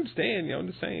 I understand, yo. I'm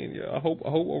just saying, yo. I hope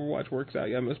Overwatch works out.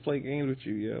 Yeah, I miss playing games with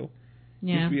you, yo.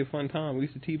 Yeah. It used to be a fun time. We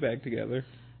used to teabag together.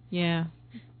 Yeah.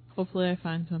 Hopefully I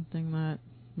find something that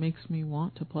makes me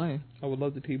want to play. I would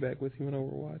love to teabag with you in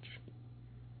Overwatch.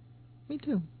 Me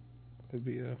too. It'd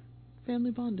be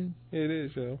family bonding. Yeah, it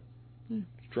is, yo. Yeah.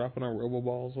 Just dropping our robo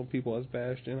balls on people as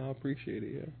Bastion. I appreciate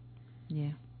it, yo.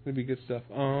 Yeah. It'd be good stuff.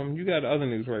 You got other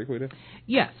news, right, Quita?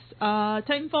 Yes.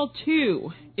 Titanfall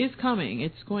 2 is coming.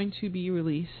 It's going to be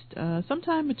released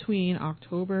sometime between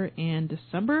October and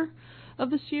December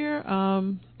of this year.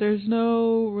 There's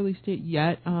no release date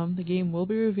yet. The game will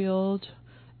be revealed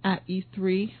at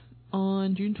E3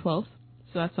 on June 12th.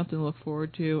 So that's something to look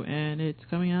forward to. And it's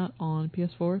coming out on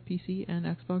PS4, PC, and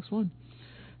Xbox One.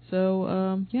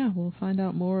 So, we'll find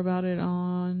out more about it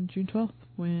on June 12th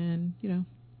when,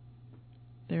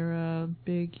 their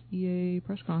big EA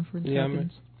press conference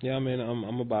happens. I'm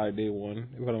gonna buy day one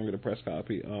if I don't get a press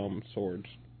copy. Swords.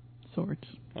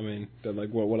 I mean, they're like,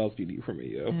 what else do you need from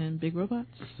me, yo? And big robots.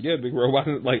 Yeah, big robots.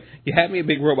 Like, you had me at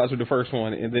big robots with the first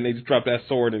one, and then they just dropped that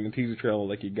sword in the teaser trailer.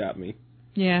 Like, you got me.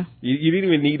 Yeah. You didn't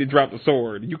even need to drop the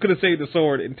sword. You could have saved the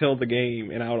sword until the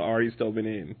game, and I would have already still been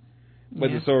in.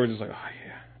 But the sword was just like, oh yeah.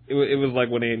 It was like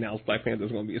when they announced Black Panther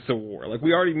was going to be a Civil War. Like,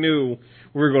 we already knew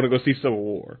we were going to go see Civil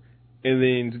War. And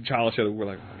then T'Challa showed up, we're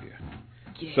like, oh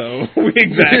yeah. So,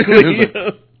 exactly.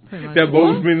 That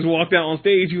Boseman's walked out on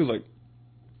stage, he was like,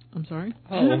 I'm sorry?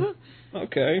 Oh,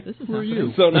 okay. This is Who are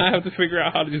you? So now I have to figure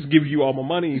out how to just give you all my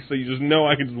money so you just know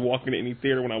I can just walk into any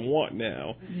theater when I want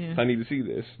now. Yeah. If I need to see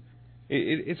this.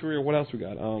 It's real. What else we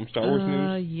got? Star Wars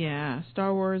news? Yeah,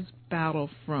 Star Wars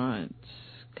Battlefront.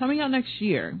 Coming out next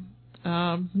year.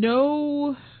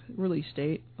 No release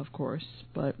date, of course,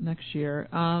 but next year.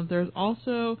 There's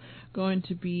also going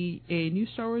to be a new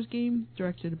Star Wars game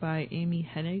directed by Amy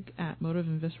Hennig at Motive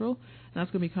and Visceral. And that's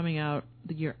going to be coming out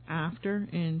the year after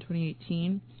in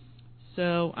 2018.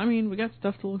 So, I mean, we got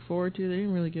stuff to look forward to. They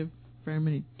didn't really give very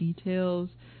many details.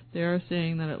 They are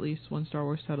saying that at least one Star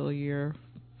Wars title a year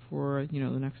for, the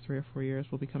next 3 or 4 years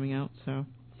will be coming out. So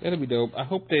that'll be dope. I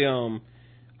hope they,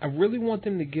 I really want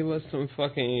them to give us some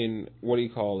fucking,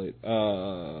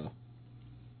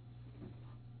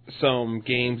 some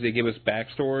games that give us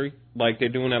backstory. Like, they're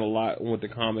doing that a lot with the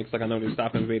comics. Like, I know they're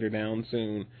stopping Vader down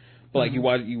soon. But, like,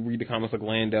 you read the comics like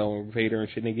Lando and Vader and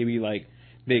shit, and they give you, like,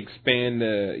 they expand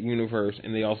the universe,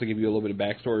 and they also give you a little bit of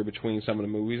backstory between some of the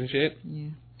movies and shit. Yeah.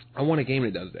 I want a game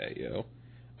that does that, yo.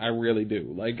 I really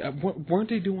do. Like, weren't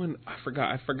they doing, I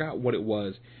forgot what it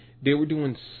was. They were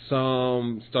doing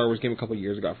some Star Wars game a couple of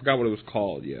years ago. I forgot what it was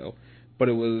called, yo. But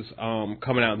it was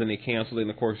coming out, and then they canceled it,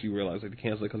 and of course you realize like they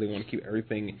canceled it because they want to keep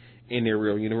everything in their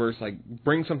real universe. Like,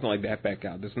 bring something like that back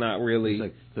out. That's not really... It was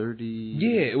like 30...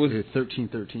 Yeah, it was...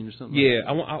 1313 or something. Yeah,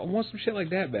 like I want some shit like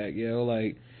that back, yo.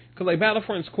 Like, because, like,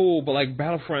 Battlefront's cool, but, like,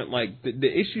 Battlefront, like, the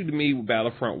issue to me with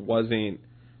Battlefront wasn't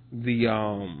the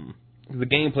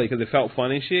gameplay, because it felt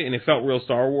fun and shit, and it felt real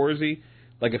Star Wars-y.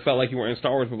 Like, it felt like you were in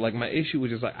Star Wars, but, like, my issue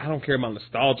was just, like, I don't care about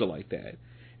nostalgia like that.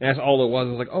 And that's all it was.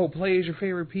 It was like, oh, play as your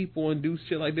favorite people and do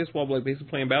shit like this while, like, basically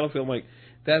playing Battlefield. I'm like,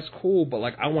 that's cool, but,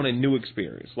 like, I want a new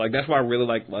experience. Like, that's why I really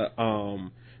like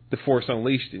The Force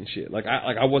Unleashed and shit. Like,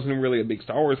 I wasn't really a big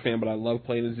Star Wars fan, but I love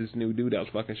playing as this new dude that was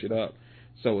fucking shit up.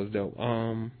 So it was dope.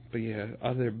 But, yeah,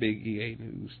 other big EA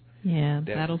news. Yeah,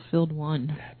 Battlefield 1.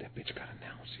 That bitch got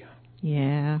announced, yo.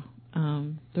 Yeah.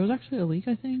 There was actually a leak,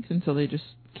 I think, until they just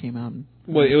came out.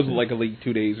 Well, it was like a leak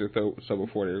 2 days or so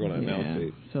before they were going to announce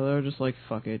it. So they were just like,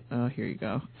 fuck it, here you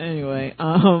go. Anyway,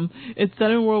 it's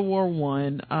set in World War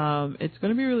One. It's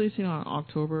going to be releasing on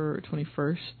October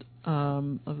 21st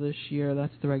of this year.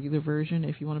 That's the regular version.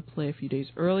 If you want to play a few days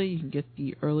early, you can get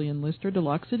the Early Enlister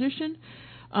Deluxe Edition,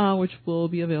 which will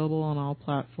be available on all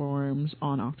platforms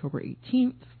on October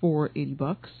 18th for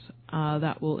 $80.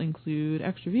 That will include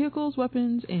extra vehicles,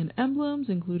 weapons, and emblems,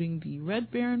 including the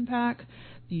Red Baron pack,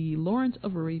 the Lawrence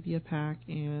of Arabia pack,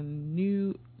 and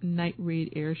new Night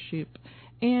Raid airship,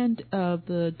 and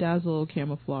the Dazzle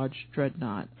Camouflage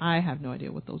Dreadnought. I have no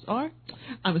idea what those are.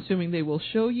 I'm assuming they will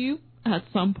show you at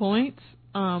some point,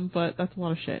 but that's a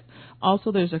lot of shit.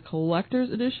 Also, there's a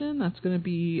collector's edition. That's going to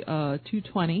be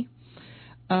 $220.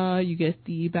 You get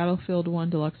the Battlefield 1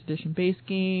 Deluxe Edition base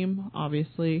game,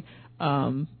 obviously,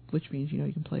 which means,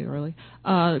 you can play early.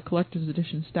 Collector's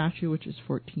Edition statue, which is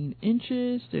 14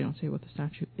 inches. They don't say what the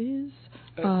statue is.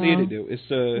 Yeah, they do. It's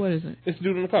what is it? It's the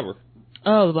dude on the cover.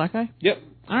 Oh, the black guy? Yep.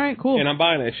 All right, cool. And I'm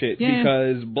buying that shit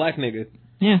because black nigga.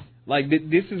 Yeah. Like,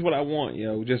 this is what I want,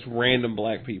 just random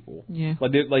black people. Yeah.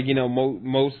 Like,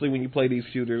 mostly when you play these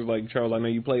shooters, like, Charles, I know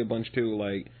you play a bunch too,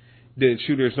 like, the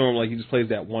shooter's normally, like, he just plays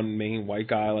that one main white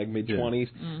guy, like, mid-20s.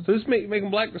 Yeah. So just make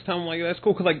him black this time. I'm like, that's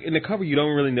cool, because, like, in the cover, you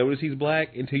don't really notice he's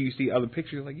black until you see other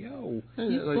pictures. Like, yo,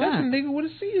 he's that's black. a nigga with a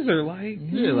Caesar, like.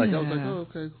 Yeah, like, I was like, oh,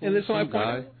 okay, cool. And then so I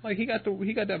pointed, like, he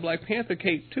got that Black Panther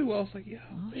cape, too. I was like, yo,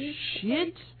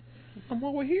 shit. I'm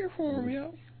over here for him,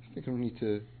 yo. I think I need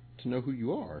to know who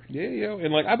you are. Yeah, yo.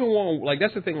 And, like, I've been wanting, like,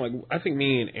 that's the thing, like, I think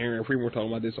me and Aaron Freeman were talking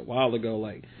about this a while ago,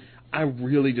 like, I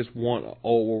really just want an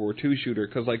old World War II shooter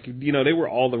because, like, you know, they were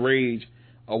all the rage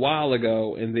a while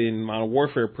ago, and then Modern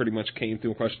Warfare pretty much came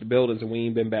through and crushed the buildings, and we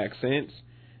ain't been back since.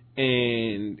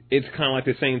 And it's kind of like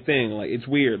the same thing. Like, it's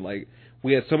weird. Like,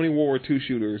 we had so many World War II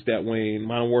shooters that when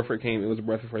Modern Warfare came, it was a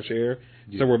breath of fresh air.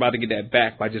 Yeah. So we're about to get that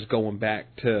back by just going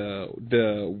back to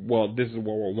this is World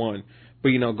War One, but,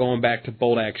 you know, going back to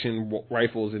bolt action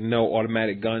rifles and no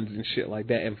automatic guns and shit like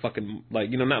that, and fucking,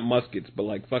 like, you know, not muskets, but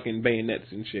like fucking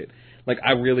bayonets and shit. Like,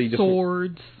 I really just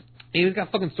swords. And he's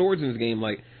got fucking swords in this game.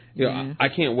 Like, you know, I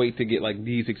can't wait to get like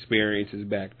these experiences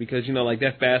back because, you know, like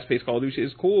that fast paced Call of Duty shit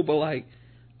is cool, but like,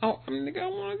 I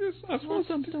want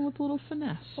something with a little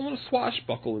finesse. I want to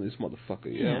swashbuckle in this motherfucker,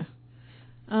 yo.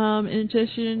 Yeah. In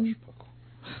addition,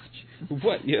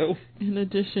 what, yo? In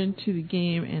addition to the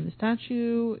game and the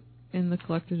statue, in the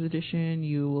collector's edition,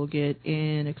 you will get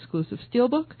an exclusive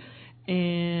steelbook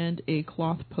and a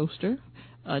cloth poster,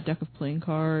 a deck of playing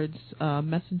cards, a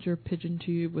messenger pigeon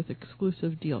tube with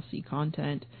exclusive DLC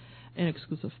content, an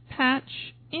exclusive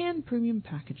patch, and premium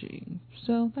packaging.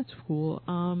 So that's cool.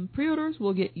 Pre-orders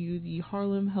will get you the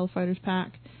Harlem Hellfighters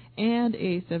pack and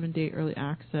a 7-day early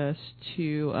access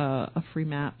to a free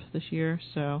map this year.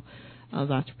 So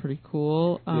that's pretty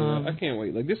cool. Yeah, I can't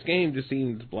wait. Like, this game just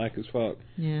seems black as fuck.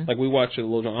 Yeah. Like, we watched it a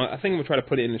little. I think I'm gonna try to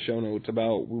put it in the show notes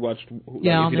about. We watched.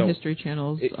 Yeah, on the History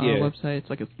Channel's website, it's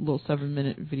like a little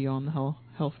 7-minute video on the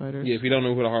Hellfighters. Yeah, if you don't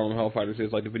know who the Harlem Hellfighters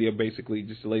is, like, the video basically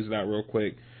just lays it out real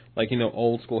quick. Like, you know,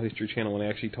 old school History Channel when they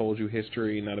actually told you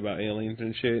history, not about aliens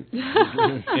and shit.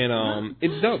 And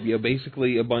it's dope. Yeah,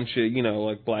 basically a bunch of, you know,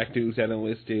 like, black dudes that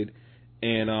enlisted.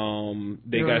 And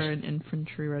they got an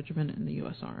infantry regiment in the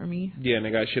U.S. Army. Yeah, and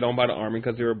they got shit on by the Army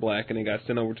because they were black, and they got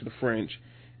sent over to the French,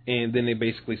 and then they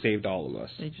basically saved all of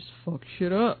us. They just fucked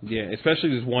shit up. Yeah,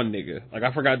 especially this one nigga. Like,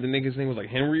 I forgot the nigga's name was like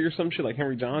Henry or some shit, like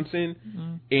Henry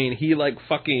Johnson, and he like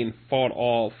fucking fought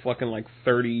off fucking like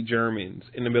 30 Germans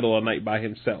in the middle of the night by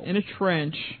himself in a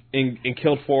trench, and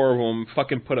killed 4 of them.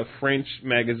 Fucking put a French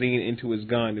magazine into his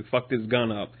gun and fucked his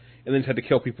gun up, and then had to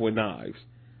kill people with knives.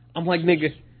 I'm like,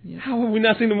 nigga. Yeah. How have we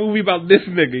not seen a movie about this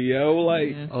nigga, yo? Like,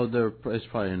 it's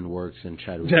probably in the works in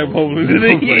Chadwick. Yo,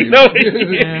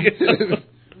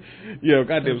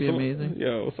 goddamn, that'd be amazing.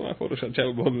 Yo, somebody Photoshop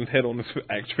Chadwick Boseman's head on this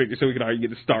action figure so we can already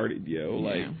get it started, yo.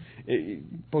 Like,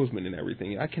 Boseman and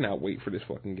everything. I cannot wait for this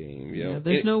fucking game, yo. Yeah,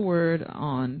 there's no word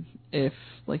on if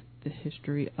like the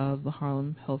history of the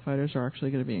Harlem Hellfighters are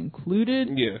actually going to be included.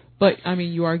 Yeah, but I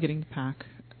mean, you are getting the pack,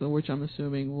 which I'm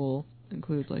assuming will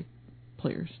include like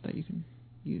players that you can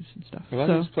use and stuff. If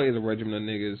I just play as a regiment of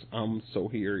niggas, I'm so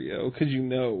here, yo, because you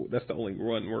know that's the only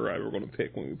run we're ever going to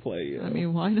pick when we play, yo. I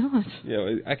mean, why not?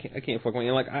 Yo, I can't fuck with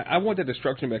it. Like, I want that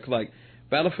destruction back, cause, like,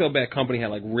 Battlefield Bad Company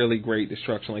had, like, really great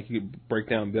destruction. Like, you could break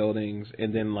down buildings,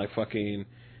 and then, like, fucking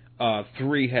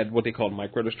 3 had what they called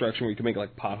micro-destruction, where you could make,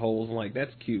 like, potholes, and, like,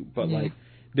 that's cute. But, like,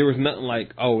 there was nothing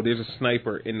like, oh, there's a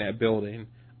sniper in that building.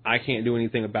 I can't do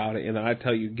anything about it, and then I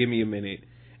tell you, give me a minute.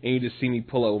 And you just see me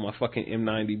pull up with my fucking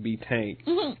M90B tank,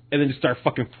 and then just start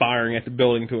fucking firing at the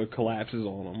building until it collapses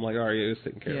on them. I'm like, all right, it's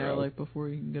taken care of. Yeah, like before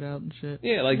you can get out and shit.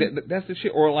 Yeah, like that's the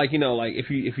shit. Or like, you know, like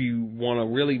if you want to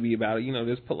really be about it, you know,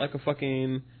 just put like a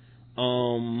fucking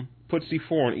put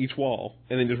C4 on each wall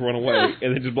and then just run away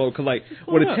and then just blow. Because like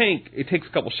with a tank, it takes a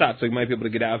couple shots, so he might be able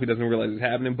to get out if he doesn't realize it's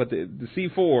happening. But the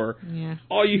C4,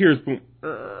 all you hear is boom,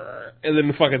 and then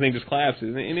the fucking thing just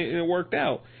collapses, and it worked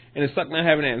out. And it sucked not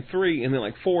having that in 3, and then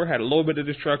like 4 had a little bit of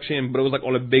destruction, but it was like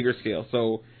on a bigger scale.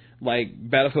 So like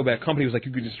Battlefield Bad Company was like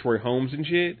you could destroy homes and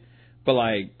shit, but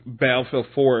like Battlefield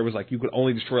 4 it was like you could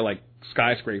only destroy like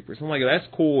skyscrapers. I'm like, that's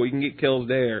cool, you can get kills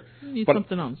there. You need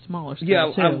something on a smaller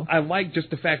scale too. I like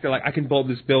just the fact that like I can blow up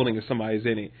this building if somebody's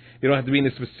in it. You don't have to be in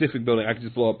a specific building. I can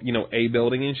just blow up, you know, a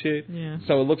building and shit. Yeah.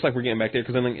 So it looks like we're getting back there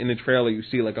because then like, in the trailer you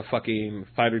see like a fucking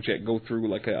fighter jet go through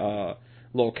like a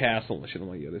little castle and shit. I'm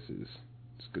like, yeah, this is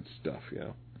good stuff,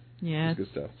 Yeah, good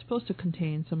stuff. It's supposed to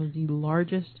contain some of the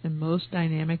largest and most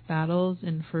dynamic battles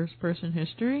in first-person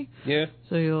history. Yeah.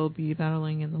 So you'll be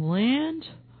battling in the land,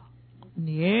 in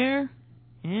the air,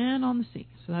 and on the sea.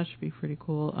 So that should be pretty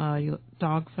cool.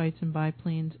 Dogfights in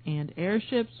biplanes and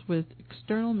airships with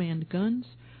external manned guns,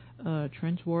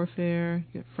 trench warfare,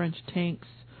 you get French tanks,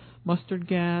 mustard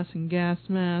gas and gas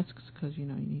masks, because, you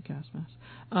know, you need gas masks.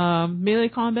 Melee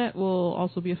combat will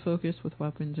also be a focus with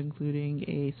weapons including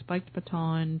a spiked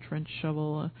baton, trench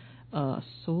shovel, a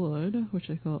sword, which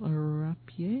they call a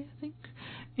rapier, I think,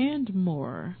 and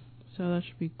more. So that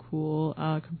should be cool.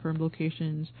 Confirmed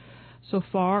locations so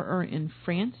far are in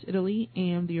France, Italy,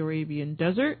 and the Arabian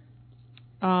Desert.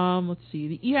 Let's see.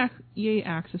 The EA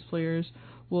Access players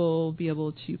will be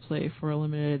able to play for a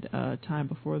limited time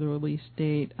before the release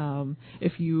date.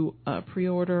 If you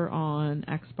pre-order on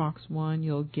Xbox One,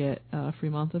 you'll get a free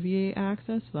month of EA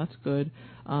access, so that's good.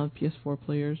 PS4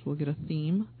 players will get a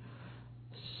theme.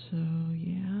 So,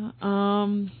 yeah.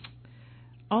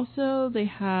 Also, they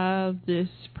have this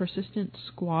persistent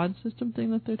squad system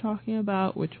thing that they're talking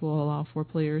about, which will allow 4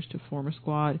 players to form a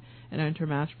squad and enter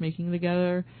matchmaking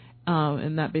together.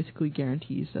 And that basically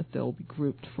guarantees that they'll be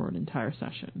grouped for an entire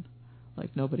session.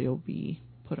 Like, nobody will be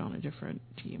put on a different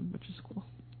team, which is cool.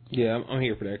 Yeah, I'm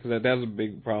here for that, because that was a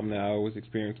big problem that I always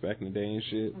experienced back in the day and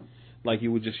shit. Like,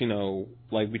 you would just,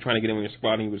 like, be trying to get in with your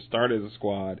squad, and you would start as a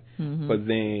squad, but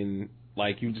then,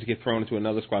 like, you just get thrown into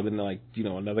another squad, then, like,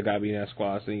 another guy be in that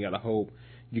squad, so you gotta hope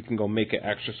you can go make an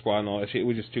extra squad and all that shit. It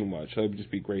was just too much, so it would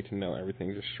just be great to know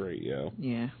everything's just straight, yo.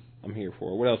 Yeah. I'm here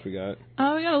for it. What else we got?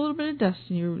 We got a little bit of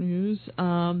Destiny news.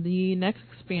 The next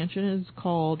expansion is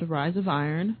called Rise of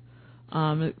Iron.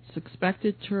 It's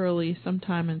expected to release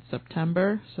sometime in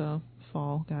September, so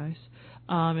fall, guys.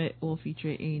 It will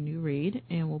feature a new raid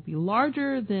and will be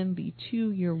larger than the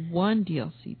 2 Year 1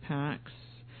 DLC packs.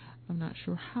 I'm not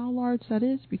sure how large that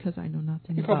is because I know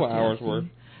nothing about a couple DLC. hours worth.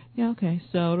 Yeah, okay.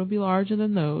 So it'll be larger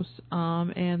than those.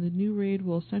 And the new raid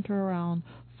will center around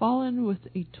Fallen with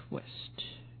a twist.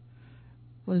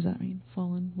 What does that mean?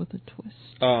 Fallen with a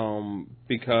twist?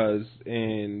 Because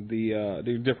in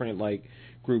the different like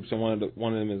groups, and one of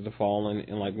them is the Fallen,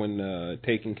 and like when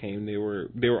Taken came, they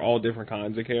were all different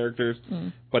kinds of characters,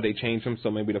 but they changed them, so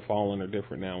maybe the Fallen are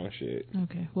different now and shit.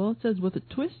 Okay, well it says with a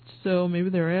twist, so maybe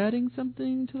they're adding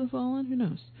something to the Fallen. Who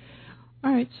knows?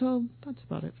 All right, so that's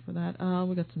about it for that.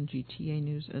 We got some GTA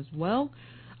news as well.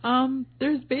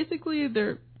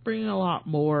 They're bringing a lot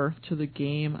more to the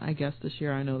game, I guess, this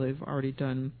year. I know they've already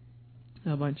done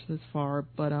a bunch this far,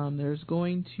 but there's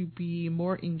going to be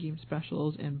more in-game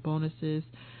specials and bonuses,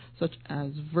 such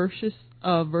as Versus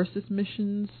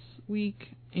Missions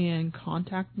Week and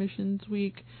Contact Missions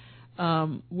Week,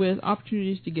 with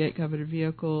opportunities to get coveted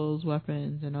vehicles,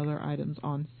 weapons, and other items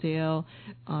on sale.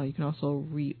 You can also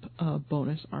reap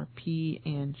bonus RP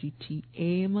and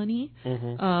GTA money.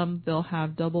 They'll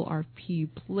have double RP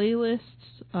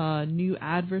playlists, new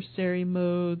adversary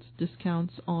modes,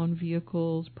 discounts on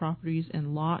vehicles, properties,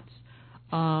 and lots,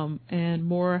 and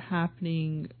more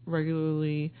happening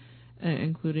regularly,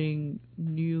 including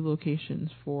new locations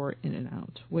for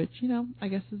In-N-Out, which, I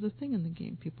guess is a thing in the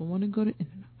game. People want to go to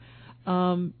In-N-Out.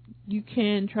 You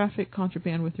can traffic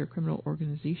contraband with your criminal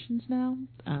organizations now,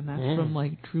 and that's from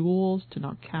like jewels to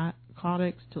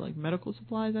narcotics to like medical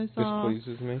supplies. I saw. This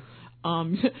pleases me.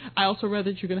 I also read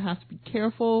that you're going to have to be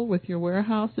careful with your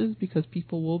warehouses because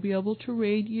people will be able to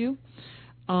raid you.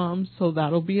 So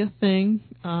that'll be a thing.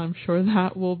 I'm sure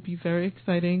that will be very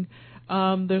exciting.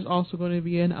 There's also going to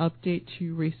be an update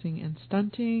to racing and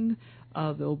stunting.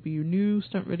 There'll be new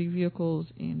stunt-ready vehicles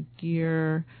and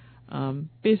gear.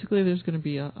 Basically, there's going to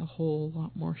be a whole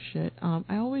lot more shit.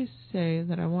 I always say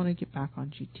that I want to get back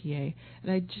on GTA,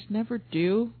 and I just never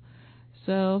do.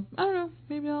 So I don't know.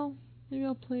 Maybe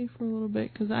I'll play for a little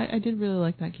bit because I did really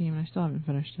like that game, and I still haven't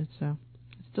finished it. So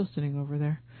it's still sitting over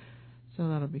there. So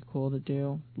that'll be cool to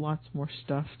do. Lots more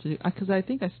stuff to do because I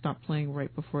think I stopped playing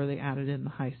right before they added in the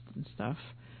heist and stuff.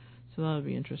 So that'll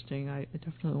be interesting. I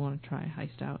definitely want to try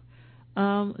heist out.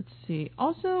 Let's see.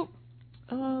 Also,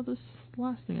 this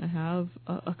last thing I have,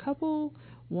 a couple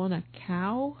won a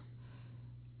cow.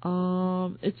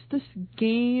 It's this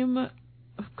game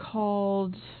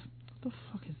called, what the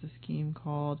fuck is this game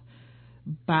called?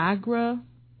 Bagra.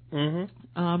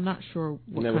 I'm not sure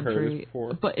what Never country, heard of it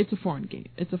before. but it's a foreign game.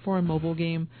 It's a foreign mobile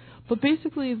game. But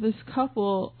basically, this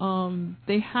couple,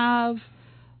 they have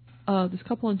this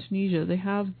couple in Tunisia. They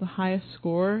have the highest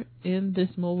score in this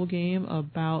mobile game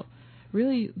about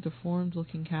really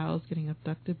deformed-looking cows getting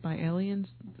abducted by aliens.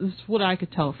 This is what I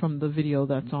could tell from the video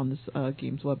that's on this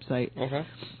game's website. Okay.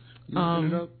 You looking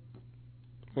it up?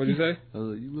 What did you say?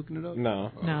 You looking it up?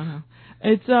 No. No.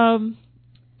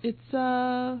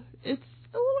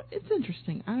 It's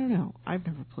interesting. I don't know. I've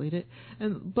never played it,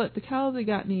 but the cow they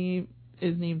got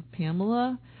is named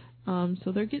Pamela.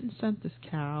 So they're getting sent this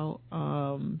cow.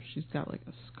 She's got like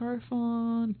a scarf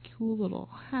on, cool little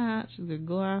hat. She's got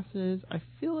glasses. I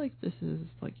feel like this is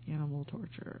like animal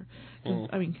torture.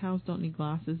 I mean, cows don't need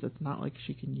glasses. It's not like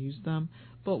she can use them,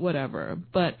 but whatever.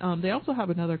 But they also have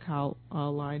another cow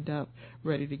lined up,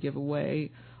 ready to give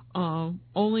away.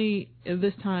 Only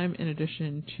this time, in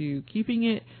addition to keeping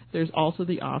it, there's also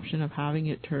the option of having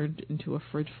it turned into a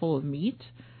fridge full of meat,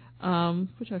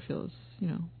 which I feel is,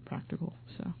 practical.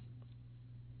 So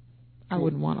I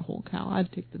wouldn't want a whole cow.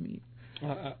 I'd take the meat.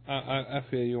 I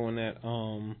feel you on that.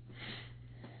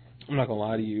 I'm not gonna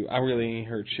lie to you. I really ain't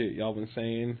heard shit y'all been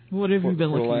saying. What have you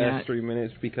been for looking the last at? 3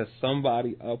 minutes because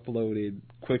somebody uploaded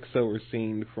Quicksilver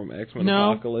scene from X-Men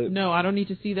No, Apocalypse. no, I don't need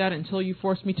to see that until you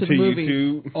force me to to the movie.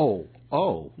 YouTube.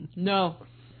 Oh. No,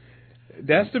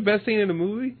 That's the best scene in the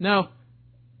movie? no,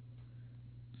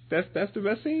 That's the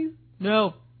best scene?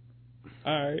 no,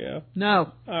 Alright, yeah.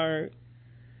 no. Alright.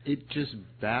 It just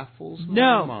baffles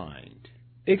No. my mind.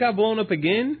 It got blown up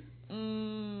again?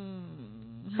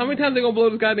 How many times they gonna blow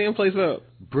this goddamn place up?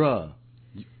 Bruh.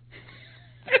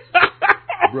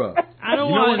 Bruh. I don't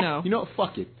You want what? to know. You know what?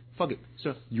 Fuck it.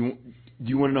 So, do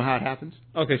you want to know how it happens?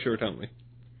 Okay, sure, tell me.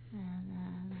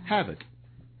 Have it.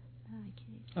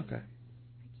 Okay.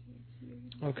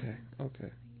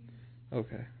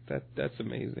 That's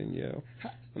amazing, yo.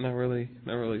 I'm not really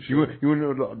You sure. want to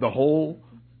know the whole?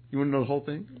 You want to know the whole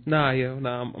thing? Nah, I'm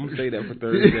gonna say that for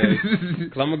Thursday.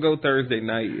 Cause I'm gonna go Thursday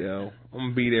night, yo. I'm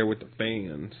gonna be there with the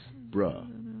fans. Bruh.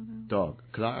 Dog.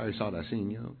 Because I already saw that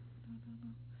scene, yo.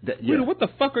 Wait, what the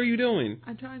fuck are you doing?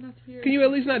 I try not to hear. Can you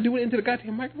at least not do it into the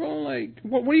goddamn microphone? Like,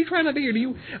 what are you trying not to hear? Do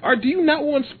you not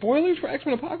want spoilers for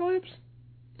X-Men Apocalypse?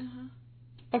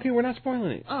 Okay, we're not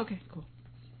spoiling it. Oh, okay, cool.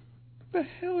 What the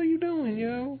hell are you doing,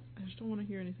 yo? I just don't want to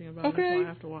hear anything about Okay. it until I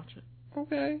have to watch it.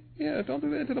 Okay, yeah, don't do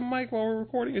that to the mic while we're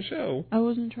recording a show. I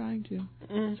wasn't trying to.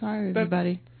 Sorry,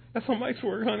 everybody. That's how mics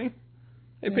work, honey.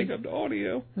 They pick up the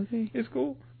audio. Okay. It's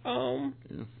cool.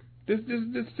 This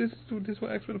is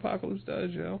what X-Men Apocalypse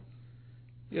does, yo.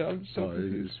 Yeah, I'm so it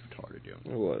confused. is retarded, yo.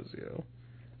 It was, yo.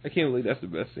 I can't believe that's the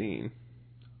best scene.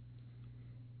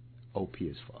 OP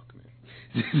as fuck,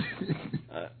 man.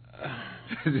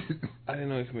 I didn't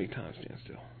know you could make time stand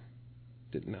still.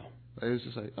 Didn't know. It was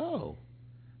just like, oh,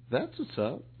 that's what's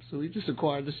up. So we just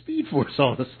acquired the Speed Force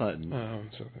all of a sudden. Oh, I'm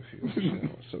so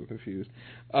confused.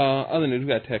 Other news, we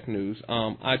got tech news.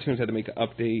 iTunes had to make an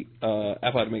update.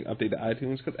 Apple had to make an update to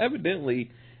iTunes because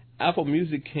evidently Apple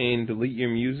Music can delete your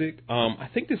music. I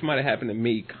think this might have happened to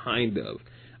me, kind of.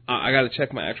 I got to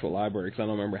check my actual library because I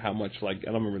don't remember how much. I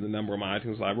don't remember the number of my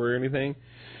iTunes library or anything.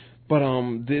 But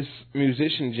this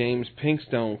musician, James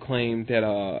Pinkstone, claimed that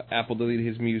Apple deleted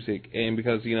his music, and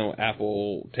because,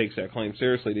 Apple takes that claim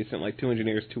seriously, they sent 2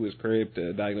 engineers to his crib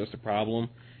to diagnose the problem,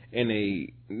 and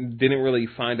they didn't really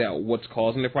find out what's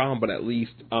causing the problem, but at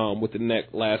least with the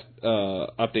last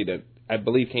update that I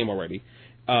believe came already,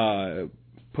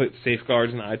 put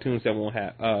safeguards in iTunes that won't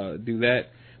do that.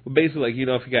 But basically, if you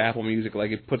got Apple Music,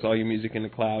 it puts all your music in the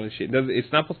cloud and shit.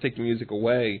 It's not supposed to take your music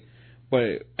away.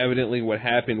 But evidently what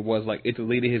happened was, it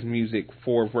deleted his music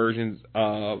for versions,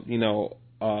 versions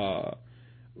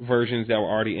that were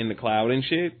already in the cloud and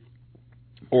shit,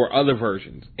 or other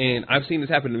versions. And I've seen this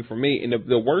happen for me. And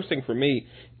the worst thing for me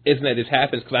isn't that this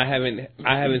happens, because I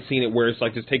haven't seen it where it's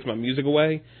just takes my music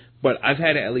away. But I've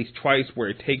had it at least twice where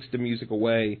it takes the music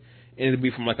away, and it'll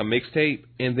be from a mixtape,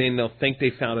 and then they'll think they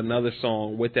found another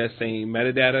song with that same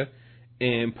metadata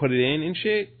and put it in and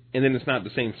shit. And then it's not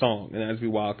the same song, and I'd be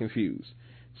wild confused.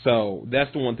 So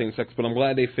that's the one thing that sucks. But I'm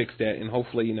glad they fixed that, and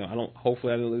hopefully,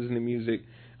 hopefully I didn't listen to music.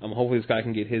 Hopefully this guy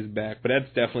can get his back. But that's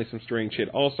definitely some strange shit.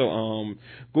 Also,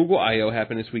 Google I/O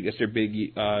happened this week. It's their big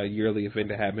yearly event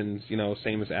that happens,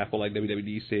 same as Apple,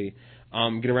 WWDC.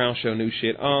 Get around, show new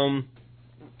shit.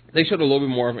 They showed a little bit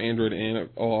more of Android and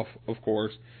off, of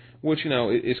course, which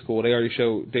it's cool. They already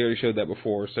showed that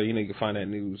before, so you can find that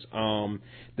news.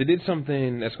 They did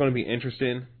something that's going to be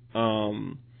interesting.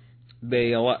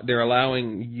 They're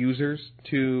allowing users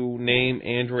to name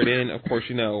Android in. Of course,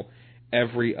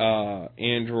 every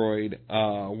Android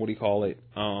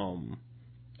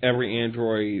every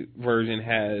Android version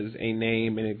has a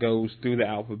name, and it goes through the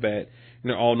alphabet, and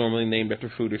they're all normally named after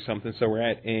food or something. So we're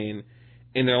at N,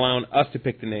 and they're allowing us to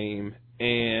pick the name.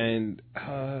 And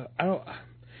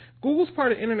Google's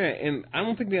part of the internet, and I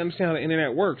don't think they understand how the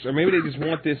internet works. Or maybe they just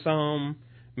want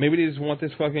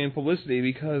this fucking publicity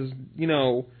because,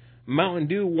 Mountain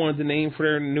Dew wanted the name for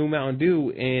their new Mountain Dew,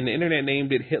 and the internet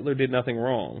named it Hitler Did Nothing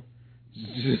Wrong.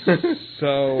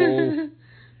 So,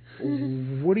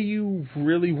 what do you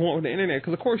really want with the internet?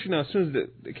 Because, of course, as soon as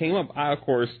it came up, I, of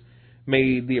course,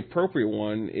 made the appropriate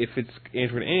one. If it's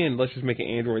Android N, let's just make it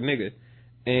Android nigga.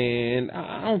 And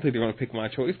I don't think they're going to pick my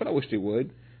choice, but I wish they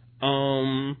would.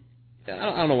 I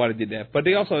don't know why they did that. But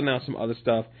they also announced some other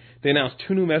stuff. They announced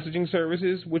 2 new messaging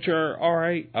services, which are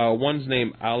alright. One's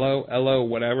named Allo, L-O,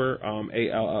 whatever,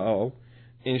 A-L-L-O,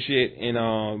 and shit.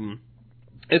 And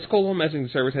it's a cool little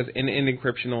messaging service. Has end-to-end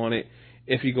encryption on it.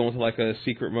 If you go into a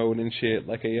secret mode and shit,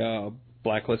 a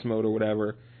blacklist mode or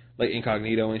whatever,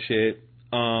 incognito and shit.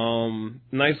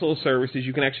 Nice little services.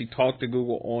 You can actually talk to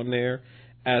Google on there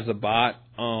as a bot.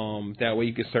 That way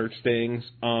you can search things.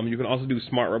 You can also do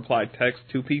smart reply text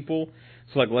to people.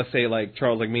 So, like, let's say, like,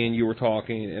 Charles, like, me and you were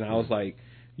talking, and I was like,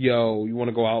 yo, you want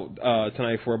to go out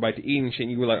tonight for a bite to eat and shit?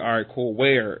 And you were like, all right, cool,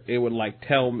 where? It would, like,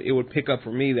 tell me, it would pick up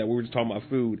for me that we were just talking about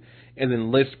food, and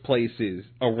then list places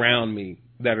around me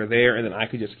that are there, and then I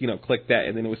could just, you know, click that,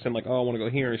 and then it would send, like, oh, I want to go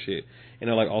here and shit. And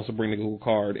it'll, like, also bring the Google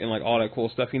card and, like, all that cool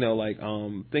stuff, you know, like,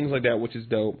 things like that, which is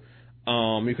dope.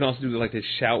 You can also do, like, this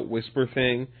shout whisper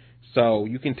thing. So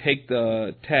you can take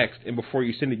the text, and before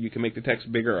you send it, you can make the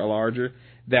text bigger or larger.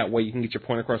 That way you can get your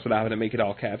point across without having to make it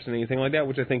all caps and anything like that,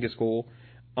 which I think is cool.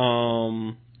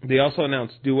 They also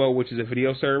announced Duo, which is a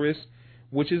video service,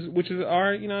 which is all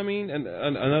right, you know what I mean? And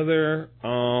another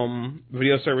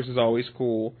video service is always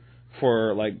cool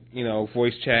for, like, you know,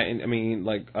 voice chat and,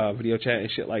 video chat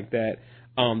and shit like that.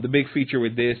 The big feature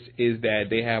with this is that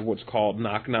they have what's called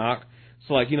knock knock.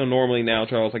 So, like, you know, normally now,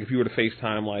 Charles, like, if you were to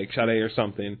FaceTime, like, Sade or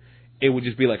something, it would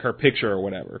just be, like, her picture or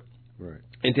whatever. Right.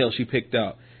 Until she picked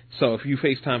up. So if you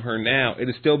FaceTime her now,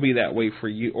 it'll still be that way for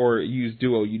you, or use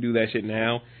Duo, you do that shit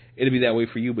now, it'll be that way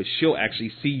for you, but she'll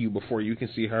actually see you before you can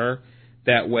see her.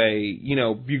 That way, you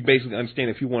know, you basically understand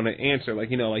if you want to answer,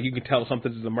 like, you know, like, you can tell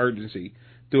something's an emergency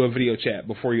through a video chat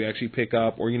before you actually pick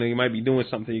up, or, you know, you might be doing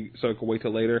something so it could wait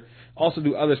till later. Also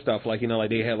do other stuff, like, you know, like,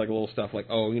 they had, like, a little stuff, like,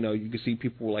 oh, you know, you could see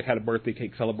people, like, had a birthday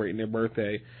cake celebrating their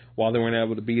birthday while they weren't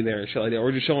able to be there and shit like that,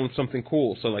 or just showing them something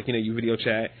cool. So, like, you know, you video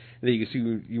chat, and then you can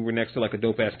see you were next to, like, a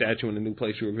dope-ass statue in the new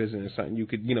place you were visiting or something. You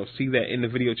could, you know, see that in the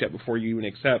video chat before you even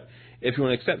accept, if you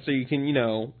want to accept, so you can, you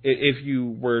know, if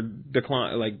you were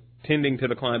tending to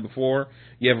decline before,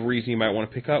 you have a reason you might want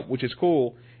to pick up, which is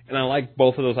cool. And I like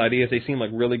both of those ideas. They seem like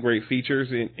really great features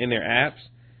in their apps.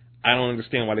 I don't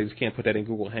understand why they just can't put that in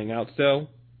Google Hangouts, though.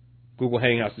 Google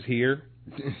Hangouts is here.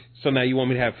 So now you want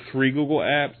me to have 3 Google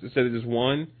apps instead of just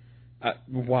one?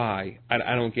 Why?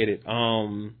 I don't get it.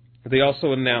 They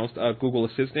also announced Google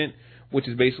Assistant, which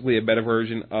is basically a better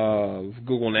version of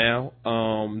Google Now.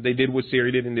 They did what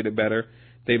Siri did and did it better.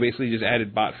 They basically just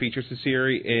added bot features to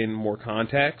Siri in more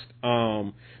context,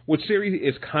 which Siri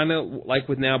is kind of like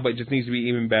with Now, but just needs to be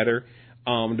even better.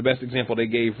 The best example they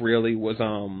gave really was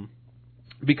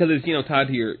because it's, you know, tied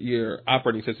to your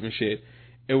operating system and shit.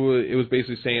 It was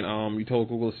basically saying you told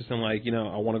Google Assistant, like, you know,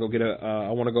 I want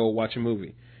to go watch a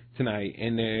movie tonight,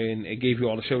 and then it gave you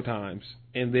all the show times,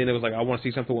 and then it was like, I want to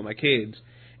see something with my kids,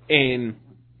 and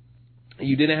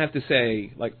you didn't have to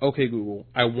say, like, okay, Google,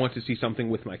 I want to see something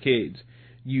with my kids.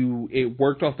 It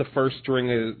worked off the first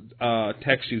string of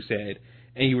text you said,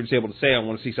 and you were just able to say, I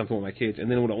want to see something with my kids, and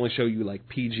then it would only show you, like,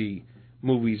 PG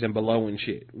movies and below and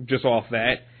shit, just off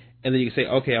that, and then you could say,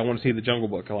 okay, I want to see The Jungle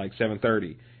Book at, like,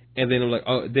 7:30, and then it was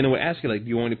like, then it would ask you, like, do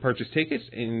you want to purchase tickets,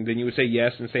 and then you would say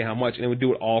yes and say how much, and it would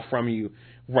do it all from you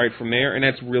right from there, and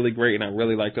that's really great, and I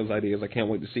really like those ideas. I can't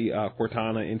wait to see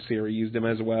Cortana and Siri use them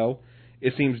as well.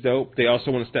 It seems dope. They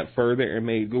also went a step further and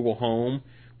made Google Home,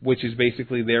 which is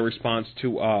basically their response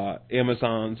to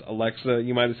Amazon's Alexa.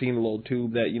 You might have seen the little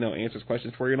tube that, you know, answers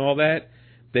questions for you and all that.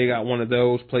 They got one of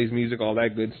those, plays music, all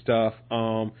that good stuff.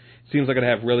 Seems like it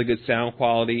have really good sound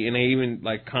quality, and they even,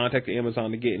 like, contact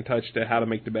Amazon to get in touch to how to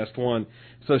make the best one.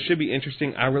 So it should be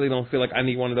interesting. I really don't feel like I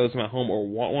need one of those in my home or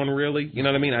want one, really. You know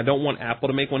what I mean? I don't want Apple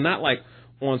to make one. Not, like,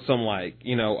 on some, like,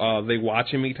 you know, they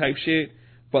watching me type shit,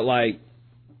 but, like,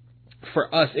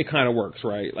 for us, it kind of works,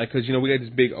 right? Like, because, you know, we got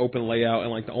this big open layout,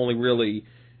 and, like,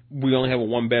 we only have a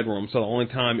 1-bedroom, so the only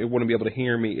time it wouldn't be able to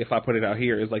hear me if I put it out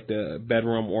here is, like, the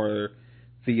bedroom or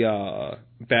the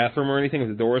bathroom or anything if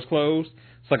the door is closed.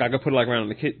 It's like I could put it, like, around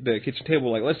the kitchen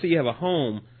table. Like, let's say you have a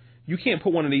home. You can't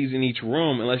put one of these in each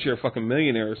room unless you're a fucking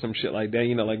millionaire or some shit like that,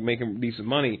 you know, like, making decent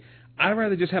money. I'd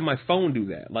rather just have my phone do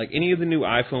that. Like, any of the new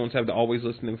iPhones have to always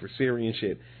listen for Siri and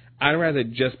shit. I'd rather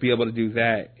just be able to do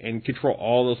that and control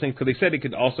all those things, because they said it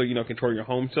could also, you know, control your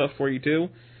home stuff for you too.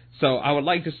 So I would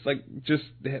like just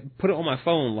put it on my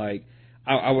phone. Like,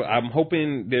 I'm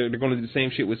hoping they're going to do the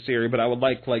same shit with Siri, but I would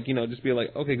like, you know, just be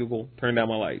like, okay, Google, turn down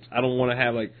my lights. I don't want to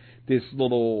have, like, this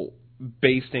little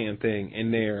base stand thing in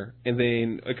there, and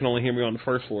then it can only hear me on the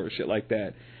first floor or shit like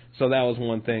that. So that was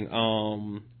one thing.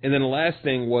 And then the last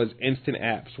thing was instant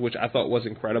apps, which I thought was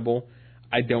incredible.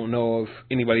 I don't know if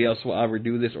anybody else will ever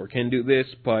do this or can do this,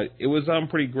 but it was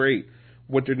pretty great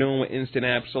what they're doing with instant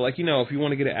apps. So, like, you know, if you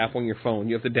want to get an app on your phone,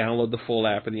 you have to download the full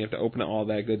app, and you have to open it, all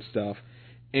that good stuff.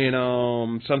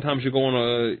 And sometimes you go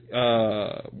on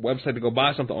a website to go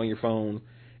buy something on your phone,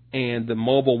 and the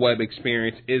mobile web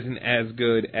experience isn't as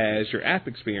good as your app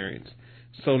experience.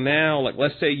 So now, like,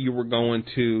 let's say you want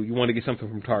to get something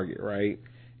from Target, right?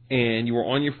 And you were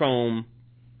on your phone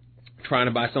trying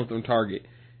to buy something from Target.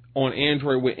 on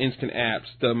Android with Instant Apps,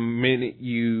 the minute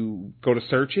you go to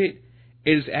search it,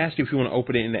 it just asks you if you want to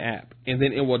open it in the app. And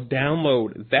then it will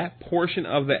download that portion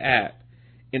of the app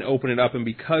and open it up. And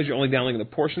because you're only downloading the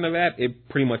portion of the app, it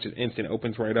pretty much is instant. It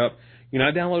opens right up. You're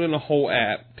not downloading the whole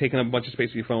app, taking up a bunch of space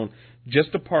on your phone.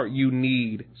 Just the part you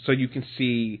need so you can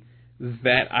see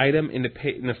that item and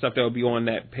the stuff that will be on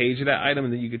that page of that item.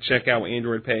 And then you can check out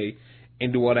Android Pay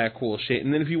and do all that cool shit.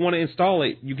 And then if you want to install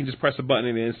it, you can just press a button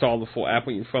and install the full app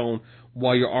on your phone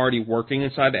while you're already working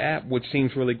inside the app, which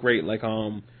seems really great. Like,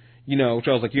 you know,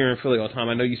 Charles, like, you're in Philly all the time.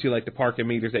 I know you see, like, the parking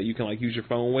meters that you can, like, use your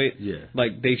phone with. Yeah.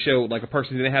 Like, they showed, like, a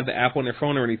person didn't have the app on their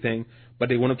phone or anything, but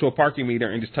they went up to a parking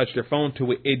meter and just touched their phone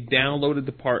to it. It downloaded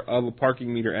the part of a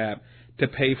parking meter app to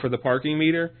pay for the parking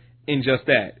meter, and just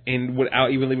that. And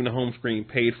without even leaving the home screen,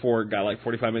 paid for it, got, like,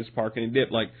 45 minutes parking and dip.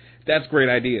 Like, that's great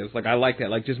ideas. Like, I like that.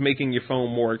 Like, just making your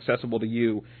phone more accessible to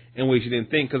you in ways you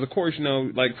didn't think. Because, of course, you know,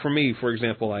 like, for me, for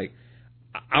example, like,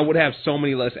 I would have so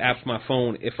many less apps on my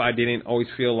phone if I didn't always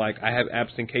feel like I have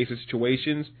apps in case of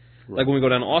situations. Right. Like when we go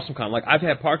down to AwesomeCon. Like, I've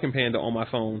had Parking Panda on my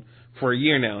phone for a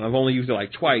year now, and I've only used it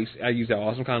like twice. I used that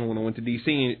AwesomeCon when I went to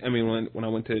DC, when I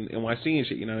went to NYC and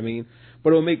shit, you know what I mean?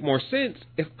 But it would make more sense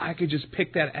if I could just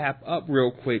pick that app up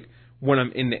real quick when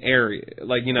I'm in the area.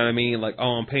 Like, you know what I mean? Like,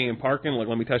 oh, I'm paying parking. Like,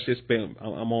 let me touch this. Bam,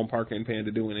 I'm on Parking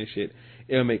Panda doing this shit.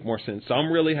 It would make more sense. So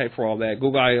I'm really hyped for all that.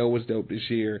 Google I.O. was dope this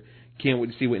year. Can't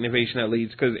wait to see what innovation that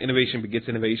leads, because innovation begets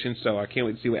innovation. So I can't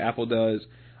wait to see what Apple does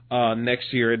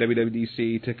next year at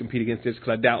WWDC to compete against this, because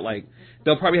I doubt, like,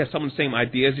 they'll probably have some of the same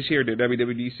ideas this year at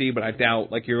WWDC, but I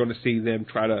doubt, like, you're going to see them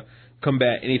try to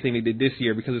combat anything they did this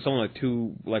year, because it's only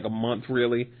like a month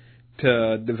really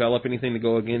to develop anything to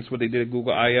go against what they did at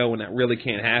Google I.O., and that really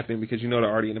can't happen because, you know, they're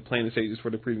already in the planning stages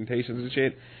for the presentations and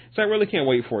shit. So I really can't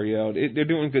wait for it, yo. They're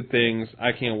doing good things.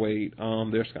 I can't wait.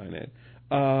 They're Skynet.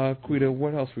 Quita,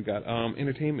 what else we got?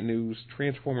 Entertainment news.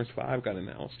 Transformers 5 got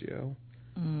announced, yo.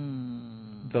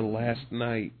 The last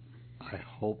night. I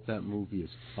hope that movie is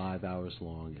 5 hours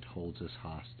long. It holds us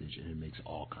hostage and it makes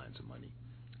all kinds of money.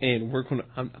 And we're gonna.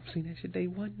 I'm seeing that shit day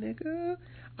one, nigga.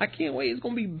 I can't wait. It's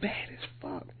gonna be bad as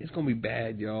fuck. It's gonna be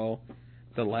bad, y'all.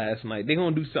 The last night. They're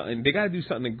gonna do something. They gotta do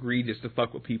something egregious to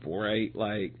fuck with people, right?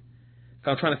 Like,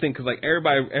 I'm trying to think, because, like,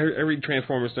 every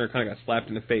Transformers there kind of got slapped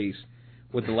in the face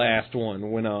with the last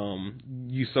one when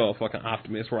you saw fucking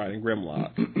Optimus riding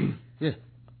Grimlock. Yeah.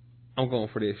 I'm going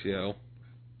for this, yo.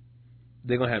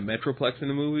 They're going to have Metroplex in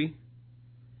the movie.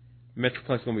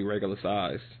 Metroplex is going to be regular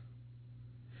sized.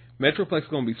 Metroplex is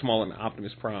going to be smaller than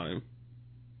Optimus Prime.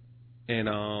 And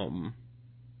I'm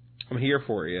here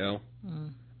for it, yo.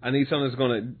 I need something that's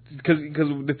going to...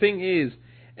 Because the thing is,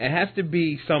 it has to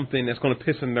be something that's going to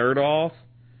piss a nerd off,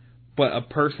 but a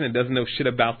person that doesn't know shit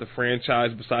about the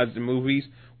franchise besides the movies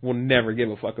will never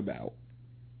give a fuck about.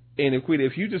 And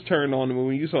if you just turned on the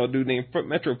movie and you saw a dude named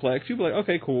Metroplex, you'd be like,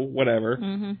 okay, cool, whatever.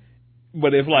 Mm-hmm.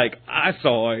 But if, like, I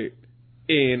saw it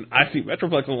and I see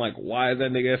Metroplex, I'm like, why is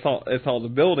that nigga as tall as a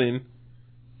building?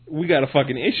 We got a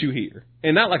fucking issue here.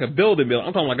 And not like a building.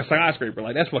 I'm talking like a skyscraper.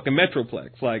 Like, that's fucking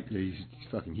Metroplex. Like, yeah, he's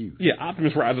fucking huge. Yeah,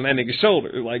 Optimus rides on that nigga's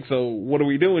shoulder. Like, so what are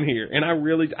we doing here? And I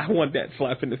want that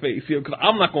slap in the face, you know, because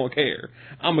I'm not going to care.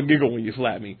 I'm going to giggle when you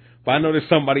slap me. But I know there's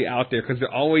somebody out there, because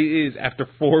there always is, after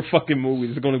 4 fucking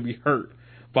movies, is going to be hurt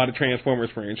by the Transformers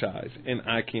franchise. And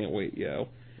I can't wait, yo.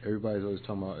 Everybody's always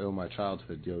talking about, my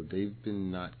childhood. Yo, they've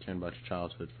been not caring about your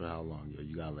childhood for how long, yo?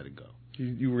 You got to let it go.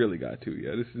 You really got to,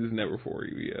 yo. This is never for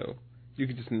you, yo. You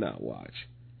can just not watch.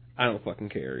 I don't fucking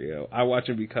care, yo. I watch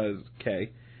it because,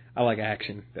 I like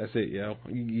action. That's it, yo.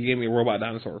 You gave me a robot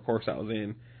dinosaur, of course I was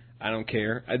in. I don't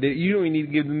care. You don't even need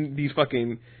to give them these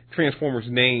fucking Transformers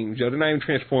names, yo. They're not even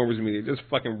Transformers to me. They're just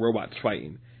fucking robots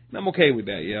fighting. And I'm okay with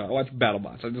that, yo. I watch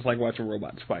BattleBots. I just like watching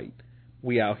robots fight.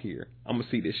 We out here. I'm going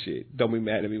to see this shit. Don't be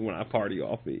mad at me when I party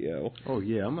off it, yo. Oh,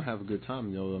 yeah. I'm going to have a good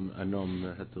time, yo. I know I'm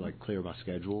going to have to, like, clear my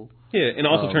schedule. Yeah, and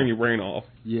also turn your brain off.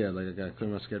 Yeah, like, I got to clear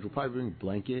my schedule. Probably bring a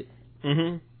blanket.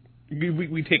 Mm-hmm.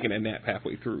 We taking a nap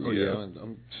halfway through, yeah.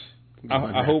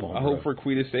 I hope for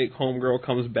Quita's sake, Homegirl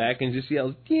comes back and just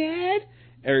yells, Dad,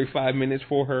 every 5 minutes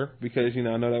for her, because, you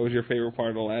know, I know that was your favorite part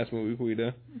of the last movie,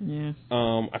 Quita. Yeah.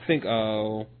 I think,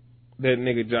 that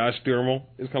nigga Josh Duhamel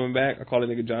is coming back. I call that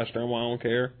nigga Josh Duhamel. I don't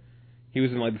care. He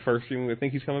was in, like, the first few movies. I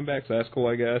think he's coming back, so that's cool,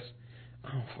 I guess.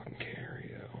 I don't fucking care,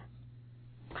 yo.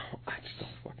 I just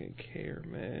don't fucking care,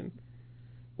 man.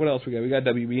 What else we got? We got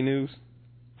WB news?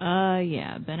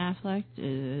 Yeah. Ben Affleck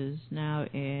is now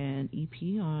an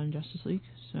EP on Justice League,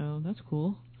 so that's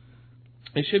cool.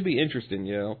 It should be interesting,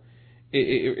 yo.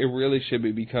 It really should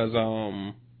be, because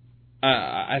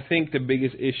I think the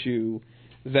biggest issue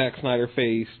Zack Snyder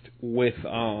faced with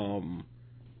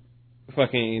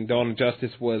fucking Dawn of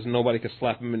Justice was nobody could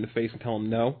slap him in the face and tell him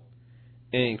no.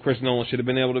 And Chris Nolan should have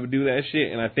been able to do that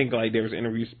shit. And I think like there was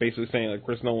interviews basically saying like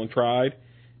Chris Nolan tried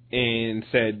and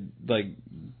said like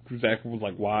Zack was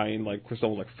like why, and like Chris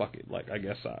Nolan was like fuck it, like I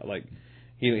guess like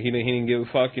he didn't give a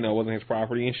fuck, you know, it wasn't his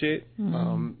property and shit.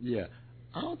 Yeah,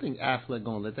 I don't think Affleck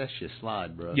gonna let that shit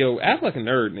slide, bro. Yo, Affleck a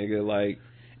nerd, nigga, like,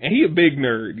 and he a big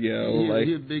nerd, yo, like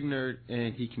he a big nerd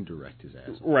and he can direct his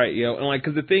ass. Right, yo, and like,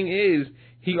 cause the thing is,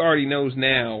 he already knows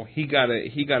now he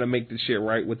gotta make this shit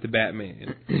right with the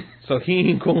Batman, so he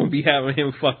ain't gonna be having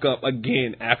him fuck up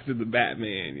again after the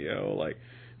Batman, yo, like.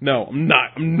 No, I'm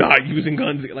not using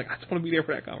guns. Like, I just want to be there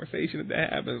for that conversation if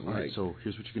that happens. All right, so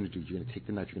here's what you're going to do. You're going to take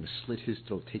the knife, you're going to slit his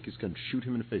throat, take his gun, shoot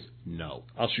him in the face. No.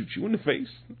 I'll shoot you in the face,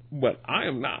 but I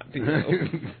am not. You know?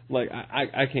 Like,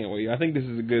 I can't wait. I think this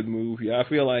is a good move. Yeah, I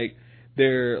feel like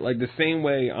they're, like, the same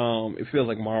way it feels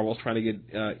like Marvel's trying to get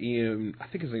Ian, I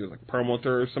think his name was, like,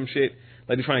 Perlmutter or some shit.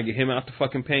 Like, they're trying to get him out the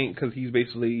fucking paint because he's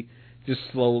basically just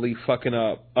slowly fucking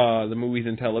up the movies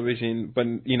and television, but,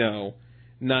 you know,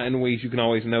 not in ways you can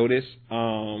always notice,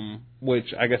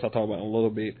 which I guess I'll talk about in a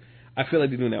little bit. I feel like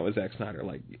they're doing that with Zack Snyder.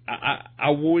 Like, I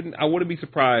wouldn't be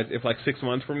surprised if like 6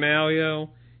 months from now,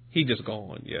 yo, he just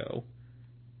gone, yo,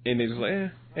 and they're just like,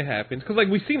 it happens, because like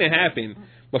we've seen it happen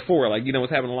before. Like, you know,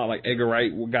 it's happened a lot. Like Edgar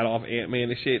Wright got off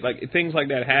Ant-Man and shit. Like things like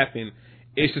that happen.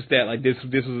 It's just that like this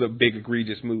is a big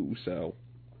egregious move. So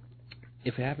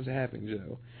if it happens, it happens,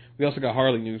 yo. We also got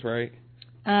Harley news, right?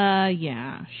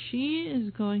 Yeah, she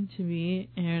is going to be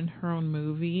in her own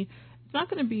movie. It's not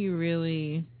going to be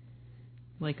really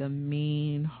like a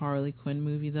main Harley Quinn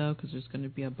movie, though, because there's going to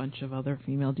be a bunch of other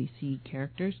female DC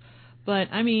characters. But,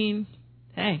 I mean,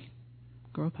 hey,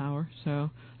 girl power,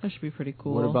 so that should be pretty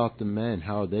cool. What about the men?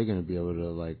 How are they going to be able to,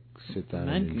 like, sit down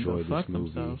and enjoy this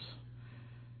movie? Themselves.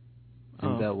 Did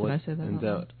I say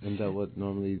that? Isn't that what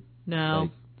normally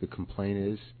like, the complaint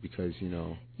is? Because, you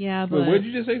know... Yeah, but... Wait, what did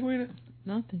you just say, Queen?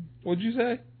 Nothing. What'd you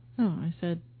say? No, I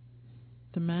said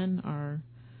the men are,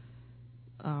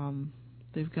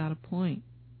 they've got a point.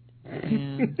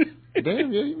 And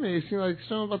damn, yeah, you made it seem like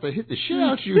someone about to hit the shit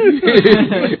out you.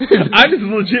 I just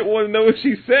legit want to know what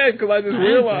she said because I just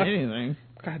realized. Didn't say anything.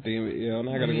 God damn it, yo.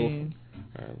 Now I gotta go.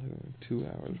 All right, 2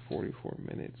 hours, 44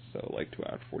 minutes. So like 2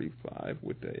 hours, 45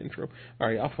 with the intro. All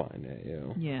right, I'll find that,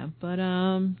 yo. Yeah, but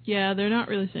yeah, they're not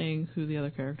really saying who the other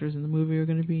characters in the movie are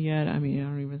going to be yet. I mean, I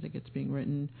don't even think it's being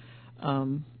written,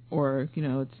 or you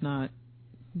know, it's not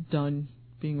done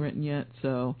being written yet.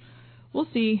 So we'll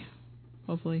see.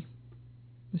 Hopefully,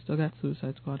 we still got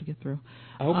Suicide Squad to get through.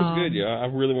 I hope it's good, yo. I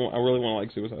really want to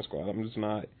like Suicide Squad. I'm just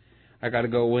not. I got to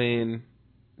go in,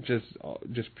 just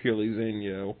purely zen,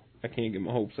 yo. I can't get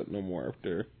my hopes up no more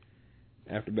after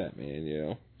Batman,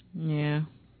 yo. Yeah.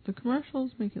 The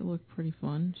commercials make it look pretty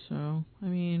fun, so, I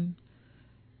mean,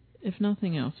 if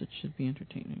nothing else, it should be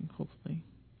entertaining,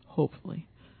 hopefully.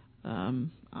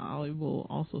 I will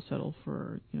also settle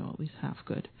for, you know, at least half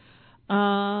good.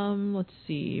 Let's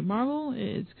see. Marvel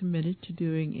is committed to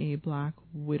doing a Black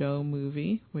Widow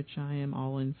movie, which I am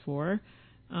all in for.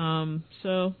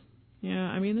 So, yeah,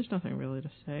 I mean, there's nothing really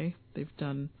to say. They've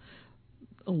done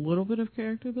a little bit of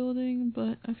character building,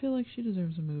 but I feel like she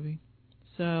deserves a movie.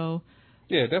 So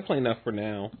yeah, definitely enough for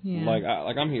now. Yeah. Like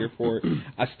I'm here for it.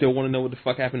 I still want to know what the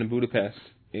fuck happened in Budapest,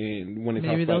 and when they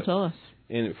maybe they'll tell us.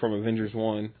 And from Avengers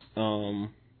 1,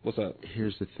 what's up?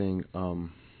 Here's the thing.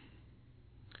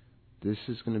 This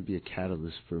is going to be a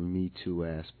catalyst for me to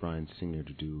ask Bryan Singer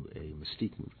to do a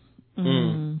Mystique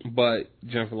movie. But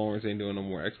Jennifer Lawrence ain't doing no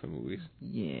more X-Men movies.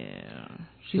 Yeah,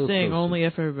 she's saying only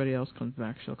if everybody else comes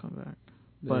back, she'll come back.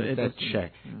 But if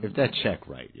that check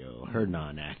right, yo, her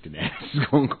non-acting ass is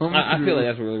gonna come. I feel like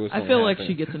that's really what's going to happen. I feel like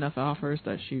she gets enough offers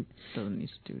that she doesn't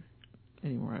need to do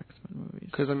any more X-Men movies.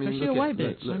 Because I mean, she's a white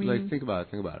bitch. Like think about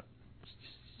it.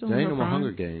 There ain't no more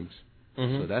Hunger Games,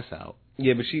 so that's out.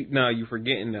 Yeah, but you're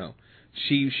forgetting though.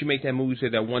 She make that movie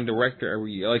with that one director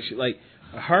every year.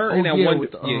 Her and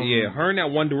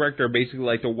that one director are basically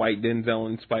like the white Denzel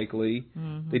and Spike Lee.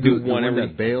 They do one every.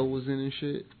 That Bale was in and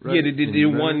shit. Right? Yeah, they do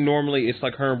one normally. It's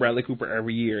like her and Bradley Cooper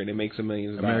every year, and it makes $1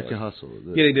 million. American Hustle.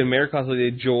 Yeah, they did American Hustle. They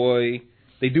did Joy.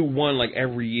 They do one like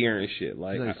every year and shit.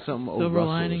 Like something Silver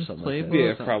Linings Playbook. Like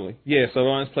yeah, probably. Yeah, Silver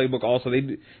Linings Playbook. Also,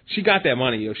 she got that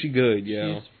money, yo. She good,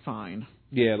 yo. She's fine.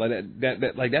 Yeah, like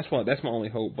that like that's my only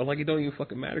hope. But like it don't even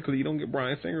fucking matter because you don't get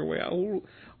Bryan Singer away.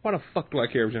 Why the fuck do I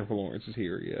care if Jennifer Lawrence is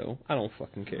here, yo? I don't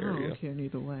fucking care, I don't care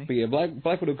neither way. But yeah,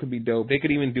 Black Widow could be dope. They could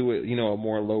even do it, a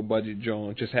more low budget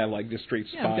joint. Just have like just straight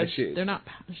spy shit.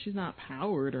 She's not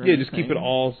powered or just keep it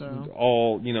all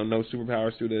no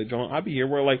superpowers through the joint. I'd be here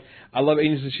where like I love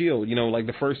Agents of S.H.I.E.L.D. Like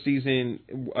the first season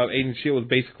of Agents of S.H.I.E.L.D. was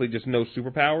basically just no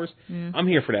superpowers. Yeah. I'm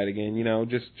here for that again.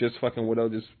 Just fucking Widow,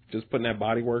 just putting that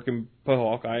body work and put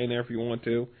Hawkeye in there if you want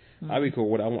to. I'd be cool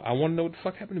with it. I want to know what the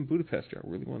fuck happened in Budapest. I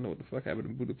really want to know what the fuck happened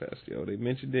in Budapest, yo. They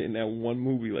mentioned it in that one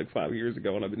movie like 5 years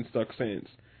ago, and I've been stuck since.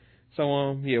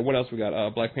 So, yeah, what else we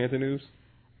got? Black Panther news?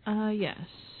 Yes.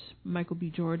 Michael B.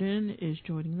 Jordan is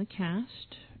joining the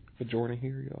cast. For Jordan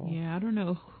here, y'all. Yeah, I don't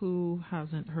know who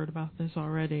hasn't heard about this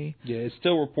already. Yeah, it's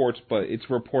still reports, but it's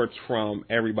reports from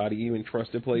everybody, even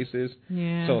trusted places.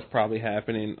 Yeah. So it's probably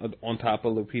happening on top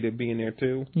of Lupita being there,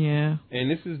 too. Yeah. And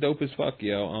this is dope as fuck,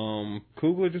 yo.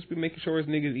 Coogler just be making sure his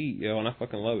niggas eat, yo, and I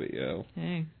fucking love it, yo.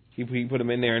 Hey. He put them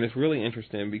in there, and it's really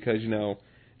interesting because,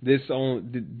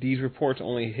 these reports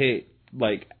only hit,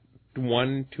 like,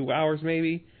 1-2 hours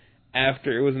maybe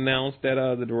after it was announced that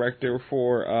the director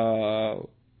for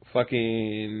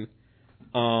fucking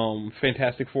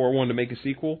Fantastic Four wanted to make a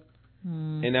sequel.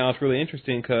 And now it's really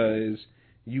interesting because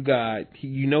you got,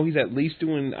 he's at least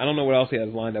doing, I don't know what else he has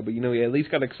lined up, but he at least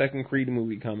got a second Creed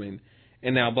movie coming.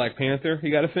 And now Black Panther,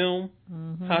 he got a film.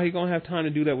 How he gonna have time to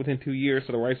do that within 2 years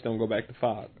so the rights don't go back to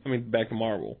back to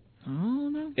Marvel? I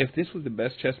don't know. If this was the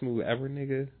best chess movie ever,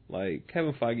 nigga, like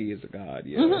Kevin Feige is a god,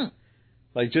 yo.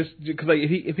 Like just because like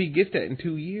if he gets that in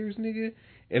 2 years, nigga,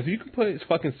 if you can put his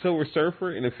fucking Silver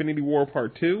Surfer in Infinity War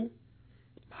Part 2,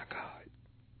 my God,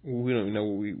 we don't even know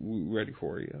what we ready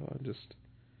for, yo.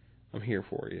 I'm here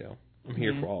for it, yo. I'm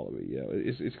here for all of it, yo.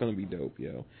 It's gonna be dope,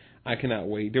 yo. I cannot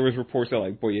wait. There was reports that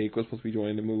like Boyega was supposed to be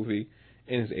joining the movie,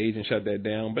 and his agent shut that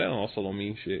down. But that also don't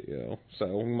mean shit, yo.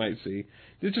 So we might see.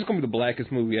 This is just gonna be the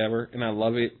blackest movie ever, and I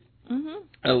love it.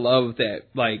 I love that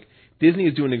like Disney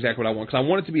is doing exactly what I want because I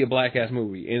want it to be a black ass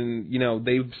movie, and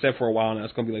they've said for a while now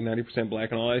it's gonna be like 90%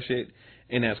 black and all that shit,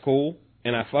 and that's cool,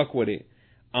 and I fuck with it.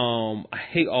 I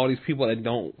hate all these people that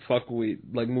don't fuck with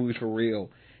like movies for real.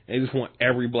 They just want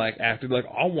every black actor. Like,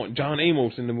 I want John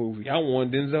Amos in the movie. I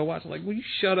want Denzel Washington. Like, will you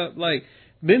shut up? Like,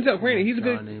 Denzel, granted, he's a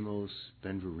good... John Amos,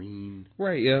 Ben Vereen.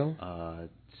 Right, yo.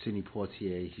 Sidney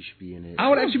Poitier, he should be in it. I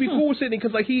would actually be cool with Sidney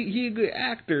because, like, he a good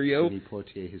actor, yo. Sidney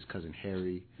Poitier, his cousin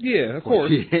Harry. Yeah, of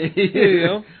course.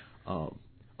 Yeah,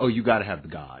 yo. You gotta have the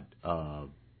God.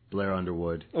 Blair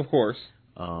Underwood. Of course.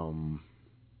 Who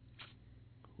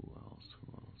else?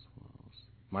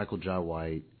 Michael Jai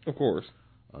White. Of course.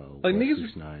 Like Wesley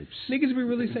Snipes. Niggas be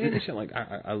really saying this shit. Like,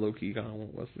 I low-key kind of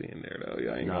want Wesley in there, though.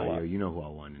 Yo, I ain't gonna lie. Yo, you know who I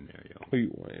want in there, yo. Who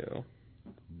you want, yo?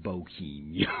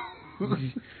 Bokeem, yo. Okay,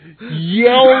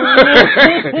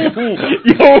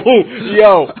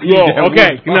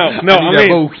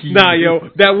 yo,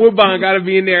 that Woodbine got to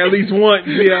be in there at least once.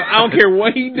 Yo, I don't care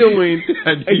what he doing.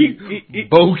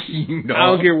 Bokeem, no. I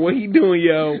don't care what he doing,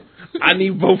 yo. I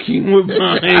need Bokeem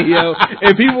Woodbine, yo.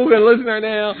 And people can listen right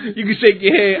now. You can shake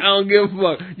your head. I don't give a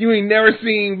fuck. You ain't never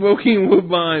seen Bokeem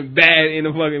Woodbine bad in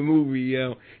a fucking movie,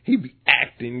 yo. He be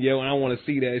acting, yo, and I want to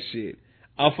see that shit.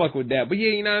 I'll fuck with that. But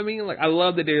yeah, you know what I mean? Like, I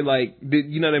love that they're like,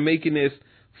 they're making this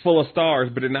full of stars,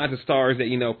 but they're not the stars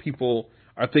that, people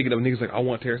are thinking of. Niggas like, I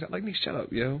want Terrence. Like, nigga, shut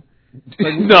up, yo.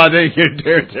 Like, no, they get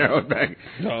Terrence back.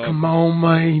 Come on,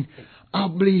 man. I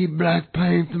bleed Black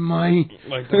Panther, man.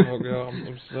 Like, dog, yo,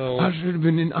 I'm so... I should have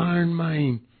been in Iron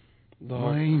Man.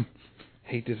 Dog. Man.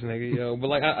 Hate this nigga, yo. But,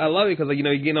 like, I love it because, like,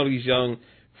 you're getting all these young,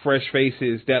 fresh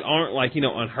faces that aren't, like,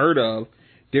 unheard of.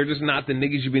 They're just not the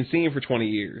niggas you've been seeing for 20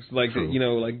 years. Like,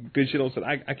 like, good shit on set.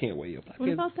 I can't wait, yo. What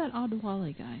about that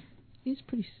Adewale guy? He's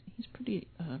pretty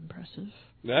impressive.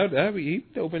 That'd be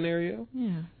dope in there, yo.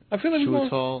 Yeah. I feel like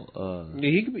Chiwetel, yeah,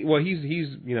 he could be. Well, he's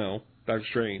Doctor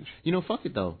Strange. Fuck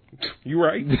it though. You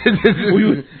right. You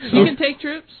can take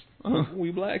trips.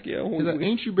 We black, yo. Like,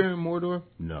 ain't you Baron Mordor?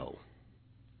 No.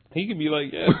 He could be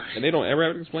like, yeah, and they don't ever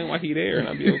have to explain why he there, and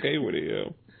I'd be okay with it,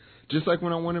 yo. Just like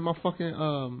when I wanted my fucking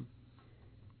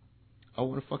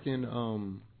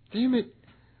damn it,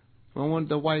 I wanted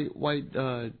the white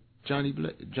Johnny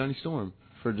Storm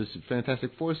for this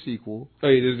Fantastic Four sequel. Oh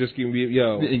yeah, just keep me,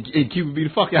 yo, and Cuban be the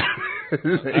fuck out.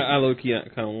 I low key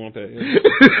kind of want that. Yeah.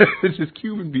 It's just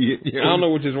Cuban be it. I don't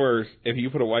know which is worse, if you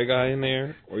put a white guy in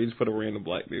there or you just put a random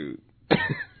black dude.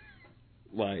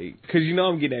 Like, cause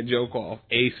I'm getting that joke off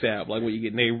ASAP. Like when you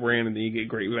get Nate Brand and then you get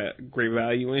great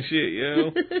value and shit,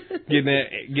 yo.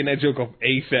 getting that joke off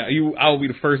ASAP. I will be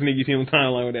the first nigga you see on the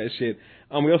timeline with that shit.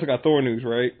 We also got Thor news,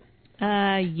 right?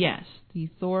 Yes. the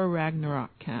Thor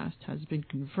Ragnarok cast has been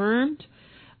confirmed.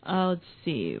 Let's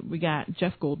see. We got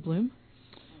Jeff Goldblum.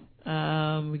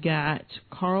 We got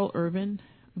Carl Urban.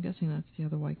 I'm guessing that's the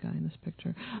other white guy in this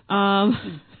picture.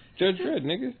 Judge Dredd,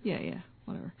 nigga. Yeah,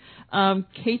 whatever.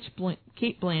 Kate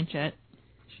Blanchett.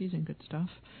 She's in good stuff.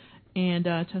 And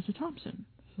Tessa Thompson.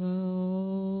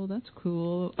 So that's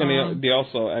cool. And they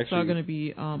also actually... So going to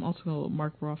be... also,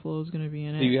 Mark Ruffalo is going to be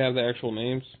in it. Do you have the actual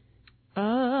names?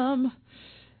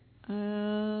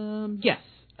 Yes.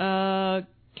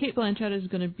 Kate Blanchett is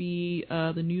going to be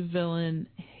the new villain,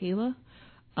 Hela.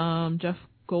 Jeff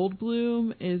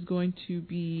Goldblum is going to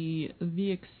be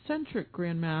the eccentric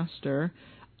Grandmaster.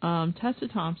 Tessa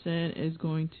Thompson is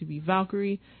going to be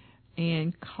Valkyrie.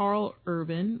 And Carl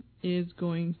Urban is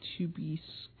going to be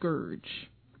Scourge.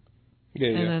 Yeah.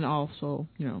 And then also,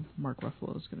 Mark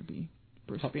Ruffalo is going to be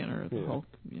Bruce Banner, the Hulk.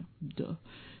 Yeah, duh.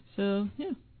 So,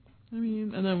 yeah. I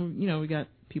mean, and then, we got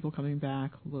people coming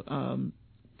back. Tom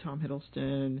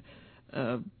Hiddleston,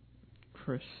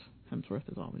 Chris Hemsworth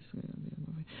is obviously going to be in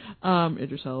the movie.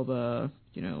 Idris Elba,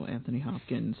 Anthony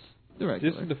Hopkins, the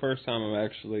regular. This is the first time I'm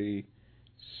actually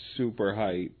super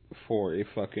hyped for a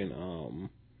fucking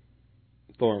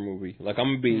Thor movie. Like,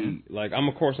 I'm going to be,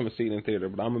 of course I'm going to see it in theater,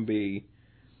 but I'm going to be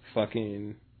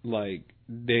fucking,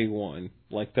 day one,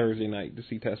 Thursday night to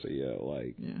see Tessa,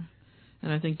 Yeah.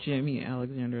 And I think Jamie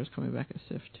Alexander is coming back as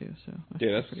Sif, too, so.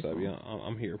 That's what's up, yeah.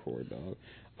 I'm here for it, dog.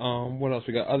 What else?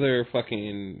 We got other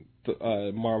fucking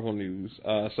Marvel news.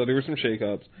 So there were some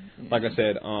shakeups. Yeah. Like I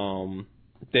said,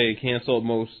 they canceled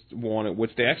Most Wanted,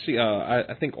 which they actually,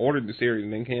 I think, ordered the series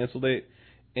and then canceled it.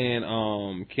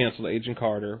 And canceled Agent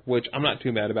Carter, which I'm not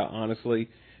too mad about, honestly,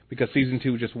 because season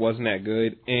 2 just wasn't that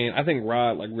good. And I think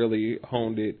Rod, really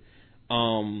honed it.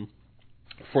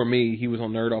 For me, he was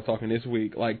on Nerd Off talking this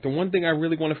week. The one thing I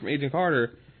really wanted from Agent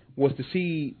Carter was to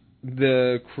see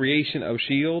the creation of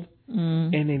S.H.I.E.L.D.,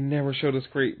 and they never showed us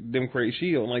create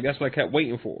S.H.I.E.L.D. And, that's what I kept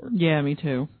waiting for. Yeah, me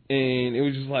too. And it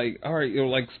was just all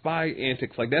right, spy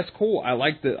antics. That's cool. I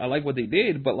like what they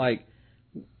did, but,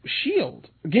 S.H.I.E.L.D.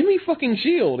 Give me fucking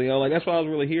S.H.I.E.L.D., that's what I was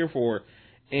really here for.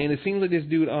 And it seems like this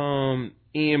dude,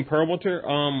 Ian Perlmutter,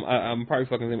 I'm probably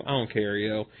fucking him. I don't care,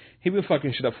 He been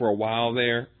fucking shit up for a while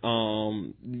there.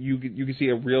 You can see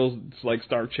a real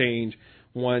stark change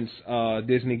once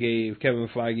Disney gave Kevin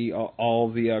Feige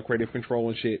all the creative control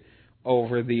and shit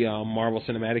over the Marvel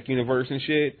Cinematic Universe and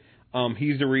shit.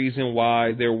 He's the reason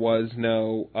why there was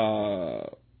no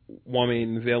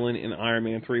woman villain in Iron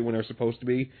Man 3 when they're supposed to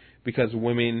be, because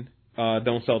women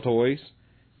don't sell toys.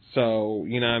 So,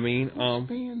 you know what I mean?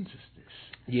 Fans is this?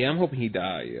 Yeah, I'm hoping he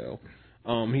die,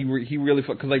 He really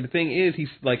because the thing is he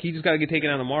just got to get taken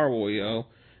out of Marvel,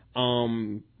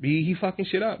 He fucking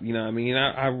shit up, you know what I mean?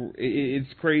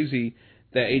 It's crazy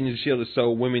that Agents of S.H.I.E.L.D. is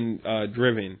so women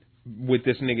driven with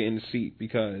this nigga in the seat,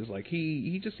 because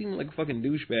he just seemed like a fucking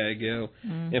douchebag,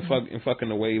 and fucking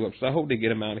the wave up. So I hope they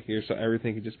get him out of here so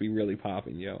everything can just be really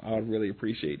popping, I would really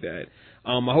appreciate that.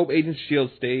 I hope Agents of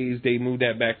S.H.I.E.L.D. stays. They moved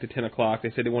that back to 10 o'clock.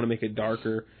 They said they want to make it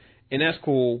darker, and that's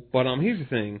cool. But here's the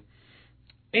thing: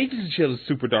 Agents of S.H.I.E.L.D. is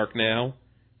super dark now,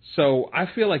 so I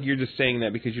feel like you're just saying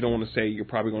that because you don't want to say you're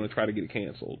probably going to try to get it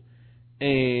canceled.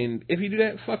 And if you do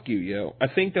that, fuck you, I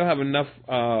think they'll have enough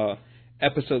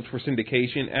episodes for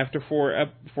syndication after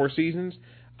four seasons.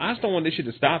 I just don't want this shit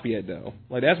to stop yet, though.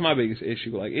 That's my biggest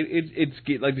issue.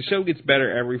 The show gets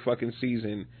better every fucking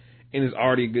season, and it's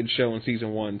already a good show in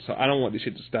season 1. So I don't want this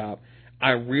shit to stop.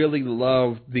 I really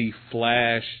love the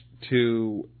Flash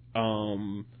to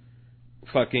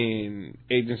fucking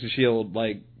Agents of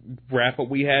S.H.I.E.L.D. wrap up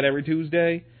we had every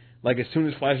Tuesday. As soon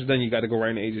as Flash is done, you got to go right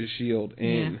into Agents of S.H.I.E.L.D.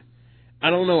 And I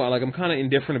don't know. I'm kind of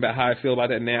indifferent about how I feel about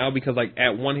that now, because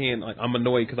at one hand, I'm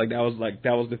annoyed because that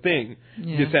was the thing.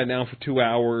 Yeah. Just sat down for 2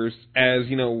 hours as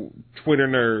Twitter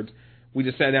nerds. We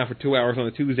just sat down for 2 hours on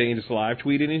a Tuesday and just live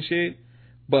tweeted and shit.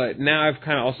 But now I've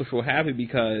kind of also feel happy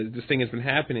because this thing has been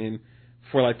happening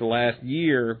for the last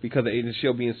year, because of Agents of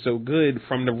S.H.I.E.L.D. being so good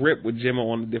from the rip with Gemma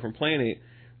on a different planet,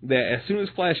 that as soon as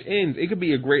Flash ends, it could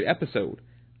be a great episode.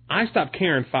 I stopped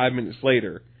caring 5 minutes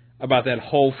later about that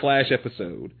whole Flash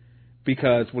episode,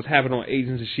 because what's happening on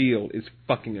Agents of S.H.I.E.L.D. is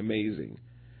fucking amazing.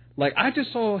 I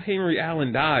just saw Henry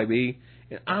Allen die, B,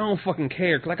 and I don't fucking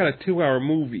care, because I got a 2-hour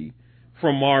movie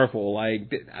from Marvel. I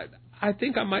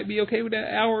think I might be okay with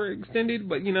that hour extended,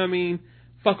 but you know what I mean?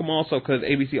 Fuck them also, because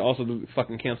ABC also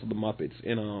fucking canceled the Muppets,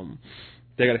 and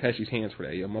they gotta catch these hands for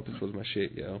that, Muppets was my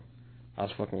shit, I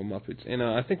was fucking with Muppets. And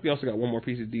I think we also got one more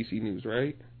piece of DC news,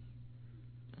 right?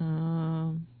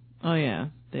 Oh yeah,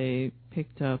 they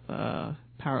picked up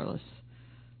Powerless.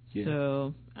 Yeah.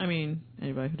 So I mean,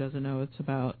 anybody who doesn't know, it's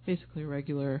about basically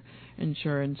regular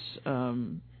insurance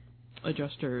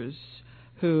adjusters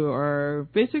who are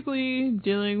basically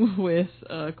dealing with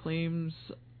claims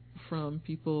from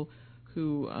people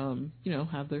who,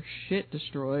 have their shit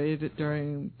destroyed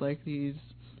during, like, these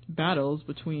battles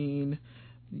between,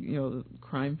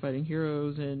 crime-fighting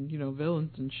heroes and,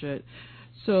 villains and shit.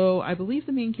 So I believe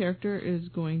the main character is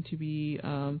going to be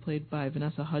played by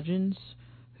Vanessa Hudgens,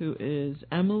 who is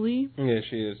Emily. Yeah,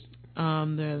 she is.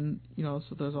 Then, so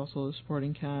there's also the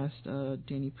supporting cast,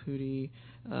 Danny Pudi,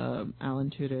 Alan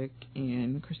Tudyk,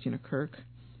 and Christina Kirk.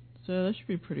 So that should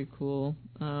be pretty cool.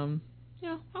 I'll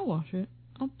watch it.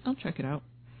 I'll check it out.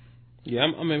 Yeah,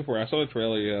 I'm in for it. I saw the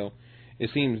trailer, yo. It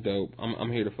seems dope.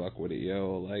 I'm here to fuck with it,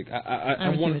 yo. Like I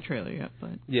haven't seen the trailer yet,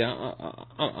 but yeah,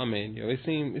 I'm in, yo. It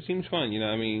seems fun, you know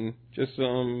what I mean? Just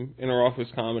inner office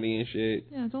comedy and shit.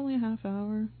 Yeah, it's only a half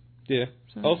hour. Yeah.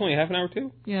 So. Oh, it's only half an hour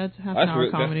too? Yeah, it's a half an hour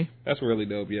comedy. That's really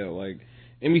dope, yo. Like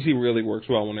NBC really works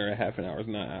well when they're at half an hour,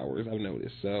 not hours, I've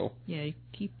noticed. So yeah, you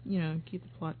keep the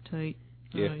plot tight.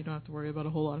 Yeah. You don't have to worry about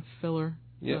a whole lot of filler.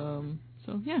 Yeah.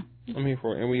 So yeah. I'm here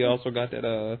for it. And we also got that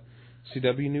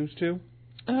CW news too?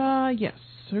 Yes.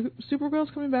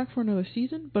 Supergirl's coming back for another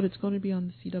season, but it's going to be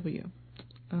on the CW.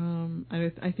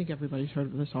 I think everybody's heard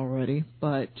of this already,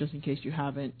 but just in case you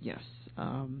haven't, yes.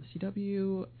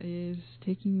 CW is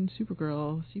taking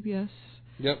Supergirl. CBS.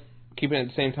 Yep. Keeping it at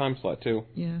the same time slot too.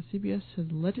 Yeah, CBS has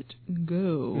let it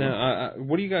go. Now,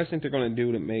 what do you guys think they're going to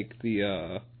do to make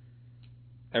the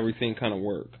everything kind of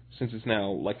work, since it's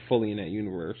now like fully in that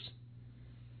universe?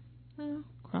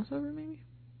 Crossover maybe?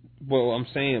 Well, I'm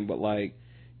saying, but like,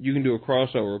 you can do a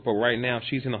crossover, but right now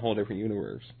she's in a whole different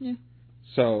universe. Yeah.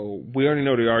 So we already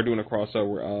know they are doing a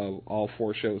crossover of all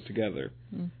 4 shows together.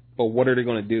 Mm. But what are they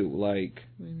going to do? Like,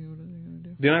 What do you mean, what are they going to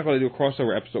do? they're not going to do a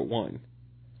crossover episode 1.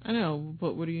 I know,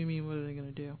 but what do you mean, what are they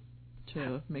going to do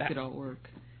to make it all work?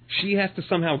 She has to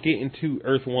somehow get into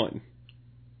Earth 1.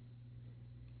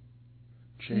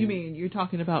 You mean you're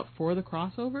talking about for the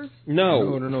crossover?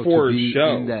 No, no, for to a be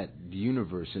show. in that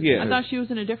universe. Yeah. I thought she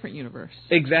was in a different universe.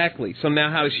 Exactly. So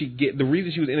now how does she get... The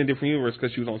reason she was in a different universe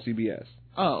because she was on CBS.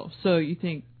 Oh, so you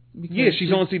think... Yeah,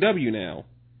 she's on CW now.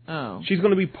 Oh. She's going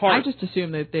to be part... I just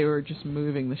assumed that they were just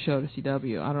moving the show to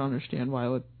CW. I don't understand why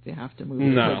would they have to move it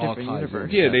No. to a all different ties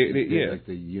universe. in. Yeah, yeah. Like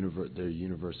their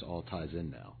universe all ties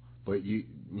in now. But you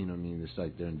know what I mean? It's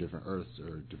like they're in different Earths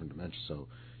or different dimensions. So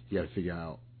you got to figure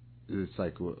out. It's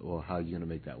like, well, how are you going to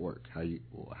make that work? How are you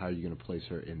going to place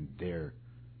her in their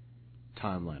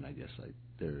timeline? I guess like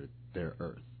their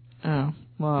Earth. Oh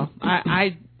well,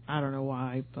 I don't know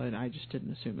why, but I just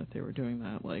didn't assume that they were doing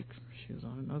that. Like she was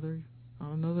on another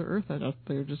Earth. I thought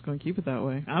they were just going to keep it that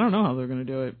way. I don't know how they're going to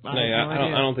do it.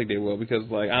 I don't think they will, because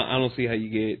like I don't see how you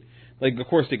get, like, of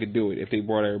course they could do it if they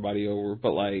brought everybody over,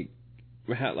 but like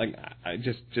how, like I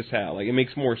just how, like, it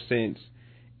makes more sense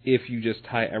if you just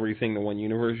tie everything to one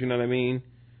universe, you know what I mean?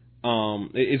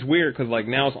 It's weird because like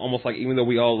now it's almost like, even though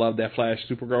we all love that Flash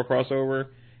Supergirl crossover,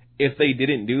 if they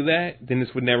didn't do that, then this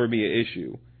would never be an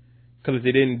issue. Because if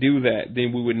they didn't do that,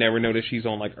 then we would never know that she's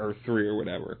on like Earth 3 or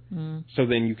whatever. Mm. So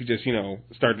then you could just,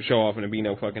 start the show off and it'd be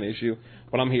no fucking issue.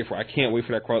 But I'm here for it. I can't wait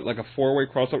for that like a 4-way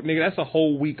crossover. Nigga, that's a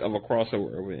whole week of a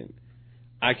crossover event.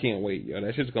 I can't wait, yo.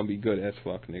 That shit's gonna be good as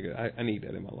fuck, nigga. I need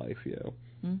that in my life, yo.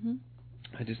 Mm-hmm.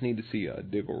 I just need to see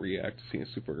Diggle react to seeing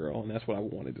Supergirl, and that's what I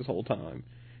wanted this whole time.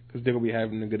 Because Diggle be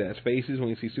having the good-ass faces when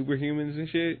you see superhumans and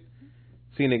shit.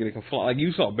 See a nigga that can fly. Like,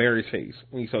 you saw Barry's face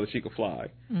when you saw that she could fly.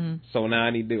 Mm. So now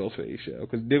I need Diggle's face, yo.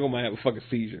 Because Diggle might have a fucking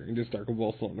seizure and just start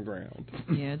convulsing on the ground.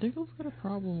 Yeah, Diggle's got a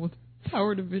problem with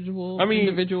powered individuals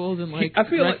and, like, I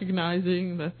feel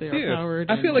recognizing that they are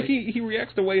powered. I feel like he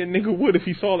reacts the way a nigga would if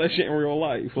he saw that shit in real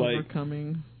life.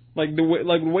 Overcoming. Like the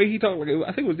way he talked, like,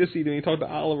 I think it was this season he talked to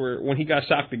Oliver when he got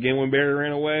shocked again when Barry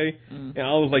ran away, and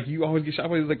I was like, "You always get shocked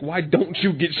by." He was like, "Why don't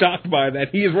you get shocked by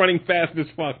that? He is running fast as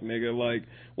fuck, nigga. Like,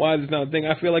 why is this not a thing?"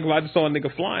 I feel like if I just saw a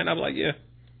nigga flying, I'd be like,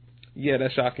 "Yeah,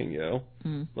 that's shocking, yo."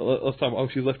 But let's talk about, oh,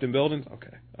 she's lifting buildings.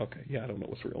 Okay, yeah, I don't know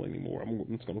what's real anymore.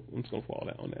 I'm just gonna fall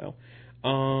down now.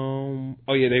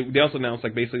 Oh yeah, they also announced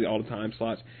like basically all the time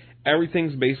slots.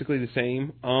 Everything's basically the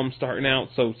same. Starting out,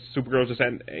 so Supergirl's just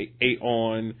at 8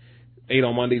 on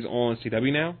Mondays on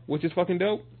CW now, which is fucking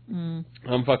dope.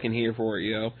 I'm fucking here for it,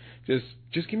 yo.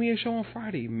 Just give me a show on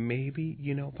Friday, maybe,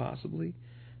 possibly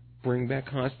bring back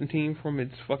Constantine from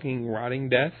its fucking rotting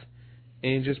death,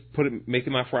 and just make it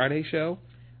my Friday show.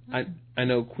 I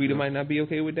know Quita might not be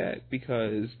okay with that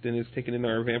because then it's taking in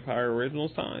our Vampire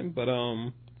Originals time, but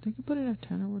They can put it at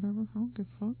 10 or whatever. I don't give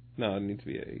a fuck. No, it needs to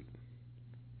be at 8.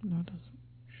 No, it doesn't.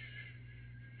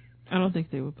 I don't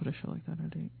think they would put a show like that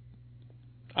at 8.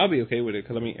 I'll be okay with it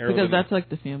because I mean, Arrow because that's like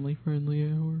the family friendly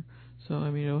hour. So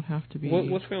I mean, it would have to be.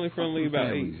 What's family friendly about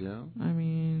families, 8? you know? I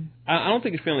mean, I don't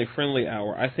think it's family friendly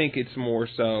hour. I think it's more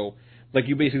so like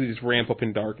you basically just ramp up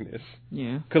in darkness.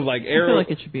 yeah. Because like I Arrow, feel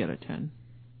like it should be at 10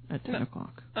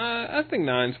 o'clock. I think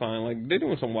 9's fine. Like they're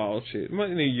doing some wild shit.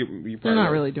 They're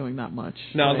not really doing that much.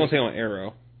 No, I was gonna say on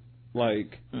Arrow,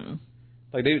 like Uh-uh.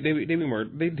 like they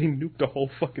nuked the whole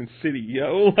fucking city,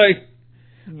 yo. Like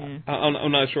Yeah.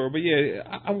 I'm not sure, but yeah,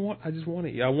 I just want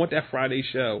it. Yeah, I want that Friday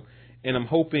show, and I'm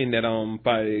hoping that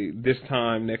by this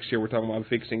time next year we're talking about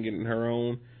Vixen getting her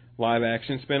own live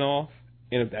action spinoff,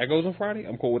 and if that goes on Friday,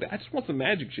 I'm cool with it. I just want some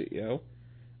magic shit, yo.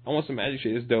 I want some magic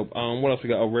shit. It's dope. What else we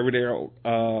got? Riverdale,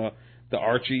 the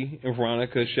Archie and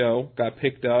Veronica show got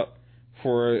picked up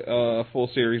for a full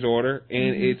series order,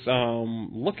 and it's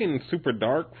looking super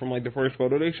dark from like the first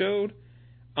photo they showed.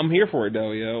 I'm here for it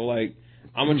though, yo. Like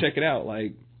I'm gonna check it out.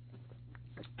 Like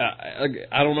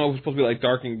I don't know if it's supposed to be like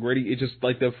dark and gritty. It's just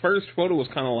like the first photo was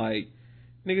kind of like,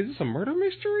 nigga, is this a murder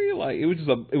mystery? Like it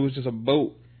was just a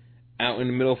boat out in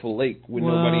the middle of a lake with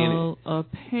nobody in it. Well,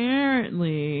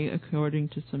 apparently, according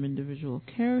to some individual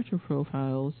character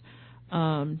profiles,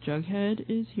 Jughead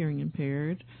is hearing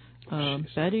impaired.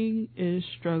 Betty is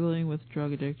struggling with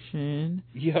drug addiction.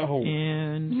 Yo.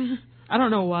 And I don't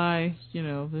know why,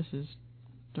 this is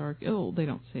dark. Oh, they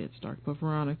don't say it's dark, but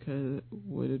Veronica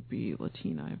would be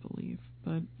Latina, I believe.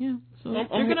 But yeah, so they're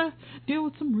gonna deal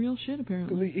with some real shit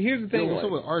apparently. Here's the thing. What's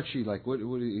up with Archie? Like, what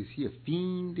is he a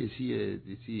fiend? Is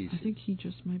he? I think he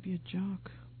just might be a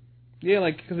jock. Yeah,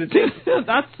 like because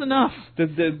that's enough.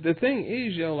 The thing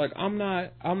is, yo, like I'm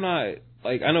not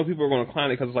like I know people are gonna clown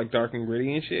it because it's like dark and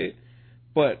gritty and shit,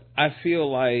 but I feel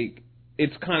like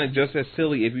it's kind of just as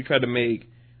silly if you try to make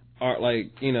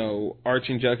Archie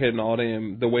and Jughead and all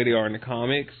them the way they are in the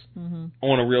comics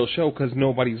on a real show because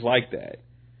nobody's like that.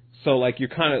 So, like, you're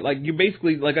kind of, like, you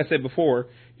basically, like I said before,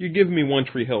 you're giving me One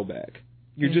Tree Hill back.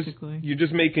 You're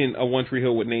just making a One Tree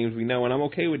Hill with names we know, and I'm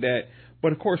okay with that.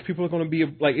 But, of course, people are going to be,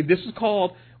 like, if this is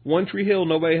called One Tree Hill,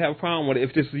 nobody have a problem with it.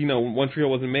 If this, One Tree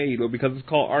Hill wasn't made, or because it's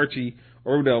called Archie,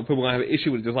 or, people are going to have an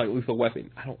issue with it, just like Lethal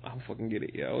Weapon. I don't fucking get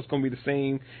it, yo. It's going to be the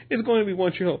same. It's going to be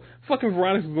One Tree Hill. Fucking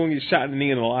Veronica's going to get shot in the knee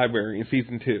in the library in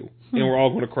season 2, and we're all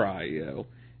going to cry, yo.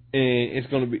 And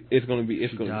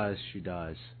She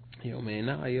dies. Yo, man,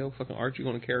 fucking Archie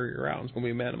gonna carry her out. It's gonna be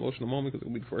a mad emotional moment because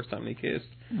it'll be the first time they kissed.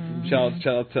 Shout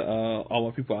out to all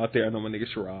my people out there. I know my nigga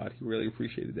Sherrod. He really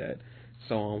appreciated that.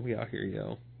 So we out here,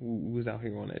 yo. We was out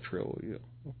here on that trail, yo.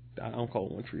 I don't call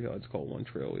it One Tree Hill. I just call it One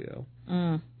Trail, yo.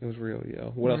 It was real,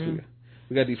 yo. What else we got?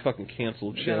 We got these fucking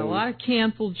canceled shows. We got a lot of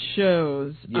canceled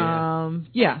shows.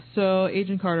 Yeah. So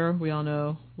Agent Carter, we all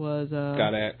know, was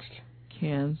got axed.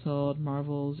 Canceled.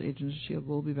 Marvel's Agents of S.H.I.E.L.D.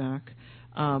 will be back.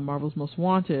 Marvel's Most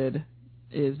Wanted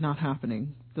is not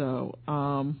happening, though.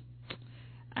 I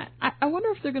wonder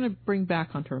if they're going to bring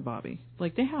back Hunter and Bobby.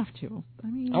 Like, they have to. I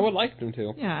mean, I would like them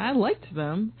to. Yeah, I liked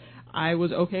them. I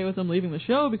was okay with them leaving the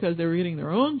show because they were getting their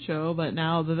own show, but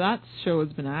now that show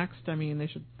has been axed, I mean, they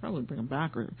should probably bring them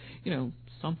back or,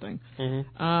 something.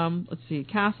 Let's see.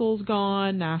 Castle's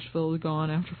gone. Nashville is gone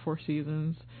after 4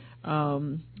 seasons.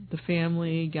 The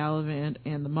Family, Gallivant,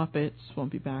 and the Muppets won't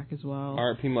be back as well.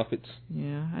 R.I.P. Muppets.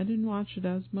 Yeah, I didn't watch it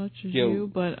as much as you,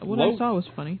 but what I saw was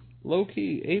funny. Low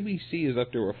key, ABC is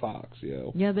up there with Fox,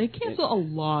 yo. Yeah, they cancel a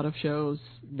lot of shows.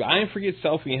 I didn't forget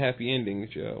Selfie and Happy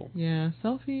Endings, yo. Yeah,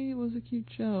 Selfie was a cute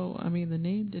show. I mean, the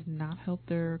name did not help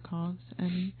their cause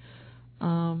any.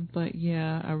 But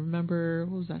yeah, I remember,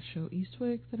 what was that show,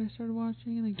 Eastwick, that I started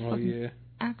watching? And yeah.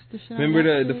 Axed the shit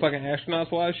Remember the fucking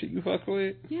astronauts wives shit you fucked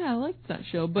with? Yeah, I liked that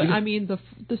show, but I mean the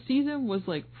season was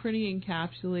like pretty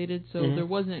encapsulated, so there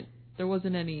wasn't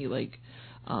any like.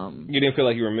 You didn't feel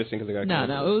like you were missing because it got canceled?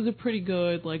 No, it was a pretty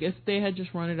good. Like if they had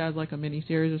just run it as like a mini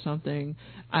series or something,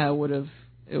 it would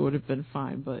have been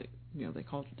fine. But they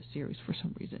called it a series for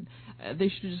some reason. They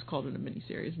should have just called it a mini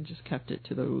series and just kept it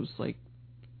to those like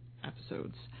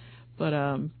episodes. But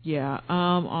on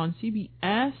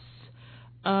CBS.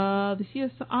 The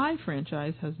CSI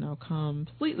franchise has now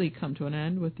completely come to an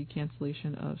end with the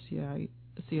cancellation of CSI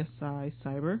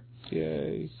Cyber.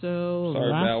 Yay. So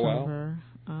sorry, that's Bow Wow. over.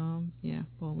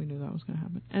 We knew that was going to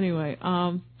happen. Anyway,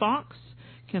 Fox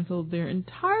canceled their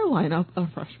entire lineup of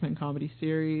freshman comedy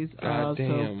series. God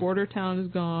damn. So Bordertown is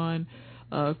gone.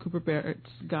 Cooper Barrett's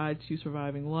Guide to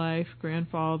Surviving Life,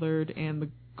 Grandfathered, and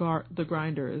the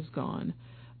Grinder is gone.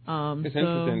 It's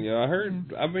interesting, yo.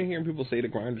 I've been hearing people say the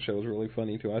Grinder show is really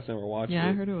funny too. I just never watched it. Yeah,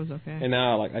 I heard it was okay. And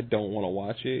now, I don't want to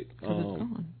watch it. Because it's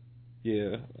gone.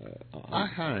 Yeah. I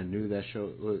kind of knew that show.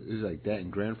 It was like that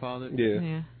and Grandfather.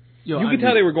 Yeah. Yo, you I could tell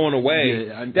did- they were going away.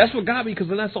 Yeah, That's what got me, because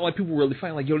then I saw like people really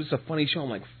fighting, like, yo, this is a funny show. I'm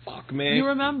like, fuck, man. You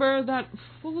remember that?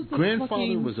 What was the Grandfather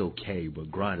fucking... was okay, but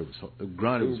Grinder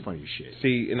was funny as shit.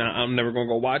 See, and I'm never gonna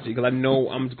go watch it because I know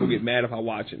I'm just gonna get mad if I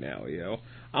watch it now, yo.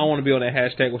 I don't want to be on that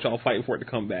hashtag which y'all fighting for it to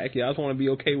come back. Yeah, I just want to be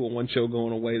okay with one show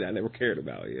going away that I never cared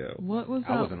about, yo. What was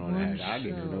that? I wasn't on one that. I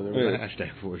didn't even show? know there was a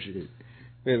hashtag for shit.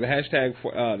 Yeah, the hashtag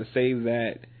for to save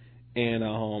that,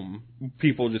 and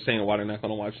people just saying why they're not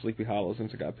gonna watch Sleepy Hollow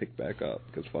since it got picked back up,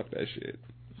 because fuck that shit.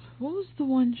 What was the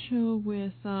one show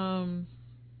with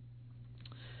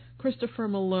Christopher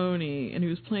Maloney, and he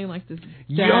was playing like this dad?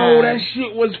 Yo, that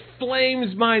shit was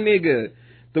flames, my nigga.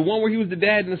 The one where he was the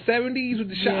dad in the 70s with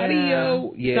the shotty,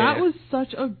 yo. Yeah. That was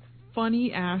such a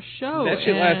funny ass show. That shit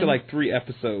and lasted like 3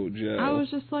 episodes, yo. I was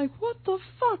just like, what the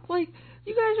fuck? Like,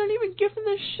 you guys aren't even giving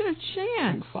this shit a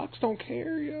chance. Fox don't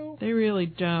care, yo. They really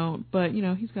don't. But, you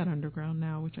know, he's got Underground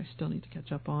now, which I still need to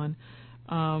catch up on.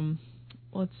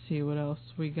 Let's see what else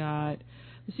we got.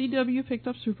 The CW picked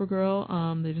up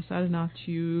Supergirl. They decided not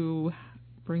to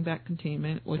bring back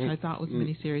Containment, which I thought was a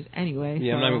miniseries anyway.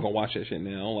 Yeah, so. I'm not even gonna watch that shit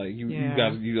now. Like you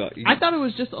guys. I thought it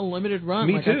was just a limited run.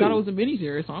 Me like too. I thought it was a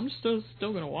miniseries, so I'm still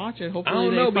gonna watch it. Hopefully I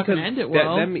don't know, they fucking because end it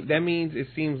well. that means it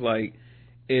seems like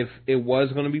if it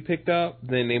was going to be picked up,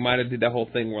 then they might have did that whole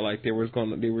thing where like they were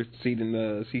seeding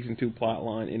the season 2 plot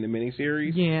line in the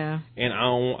miniseries. Yeah. And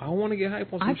I want to get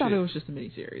hype on some I thought shit. it was just a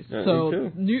miniseries. Yeah,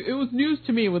 so me too. it was news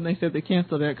to me when they said they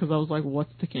canceled it, because I was like,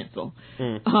 what's to cancel?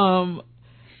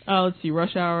 Let's see,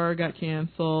 Rush Hour got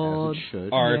canceled. As it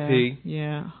should. RIP.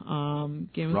 Yeah.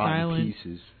 Game of Rotten Silence.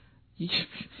 pieces.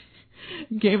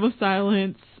 Game of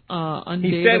Silence. Undateable.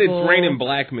 He said it's raining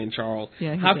black men, Charles.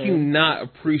 Yeah, How can you not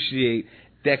appreciate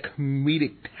that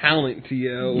comedic talent,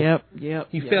 yo? Yep.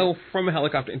 He fell from a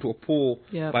helicopter into a pool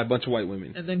Yep. by a bunch of white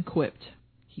women. And then quipped.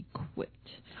 He quipped.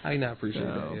 How you not appreciate So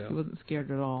that, yo? he wasn't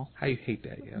scared at all. How you hate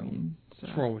that, yo?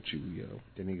 What's wrong with you, yo?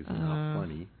 That nigga's not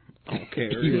funny. I don't care.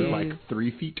 He was yo. like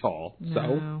 3 feet tall.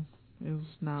 No, it was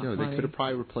not Yo, funny. they could have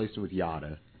probably replaced him with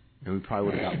Yada, and we probably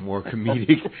would have got more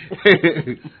comedic.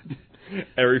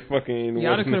 Every fucking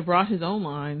Yada could have brought his own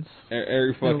lines. every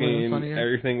would've been fucking funnier.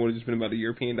 everything would have just been about the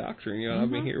European doctrine. You know, I've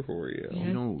been here for it. Yo. Yeah,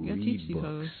 You don't you gotta read teach these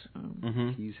books.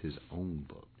 hoes. He's his own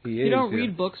book. He You is, don't yeah.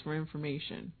 read books for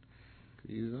information.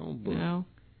 He's his own book. You know,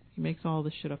 he makes all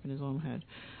this shit up in his own head.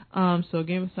 So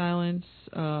Game of Silence,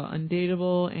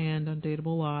 Undateable, and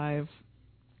Undateable Live.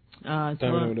 Don't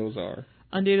know what those are.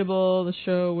 Undateable, the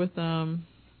show with long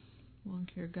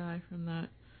hair guy from that.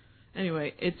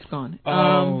 Anyway, it's gone.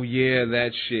 Oh yeah,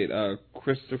 that shit.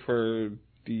 Christopher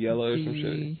D'Elia or some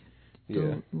shit.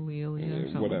 Yeah. D'Elia or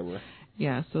something. Whatever.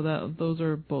 Yeah, so those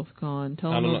are both gone.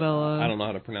 I don't Telenovela. know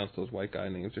how to pronounce those white guy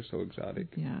names. They're so exotic.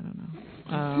 Yeah, I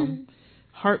don't know.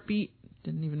 Heartbeat,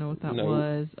 didn't even know what that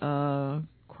was.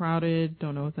 Crowded,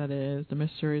 don't know what that is. The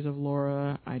Mysteries of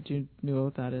Laura, I do know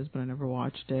what that is, but I never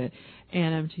watched it.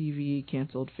 And MTV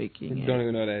canceled Faking It. Don't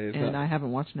even know what that is. And I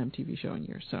haven't watched an MTV show in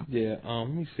years, so. Yeah, let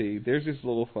me see. There's this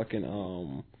little fucking,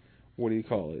 what do you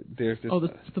call it? There's this. Oh,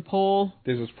 the poll.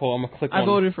 There's this poll. I'm going to click on I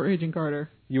voted for Agent Carter.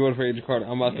 You voted for Agent Carter.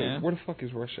 I'm about Yeah. to. Where the fuck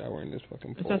is Rush Hour in this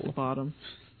fucking It's poll? at the bottom.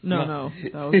 No,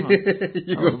 that was not.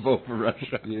 You gonna vote for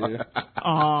Russia? Yeah.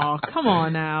 Aw, come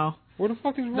on now. Where the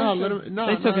fuck is Rush No, Hour? let him. No,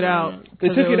 They took it out. They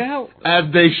 'Cause took was- it out?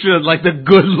 as they should, like the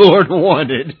good Lord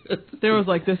wanted. There was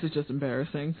like, this is just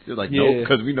embarrassing. They're like, Yeah. nope,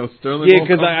 because we know Sterling. Yeah, won't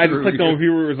because come I just through clicked here. on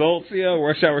viewer results. Yeah,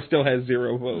 Rush Hour still has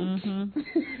 0 votes.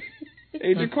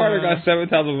 Agent That's Carter got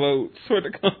 7,000 votes for the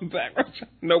comeback.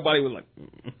 Nobody was like,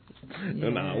 Yeah.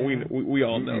 nah, we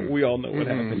all know. We all know what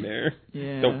happened there.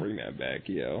 Yeah. Don't bring that back,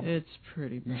 yo. It's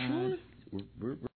pretty bad. We're